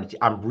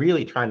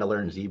really trying to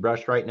learn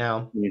ZBrush right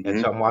now,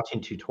 and so I'm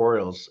watching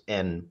tutorials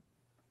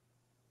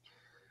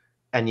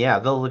and yeah,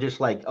 they'll just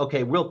like,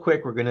 okay, real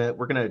quick, we're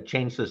gonna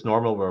change this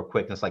normal real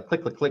quick. And it's like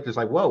click, click, click. It's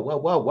like, whoa. Where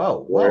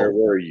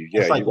were you?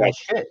 Yeah, it's like, well,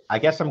 shit. I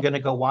guess I'm gonna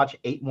go watch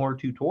 8 more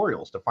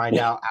tutorials to find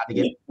out how to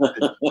get.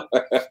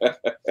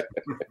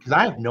 Because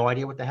I have no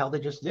idea what the hell they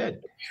just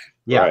did.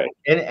 Yeah, right.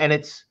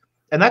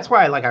 and that's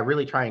why I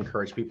really try and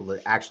encourage people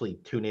to actually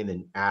tune in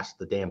and ask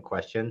the damn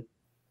question,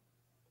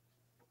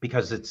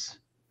 because it's.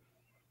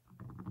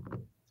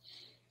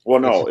 Well,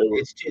 no,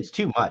 it's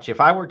too much. If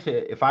I were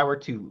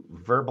to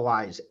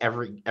verbalize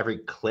every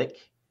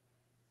click,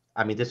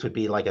 I mean, this would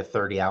be like a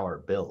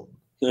 30-hour build.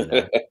 You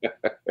know?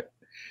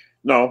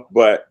 No,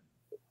 but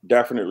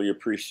definitely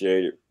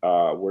appreciate it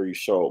where you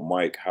showed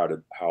Mike how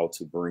to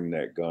bring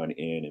that gun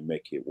in and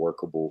make it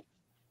workable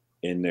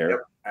in there.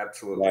 Yep,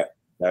 absolutely.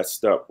 That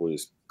stuff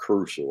was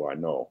crucial. I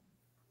know.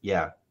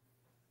 Yeah,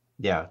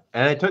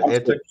 and it took.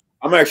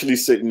 I'm actually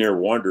sitting there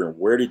wondering,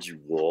 where did you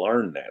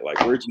learn that? Like,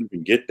 where did you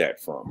even get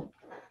that from?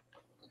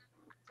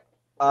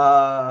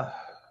 So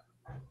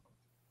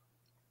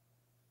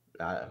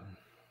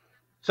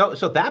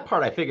that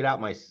part I figured out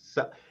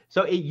myself.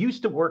 So it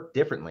used to work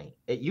differently.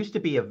 It used to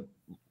be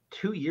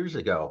 2 years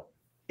ago.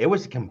 It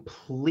was a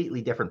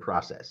completely different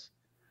process,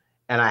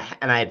 and I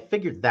had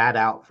figured that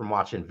out from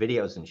watching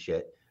videos and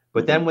shit.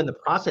 But then when the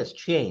process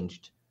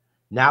changed,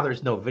 now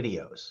there's no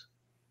videos,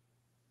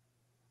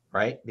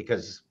 right?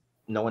 Because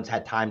no one's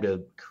had time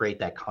to create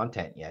that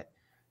content yet.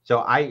 So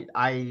I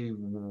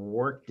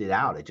worked it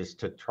out. It just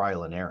took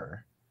trial and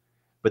error.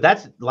 But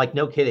that's like,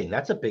 no kidding.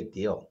 That's a big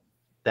deal.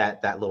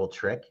 That little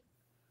trick.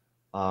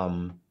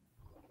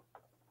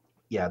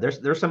 yeah,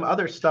 there's some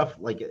other stuff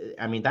like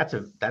I mean that's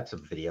a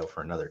video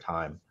for another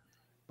time,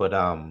 but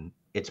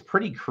it's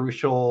pretty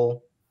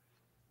crucial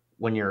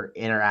when you're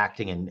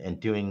interacting and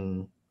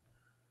doing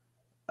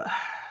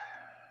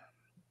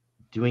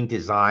doing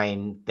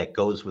design that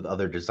goes with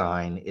other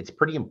design. It's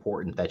pretty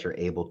important that you're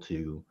able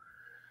to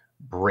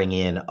bring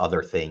in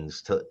other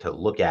things to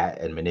look at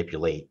and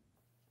manipulate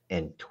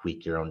and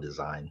tweak your own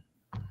design.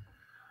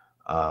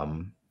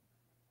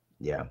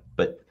 Yeah,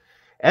 but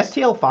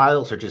STL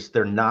files are just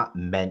they're not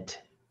meant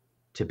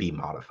to be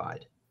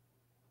modified.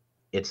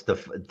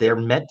 They're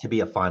meant to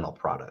be a final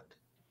product.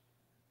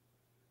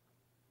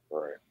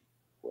 Right.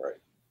 Right.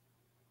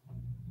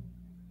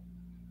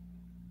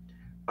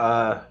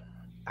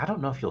 I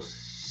don't know if you'll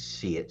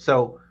see it.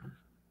 So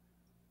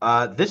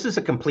this is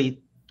a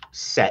complete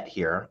set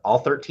here, all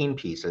 13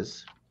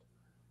 pieces.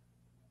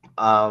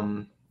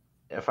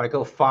 If I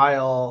go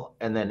file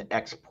and then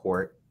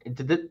export,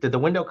 did the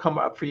window come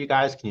up for you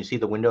guys? Can you see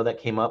the window that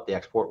came up, the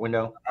export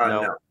window?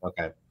 No.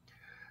 Okay.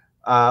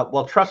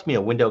 Well, trust me,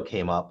 a window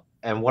came up.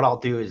 And what I'll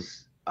do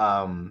is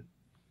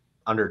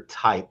under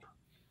type,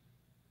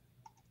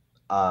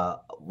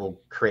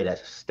 we'll create a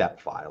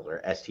step file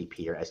or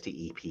STP or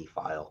STEP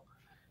file.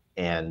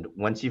 And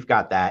once you've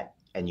got that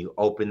and you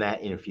open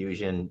that in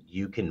Fusion,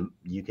 you can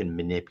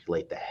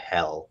manipulate the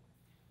hell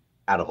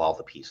out of all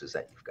the pieces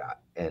that you've got.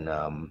 And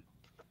I'm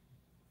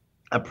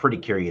pretty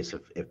curious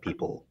if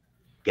people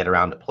get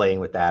around to playing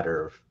with that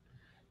or if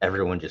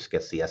everyone just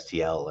gets the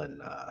STL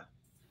and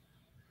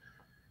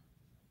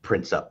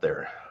prints up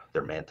their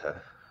Manta.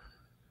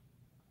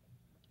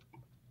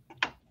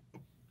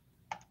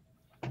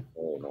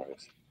 Oh,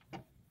 nice.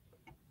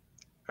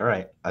 All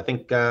right, I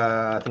think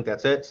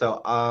that's it.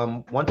 So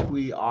once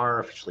we are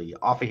officially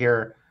off of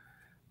here,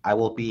 I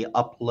will be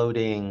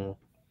uploading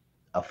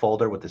a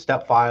folder with the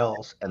step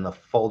files and the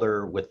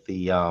folder with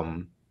the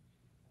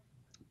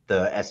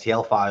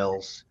STL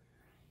files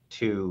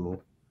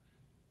to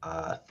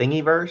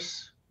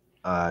Thingiverse,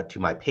 to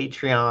my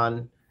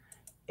Patreon,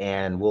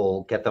 and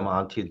we'll get them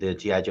onto the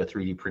G.I. Joe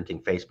 3D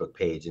printing Facebook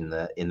page in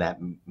that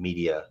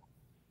media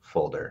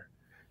folder.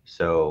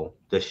 So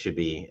this should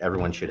be,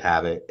 everyone should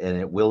have it, and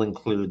it will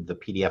include the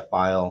PDF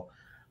file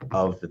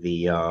of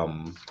the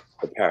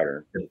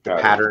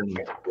pattern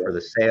for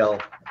the sale.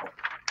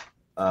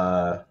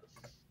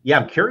 Yeah,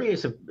 I'm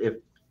curious if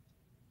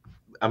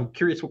I'm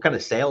curious what kind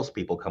of sales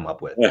people come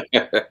up with.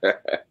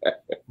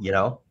 You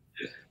know,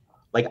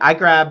 like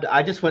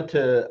I just went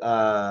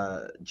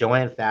to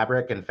Joanne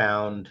Fabric and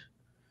found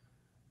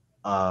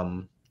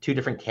 2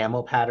 different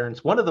camo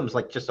patterns. One of them is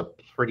like just a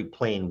pretty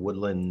plain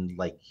woodland,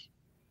 like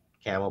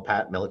camo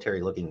military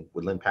looking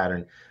woodland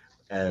pattern,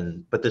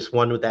 but this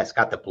one that's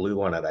got the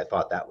blue on it, I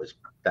thought that was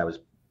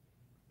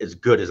as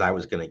good as I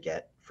was gonna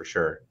get for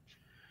sure.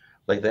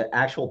 Like the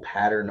actual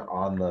pattern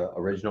on the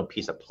original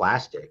piece of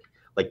plastic,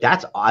 like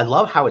I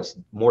love how it's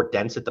more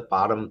dense at the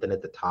bottom than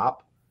at the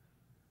top.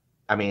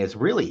 I mean, it's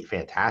really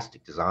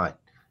fantastic design.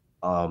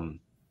 But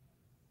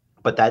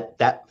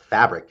that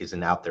fabric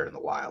isn't out there in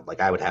the wild.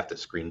 Like I would have to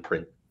screen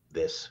print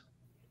this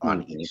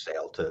on each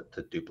sale to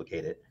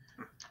duplicate it.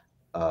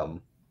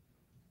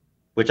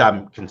 Which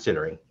I'm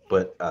considering,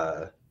 but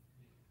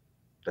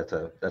that's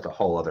a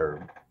whole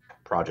other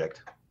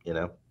project, you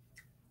know.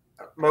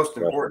 Most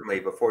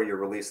importantly, before you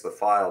release the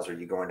files, are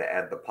you going to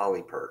add the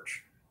poly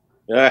perch?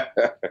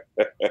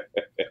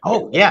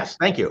 Oh yes,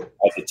 thank you.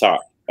 At the top.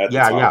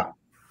 Yeah.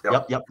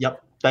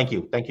 Yep. Thank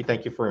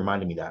you for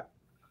reminding me that,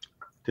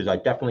 because I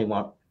definitely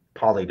want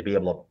poly to be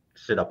able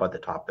to sit up at the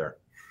top there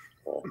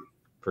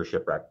for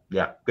shipwreck.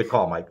 Yeah, good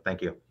call, Mike.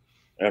 Thank you.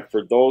 And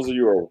for those of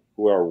you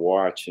who are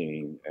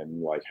watching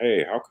and like,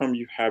 hey, how come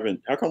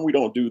we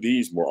don't do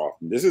these more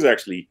often? This is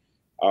actually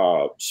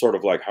sort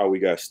of like how we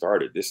got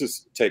started. This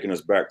is taking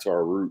us back to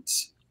our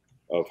roots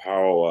of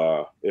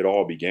how it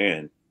all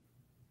began.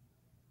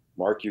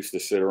 Mark used to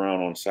sit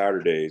around on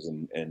Saturdays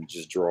and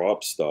just draw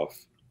up stuff.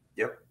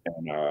 Yep.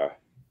 And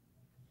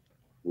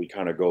we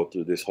kind of go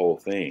through this whole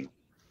thing.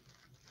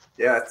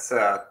 Yeah, it's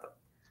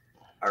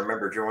I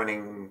remember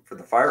joining for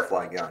the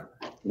Firefly gun.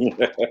 Was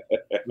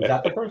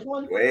that the first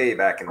one? Way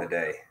back in the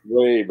day.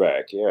 Way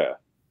back, yeah.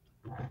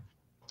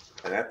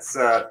 And that's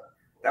that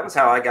was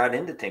how I got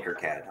into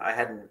Tinkercad.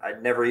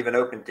 I'd never even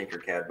opened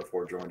Tinkercad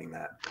before joining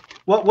that.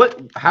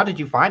 How did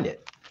you find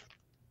it?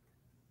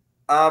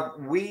 I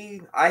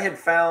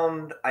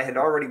had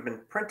already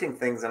been printing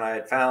things, and I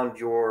had found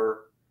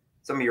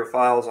some of your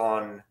files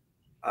on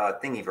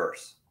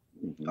Thingiverse.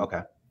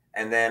 Okay.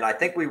 And then I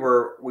think we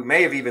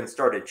may have even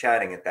started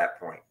chatting at that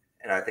point.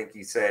 And I think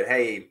you said,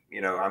 hey,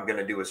 I'm going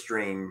to do a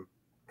stream.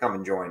 Come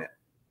and join it.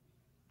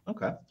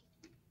 Okay.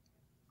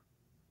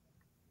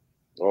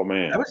 Oh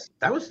man.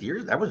 That was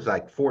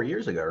like 4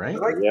 years ago, right?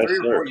 Like yes, 3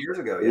 or 4 years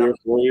ago. Yeah. 3 or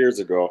 4 years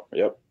ago.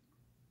 Yep.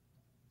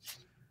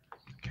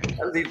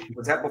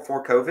 Was that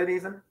before COVID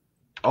even?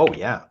 Oh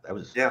yeah. That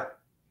was That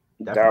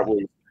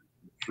was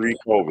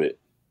pre-COVID.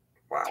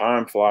 Wow.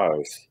 Time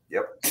flies.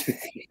 Yep.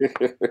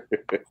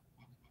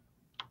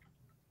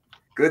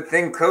 Good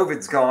thing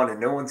COVID's gone and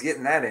no one's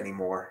getting that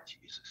anymore.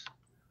 Jesus.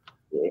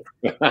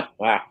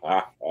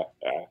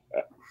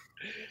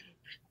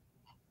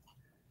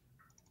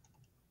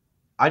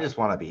 I just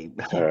want to be.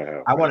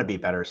 I want to be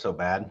better so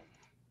bad.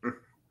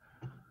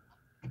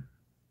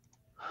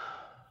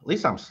 At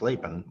least I'm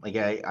sleeping. Like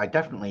I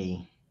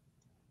definitely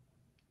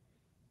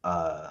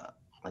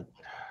like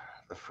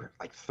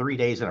like 3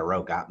 days in a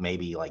row got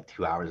maybe like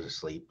 2 hours of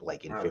sleep,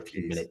 like in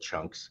 15-minute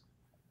chunks.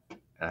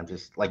 And I'm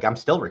just like I'm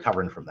still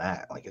recovering from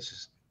that. Like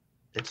it's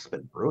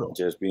been brutal.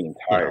 Just being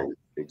tired,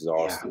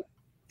 exhausted.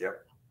 Yeah.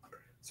 Yep.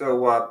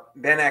 So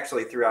Ben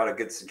actually threw out a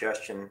good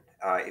suggestion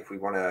if we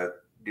want to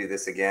do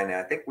this again. And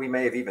I think we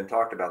may have even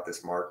talked about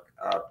this, Mark.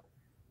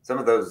 Some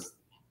of those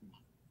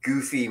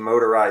goofy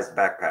motorized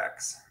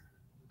backpacks.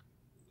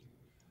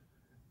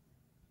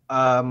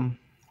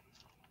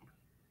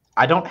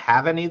 I don't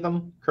have any of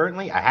them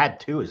currently. I had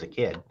two as a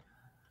kid.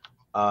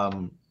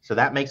 So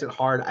that makes it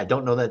hard. I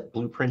don't know that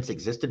blueprints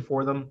existed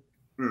for them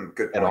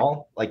at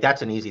all. Like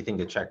that's an easy thing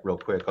to check real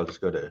quick. I'll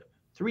just go to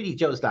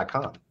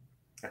 3djoes.com.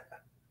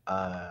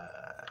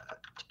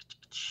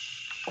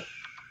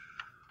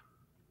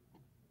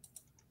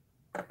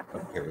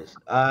 Here it is.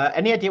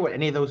 Any idea what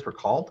any of those were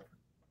called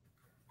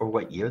or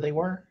what year they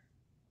were?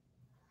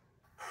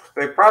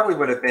 They probably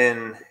would have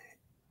been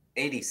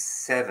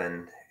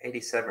 87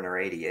 or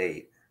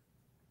 88.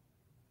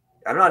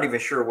 I'm not even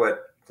sure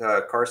what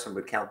Carson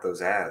would count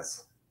those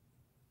as.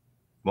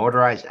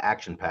 Motorized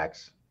action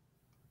packs.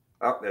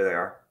 Oh, there they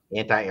are.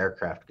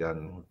 Anti-aircraft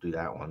gun. We'll do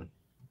that one.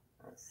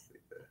 Let's see.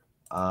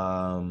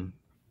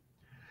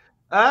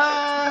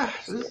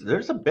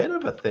 There's a bit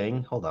of a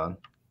thing. Hold on.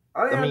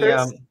 Oh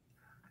yeah,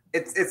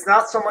 it's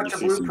not so much a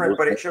blueprint,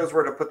 but it shows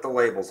where to put the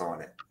labels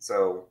on it.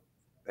 So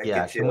that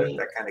gets you,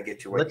 that kind of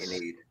gets you what you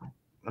need.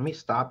 Let me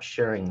stop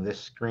sharing this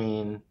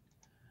screen,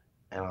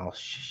 and I'll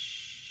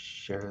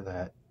share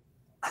that.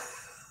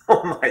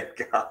 Oh my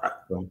God!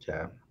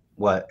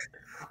 What?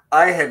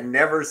 I had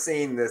never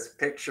seen this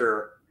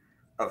picture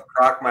of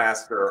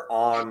Crocmaster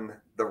on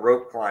the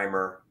rope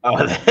climber.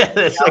 Oh,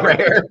 that's like right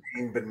here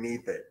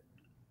beneath it.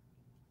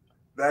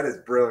 That is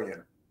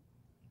brilliant.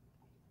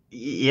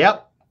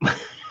 Yep.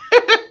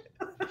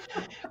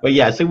 But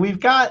yeah, so we've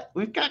got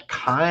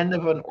kind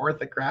of an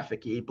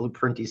orthographic-y,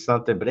 blueprinty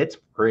something, but it's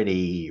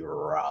pretty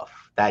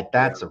rough.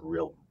 That's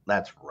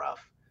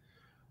rough.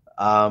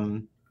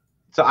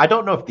 So I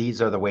don't know if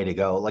these are the way to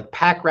go. Like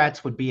Pack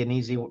Rats would be an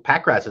easy one.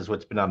 Pack Rats is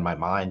what's been on my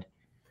mind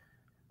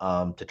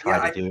to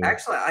try to do.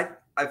 Actually,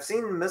 I've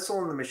seen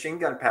missile and the machine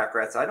gun Pack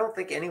Rats. I don't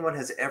think anyone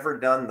has ever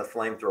done the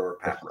flamethrower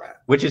Pack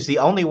Rat. Which is the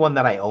only one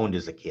that I owned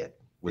as a kid,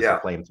 was the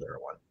flamethrower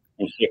one.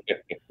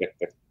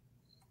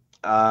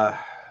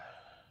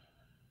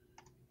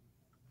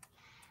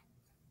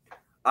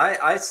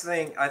 I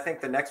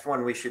think the next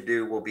one we should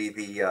do will be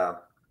the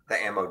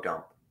ammo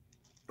dump.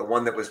 The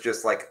one that was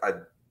just like a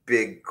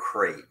big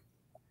crate.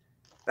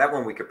 That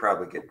one we could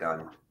probably get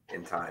done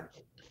in time.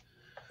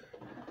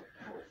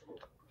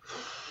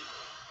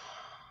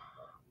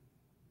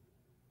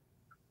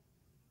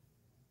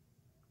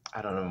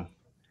 I don't know.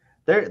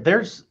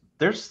 There's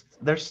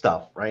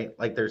stuff, right?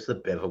 Like there's the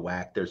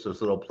bivouac, there's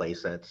those little play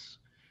sets.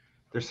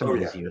 There's some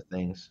easier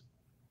things.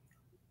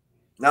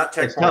 Not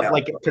checkpoint.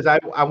 Like because I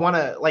want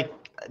to like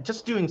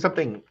just doing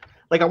something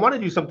like I want to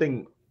do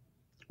something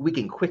we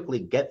can quickly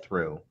get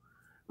through.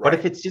 Right. But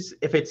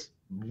if it's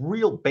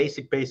real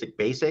basic,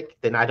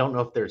 then I don't know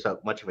if there's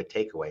much of a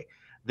takeaway.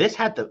 This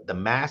had the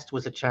mast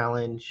was a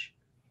challenge.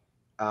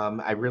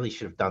 I really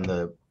should have done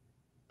the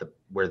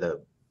where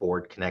the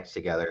board connects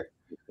together.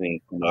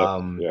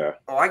 Yeah.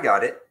 Oh, I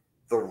got it.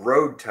 The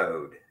road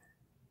toad.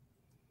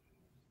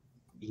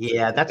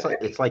 Yeah, that's like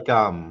it's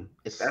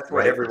that's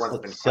what everyone's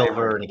been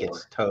silver and it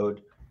gets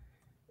towed.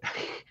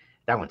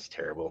 That one's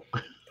terrible.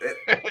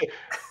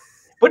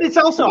 But it's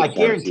also, I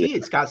guarantee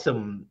it's got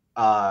some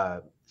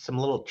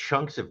little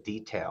chunks of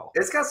detail.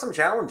 It's got some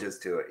challenges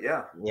to it,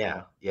 yeah.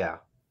 Yeah.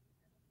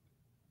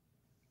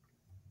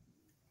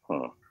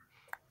 Huh.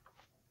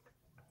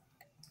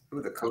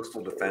 Ooh, the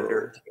Coastal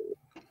Defender.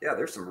 Yeah,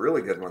 there's some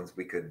really good ones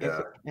we could.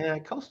 Yeah,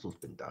 Coastal's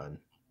been done.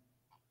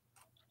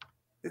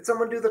 Did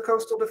someone do the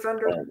Coastal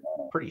Defender?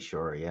 Pretty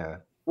sure, yeah.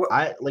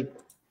 What?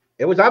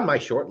 It was on my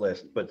short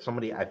list, but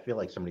I feel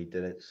like somebody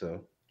did it.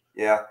 So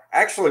yeah,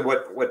 actually,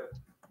 what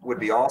would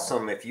be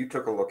awesome if you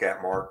took a look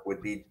at, Mark,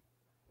 would be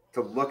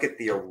to look at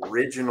the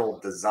original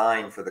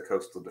design for the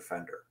Coastal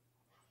Defender,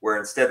 where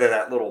instead of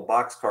that little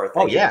boxcar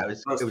thing, it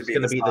was going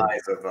to be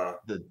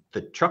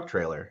the truck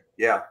trailer.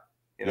 Yeah,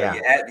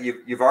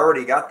 you've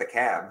already got the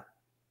cab.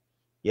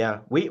 Yeah,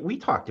 we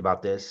talked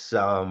about this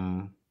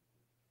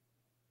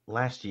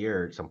last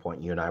year at some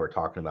point. You and I were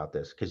talking about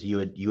this because you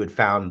had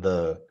found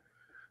the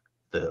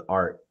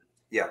art.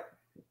 Yeah.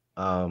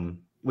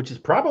 Which is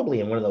probably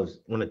in one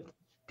of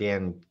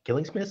Dan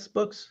Killingsmith's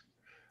books,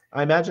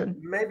 I imagine.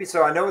 Maybe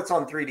so. I know it's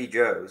on 3D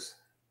Joe's,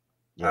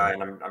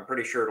 and I'm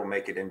pretty sure it'll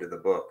make it into the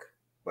book.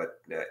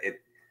 But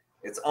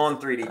it's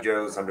on 3D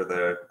Joe's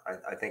under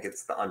I think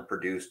it's the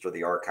unproduced or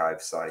the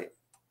archive site.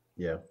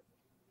 Yeah.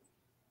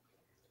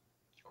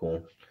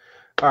 Cool.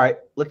 All right,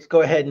 let's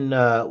go ahead and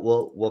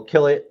we'll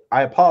kill it.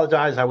 I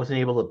apologize, I wasn't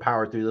able to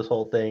power through this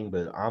whole thing,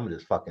 but I'm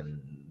just fucking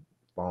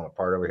falling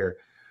apart over here.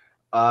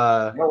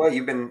 No way,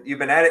 you've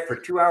been at it for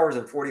 2 hours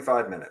and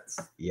 45 minutes.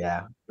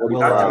 Yeah.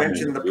 Not to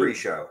mention the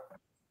pre-show.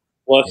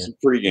 Plus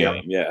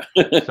pregame, yeah.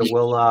 So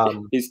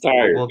we'll he's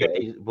tired. We'll get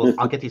these,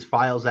 I'll get these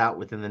files out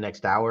within the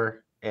next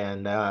hour,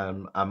 and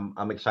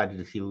I'm excited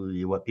to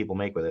see what people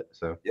make with it.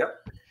 So yeah,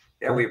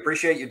 cool. We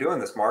appreciate you doing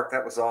this, Mark.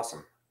 That was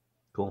awesome.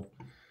 Cool.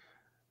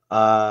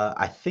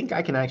 I think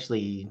I can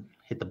actually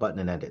hit the button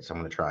and end it, so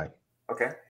I'm gonna try. Okay.